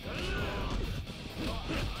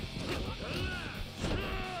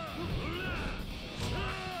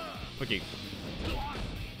 Okay.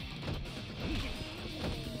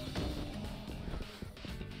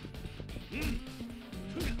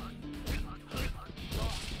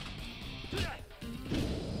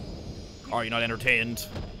 Are you not entertained?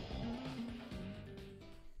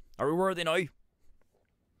 Are we worthy now?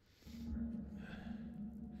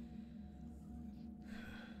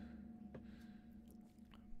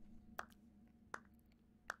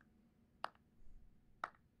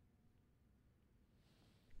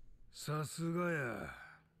さすがや。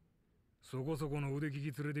そこそこの腕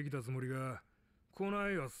利き連れてきたつもりが、こな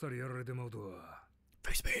いあっさりやられてまうとは。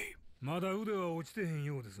Face me. まだ腕は落ちてへん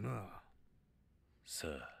ようですな。さ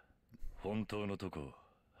あ、本当のとこ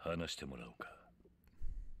話してもらおうか。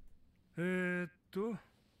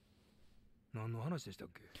何の話でしたっ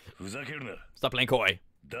け？ふざけるな。Stop playing coy.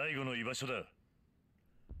 大悟の居場所だ。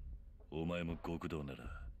お前も極道なら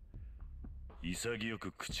潔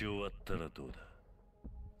く口を割ったらどうだ。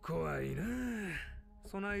怖いな。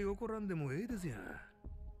そない怒らんでもええですやん。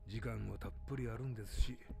時間もたっぷりあるんです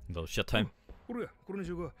し。Little shit time. これにし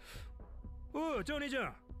ようか。おい、ちょ兄ちゃ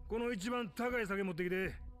ん、この一番高い酒持ってき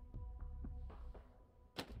て。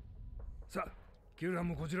さあ、キルラン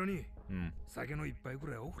もこちらに、酒の一杯く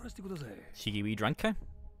らいおふらしてください。Shiggy we drunk, huh?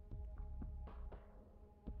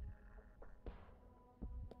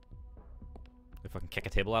 They fucking kick a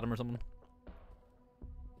table at him or something.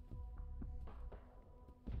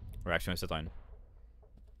 We're actually gonna sit down.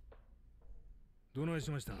 どない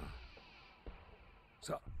しました？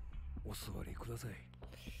さあ、お座りください。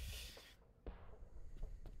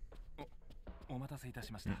お待たせいた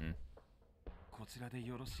しました。こちらで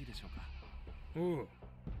よろしいでしょうか。おう、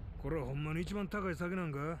これはほんまに一番高い酒な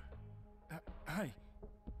んか？はい、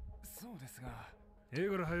そうですが。ええ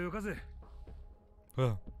から早よかせ。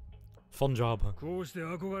Fun job. こうして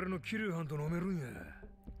憧れのキルハンと飲めるんや。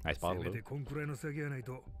Nice せ bottle. めてこんくらいの酒やない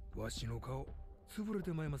と、わしの顔、潰れ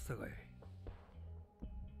てまいますさかい。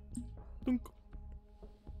Dunk.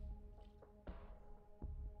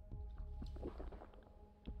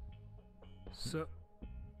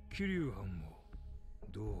 桐生藩も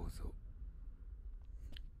どうぞ。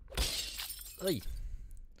Hey.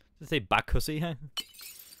 Does it say back hussy, huh?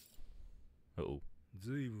 Uh-oh.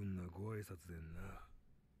 随分なご挨拶でんな。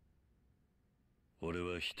俺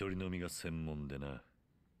は一人飲みが専門でな。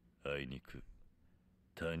あいにく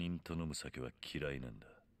他人と飲む酒は嫌いなんだ。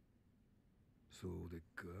そうでっ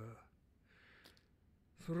か。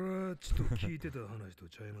それはちょっと聞いてた話と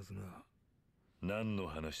ちゃいますな。何の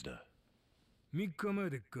話だ。3日前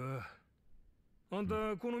でっか。あん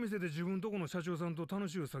たこの店で自分とこの社長さんと楽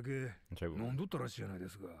しい酒飲んどったらしいじゃないで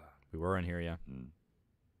すか。 We were in here, yeah.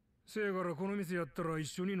 せやからこの店やったら一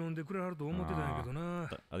緒に飲んでくれはると思ってたんやけどな。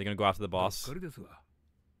Are they gonna go after the ばっ boss? かりですわ。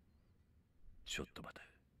ちょっと待て。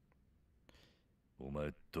お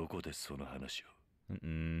前どこでその話を。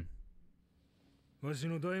わし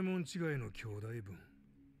の大門違いの兄弟分、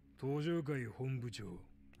東上会本部長、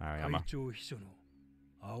会長秘書の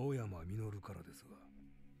青山実からですわ。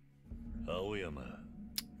青山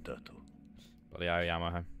だと。Bloody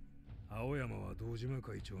Aoyama, huh? 青山は堂島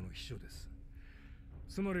会長の秘書です。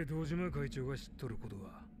つまり堂島会長が知っとること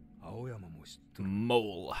は青山も知っとる。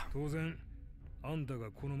Mole. 当然、あんた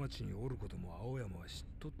がこの町におることも青山は知っ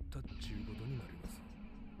とったっちゅうことになります。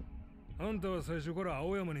あんたは最初から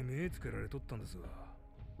青山に目つけられとったんですが、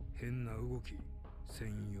変な動きせ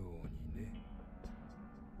んようにね。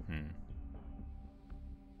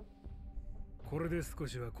これで少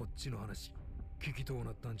しはこっちの話聞きとう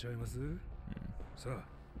なったんちゃいます？さあ、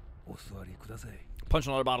お座りください。 Punch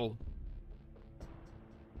another bottle.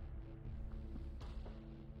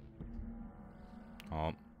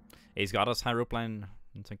 Oh, he's got us high rope line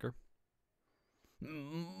and sinker.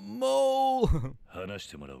 Mole. 話し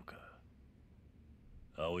てもらおうか。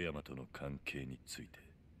青山との関係について。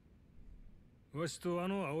わしとあ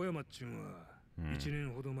の青山っちゅんは1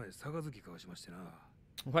年ほど前杯交わしましてな。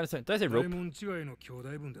Did I say rope? 大門違いの兄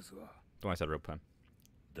弟分ですわ。Don't I said rope time?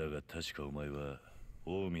 だが確かお前は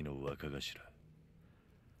近江の若頭。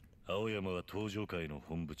青山は東上会の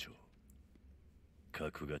本部長。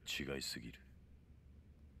格が違いすぎる。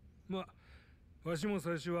ま、わしも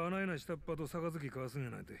最初は穴井な下っ端と杯交わすん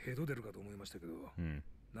やなんてヘド出るかと思いましたけど、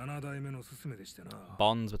7代目の勧めでしてな。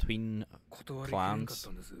 Bonds between 断りきれんかっ clans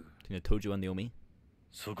たんです。 between the Tojo and the Omi.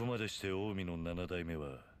 そこまでして近江の7代目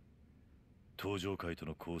は東上会と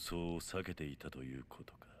の抗争を避けていたというこ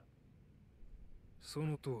とか。そ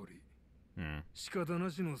の通り。仕方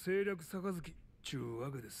なしの政略杯ちゅう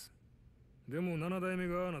わけです。でも7代目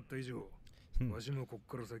がああなった以上、わしもこっ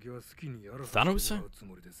から先は好きにやらせてもらうつ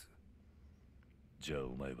もりです。じゃあ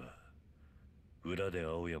お前は裏で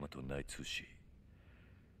青山と内通し、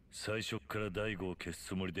最初から大悟を消す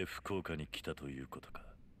つもりで福岡に来たということか。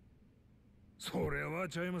それは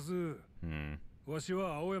ちゃいます。わし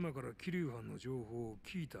は青山から桐生藩の情報を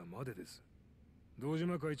聞いたまでです。堂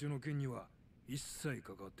島会長の件には一切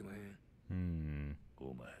関わってまへん。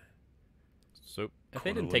お前。So if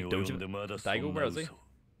they didn't take Dojo, Daigo, where is he?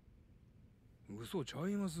 嘘ちゃ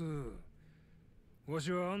います。わ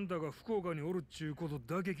しはあんたが福岡におるっちゅうこと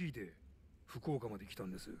だけ聞いて福岡まで来た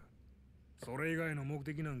んです。それ以外の目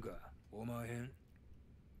的なんかおまへん。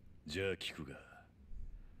じゃあ聞くが、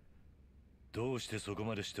どうしてそこ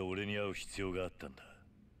までして俺に会う必要があったんだ。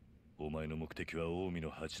お前の目的は近江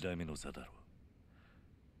の8代目の座だろ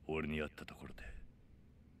う。俺に会ったところで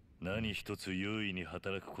何一つ優位に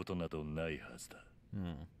働くことなどないはずだ。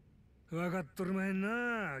分かっとるまへん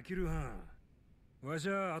な、桐生藩。わし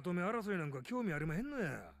は跡目争いなんか興味ありまへんの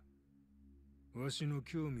や。わしの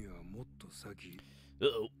興味はもっと先。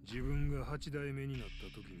自分が8代目になっ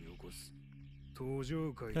た時に起こす東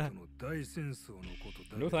上界との大戦争のこ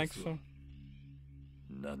とだけですわ。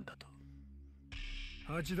なんだと。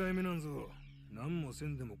8代目なんぞ何もせ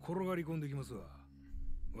んでも転がり込んできますわ。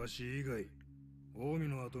わし以外近江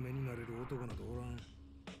の跡目になれる男などおらん。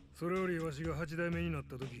それよりわしが8代目になっ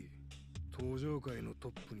た時、東上界のト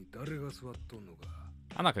ップに誰が座っとんのか。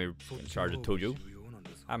 I'm not gonna be in charge of Tojo.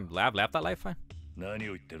 I've left that life, fine. 何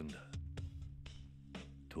を言ってるんだ。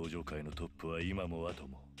東上界のトップは今も後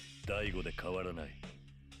も大悟で変わらない。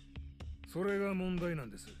それが問題なん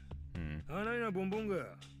です。あないなボンボンが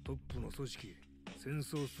トップの組織戦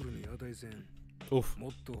争するに値せん。も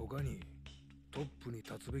っと他にトップに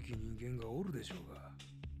立つべき人間がおるでしょうが。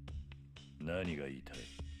何が言いたい。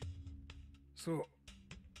そう。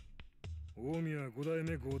近江は5代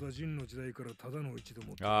目合田陣の時代からただの一度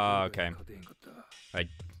も okay. 勝てへんかった。 Right.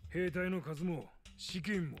 兵隊の数も資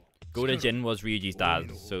金も。 Goda Jin was Ryuji's dad,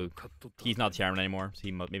 so he's not chairman anymore. So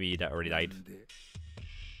maybe he already died.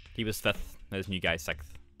 He was 5th. This new guy's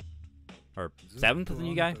 6th. Or 7th is the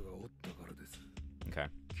new guy? Okay.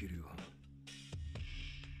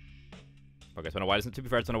 Okay, it's been a while since, to be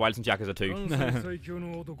fair, it's been a while since Yakuza 2. 最強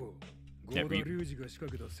の男、ゴーダ・リュウジが仕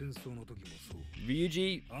掛けた戦争の時もそう。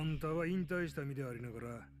Ryuji. あんたは引退した身でありながら、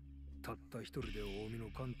たった一人で近江の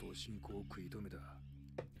関東侵攻を食い止めた。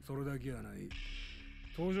それだけはない。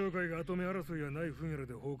登場会が跡目争いやナイフやら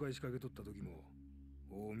で崩壊しかけとった時も、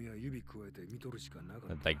近江は指加えて見とるしかな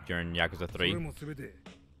かった。Like during Yakuza 3. それもすべて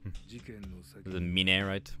事件の先 The Mine,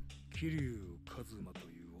 right? 桐生一馬と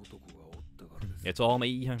いう男がおったからです。It's all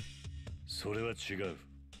me. それは違う。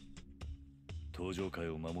登場会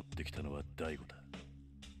を守ってきたのは大悟だ。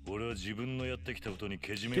俺は自分のやってきたことに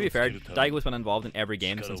けじめを To be つけ fair, るため Daigo's been involved in every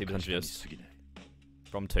game since he was introduced.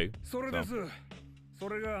 From 2. それです。そ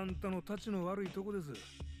れがあんたの立ちの悪いとこです。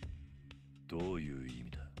どういう意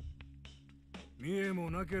味だ？見えも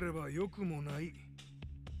なければ良くもない。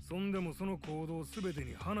そんでもその行動すべて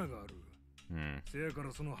に花がある。せやか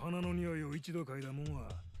らその花の匂いを一度嗅いだもんは、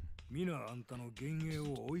皆あんたの幻影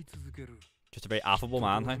を追い続ける。Just a very affable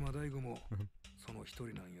man, hey? 大悟もその一人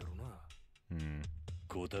なんやろな。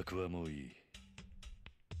ごたくはもういい。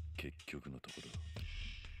結局のとこ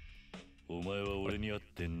ろ、お前は俺に会っ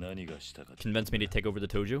て何がしたか。Convince me to take over the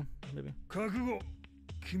Tojo, maybe? 覚悟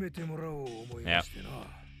決めてもらおう思いましてな。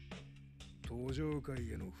登場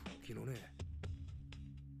会への復帰のね。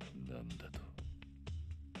なんだ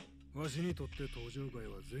と。わしにとって登場会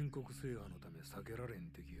は全国制覇のため避けられん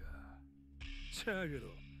敵や。ちゃあけど、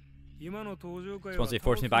今の登場会は Supposed to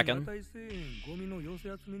force me back in? ゴミの寄せ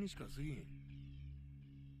集めにしか過ぎん。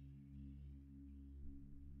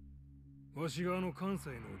わしが関西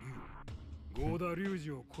の竜、ゴーダ・リュウ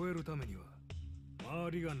ジを超えるためには、周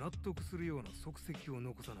りが納得するような足跡を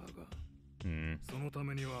残さなあかん。そのた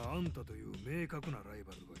めにはあんたという明確なライ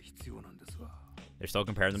バルが必要なんですわ。They're still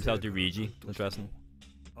comparing themselves to Ryuji. Interesting.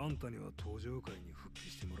 あんたには登場会に復帰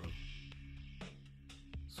してもらう。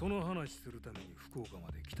その話するために福岡ま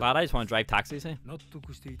で来た。Glad I just want to drive taxis, eh? 納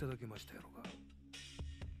得していただけましたやろか。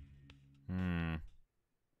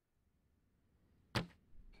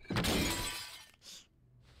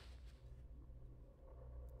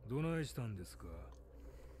どないしたんですか？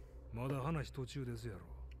まだ話途中ですやろ。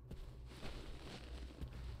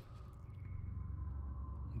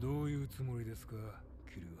どういうつもりですか、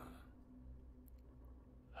キルは。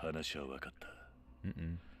話は分かった。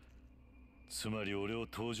つまり俺を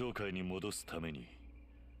登場会に戻すために、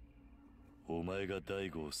お前が大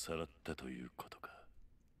悟をさらったということか。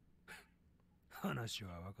話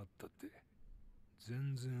は分かったって、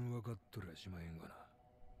全然分かっとりゃしまへんがな。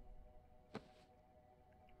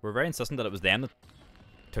We're very insistent that it was them that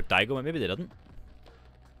took Daigo, but maybe they didn't.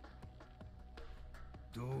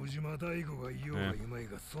 堂島大悟が言おうがいまい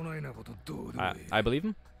がそないなことどうでもいい。I believe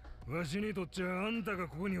him. わしにとっちゃあんたが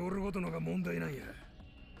ここにおることのが問題なんや。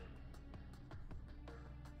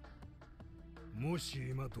もし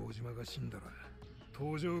今堂島が死んだら、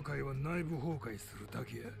登場会は内部崩壊するだ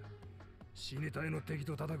けや。死に体の敵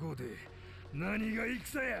と戦うて、何が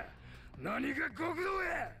戦や、何が極道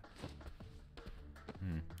や。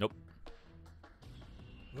Nope.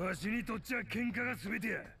 わしにとっちゃ喧嘩が全て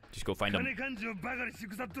や。Just go find him. 金勘定ばかりし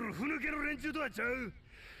腐っとるふぬけの連中とはちゃう。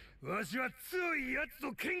わしは強いやつと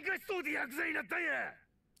喧嘩しそうでヤクザになったんや。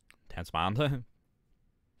Tense man.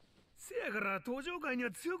 せやから登場会に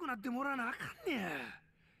は強くなってもらわなあかんねや。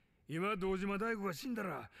今堂島大吾が死んだ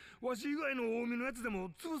ら、わし以外の近江のやつでも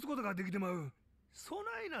潰すことができてまう。そ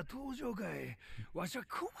ないな登場会、わしは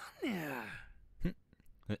困んね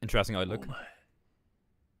や。Interesting outlook.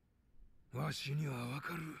 わしにはわ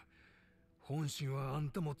かる。本心はあん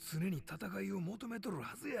たも常に戦いを求めとる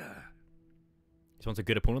はずや。He wants a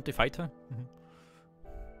good opponent to fight, huh?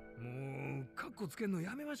 もうカッコつけんの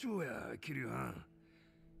やめましょうや、キリュハン。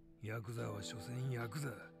ヤクザは所詮ヤクザ。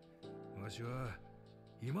わしは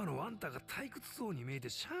今のあんたが退屈そうに見えて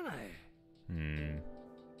しゃあない。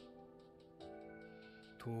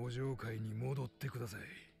登場会に戻ってください。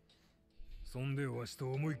そんでわし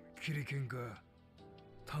と思いっきり喧嘩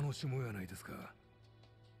楽しもうやないですか。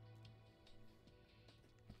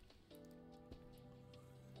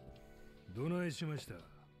どないしました？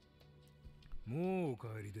もうお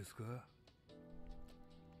帰りですか？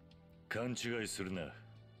勘違いするな。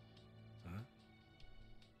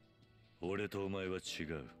俺とお前は違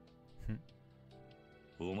う。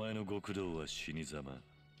お前の極道は死に様。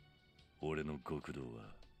俺の極道は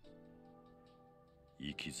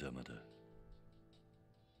生き様だ。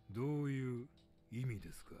どういう意味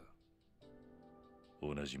ですか？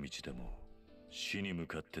同じ道でも死に向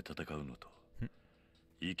かって戦うのと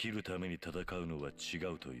生きるために戦うのは違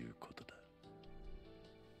うということだ。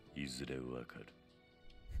いずれわかる。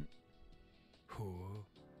ほう、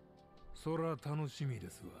そら楽しみ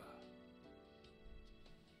ですわ。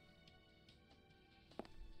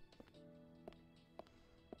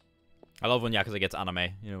I love when Yakuza gets anime,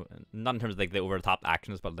 you know, not in terms of like the over the top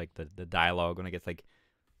actions, but like the dialogue when it gets like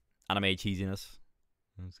anime cheesiness.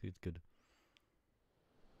 It's good.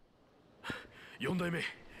 4代目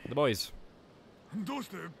The boys. どうし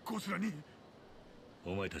てこちらに？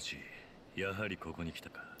お前たちやはりここに来た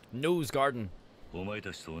か。 Nose Garden. お前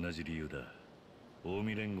たちと同じ理由だ。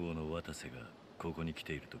近江連合の渡瀬がここに来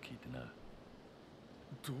ていると聞いてな。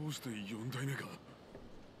どうして4代目が？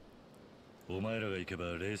お前らが行け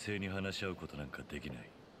ば冷静に話し合うことなんかできない。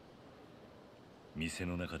店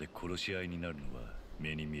の中で殺し合いになるのは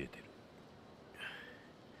目に見えてる。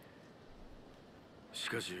し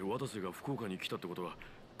かし渡瀬が福岡に来たってことは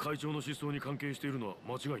会長の失踪に関係しているのは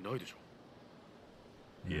間違いないでしょ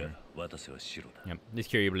う。いや、渡瀬は白だ。Yep, this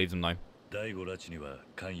Kiryu believes him now. 第五拉致には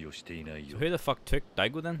関与していないよ。 So who the fuck took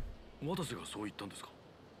Daigo then? 渡瀬がそう言ったんですか？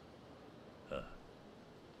ああ。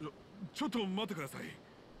ちょっと待ってください。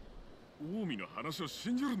近江の話を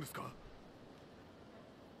信じるんですか？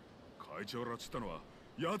会長ら散ったのは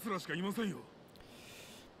奴らしかいませんよ。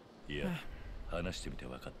いや、話してみて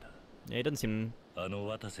分かった。Yeah, it doesn't seem. あの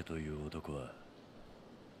渡瀬という男は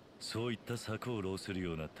そういった策を浪する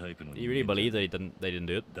ようなタイプの人間。 You really believe that they didn't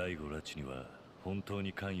do it? 第五拉致には本当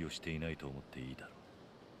に関与していないと思っていいだろ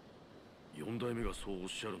う。4代目がそうおっ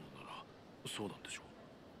しゃるのならそうなんでしょ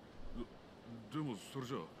う。でもそれ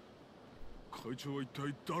じゃ会長は一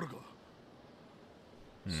体誰か？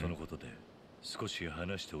そのことで少し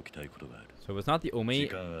話しておきたいことがある。 So it's not the Omi. 時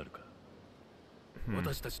間あるか？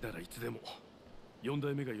私たちならいつでも4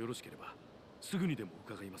代目がよろしければすぐにでも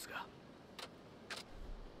伺いますが。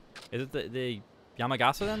 Is it the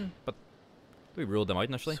Yamagasa then? But we ruled them out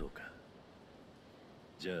initially. そうか。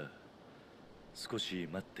じゃあ少し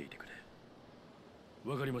待っていてくれ。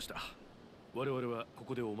わかりました。我々はこ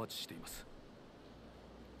こでお待ちしています。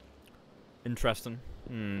 Interesting.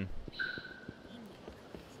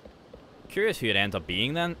 Curious who it ends up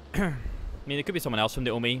being then. I mean, it could be someone else from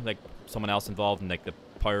the Omi, like someone else involved in like the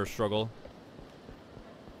power struggle.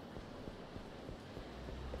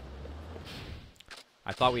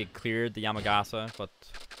 I thought we had cleared the Yamagasa, but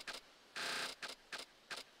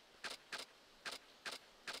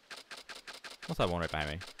what's that one right by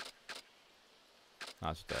me?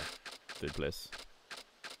 That's just a food place.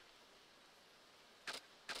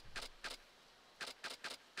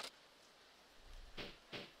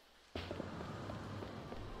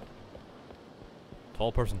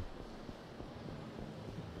 Tall person.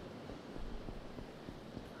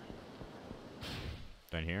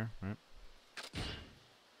 Down here, right?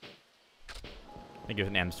 I think there's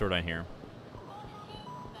an M store down here.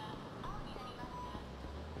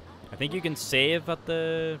 I think you can save at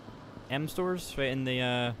the M stores, right in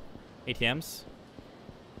the ATMs.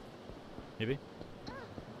 Maybe.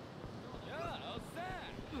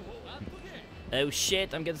 Oh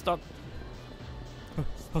shit, I'm getting stuck.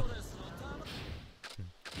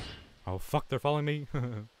 Oh fuck, they're following me.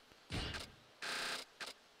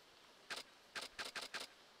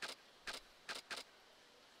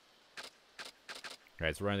 Right,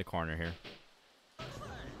 it's around the corner here.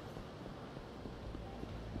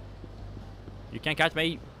 You can't catch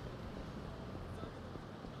me.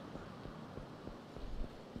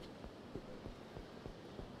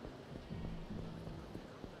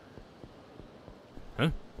 Huh?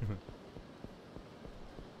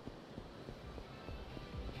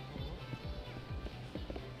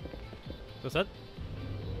 What's that?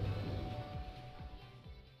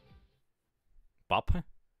 Bop?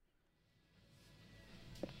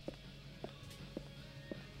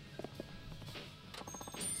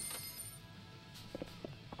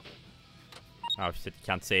 Oh shit,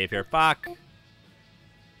 can't save here. Fuck!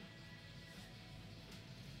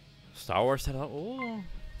 Star Wars set up. Oh.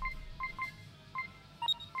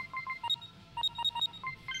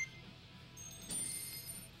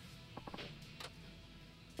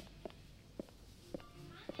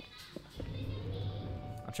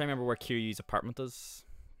 I'm trying to remember where Kiryu's apartment is.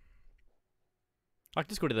 I can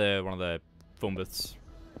just go to one of the phone booths.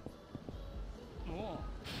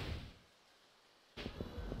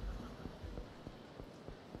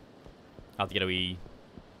 I'll have to get a wee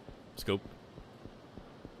scope.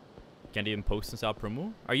 Can't even post and sell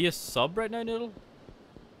promo. Are you a sub right now, Noodle?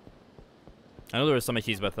 I know there was some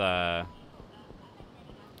issues with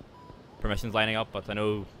permissions lining up, but I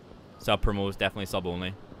know sub promo is definitely sub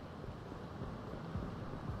only.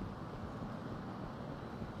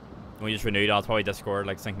 When we just renewed, I'll probably Discord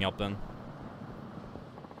like syncing up then.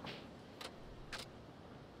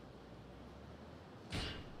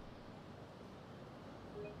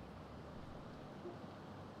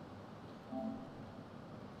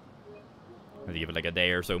 Maybe give it like a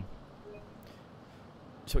day or so.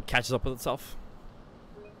 so it catches up with itself.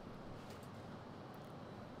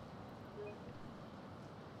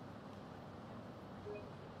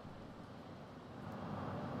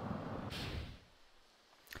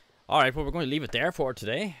 Alright, well, we're going to leave it there for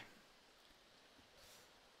today.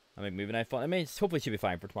 I mean, movie night fun. I mean, hopefully it should be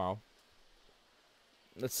fine for tomorrow.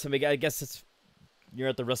 I mean, I guess it's... You're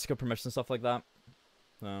at the risk of permission and stuff like that.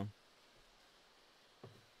 No.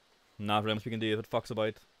 Not very much we can do if it fucks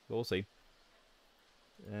about. But we'll see.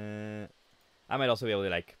 I might also be able to,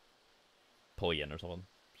 like, pull you in or something.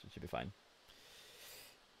 So it should be fine.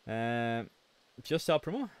 Just sell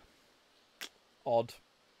promo? Odd.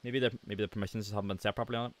 Maybe the permissions just haven't been set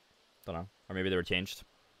properly on it. Don't know. Or maybe they were changed.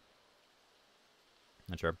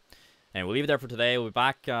 Not sure. Anyway, we'll leave it there for today. We'll be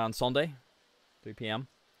back on Sunday, 3 p.m.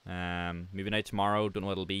 Movie night tomorrow. Don't know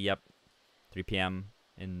what it'll be yet. 3 p.m.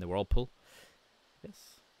 in the Whirlpool.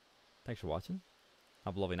 Yes. Thanks for watching.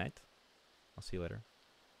 Have a lovely night. I'll see you later.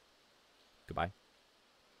 Goodbye.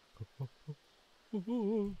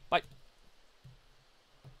 Bye.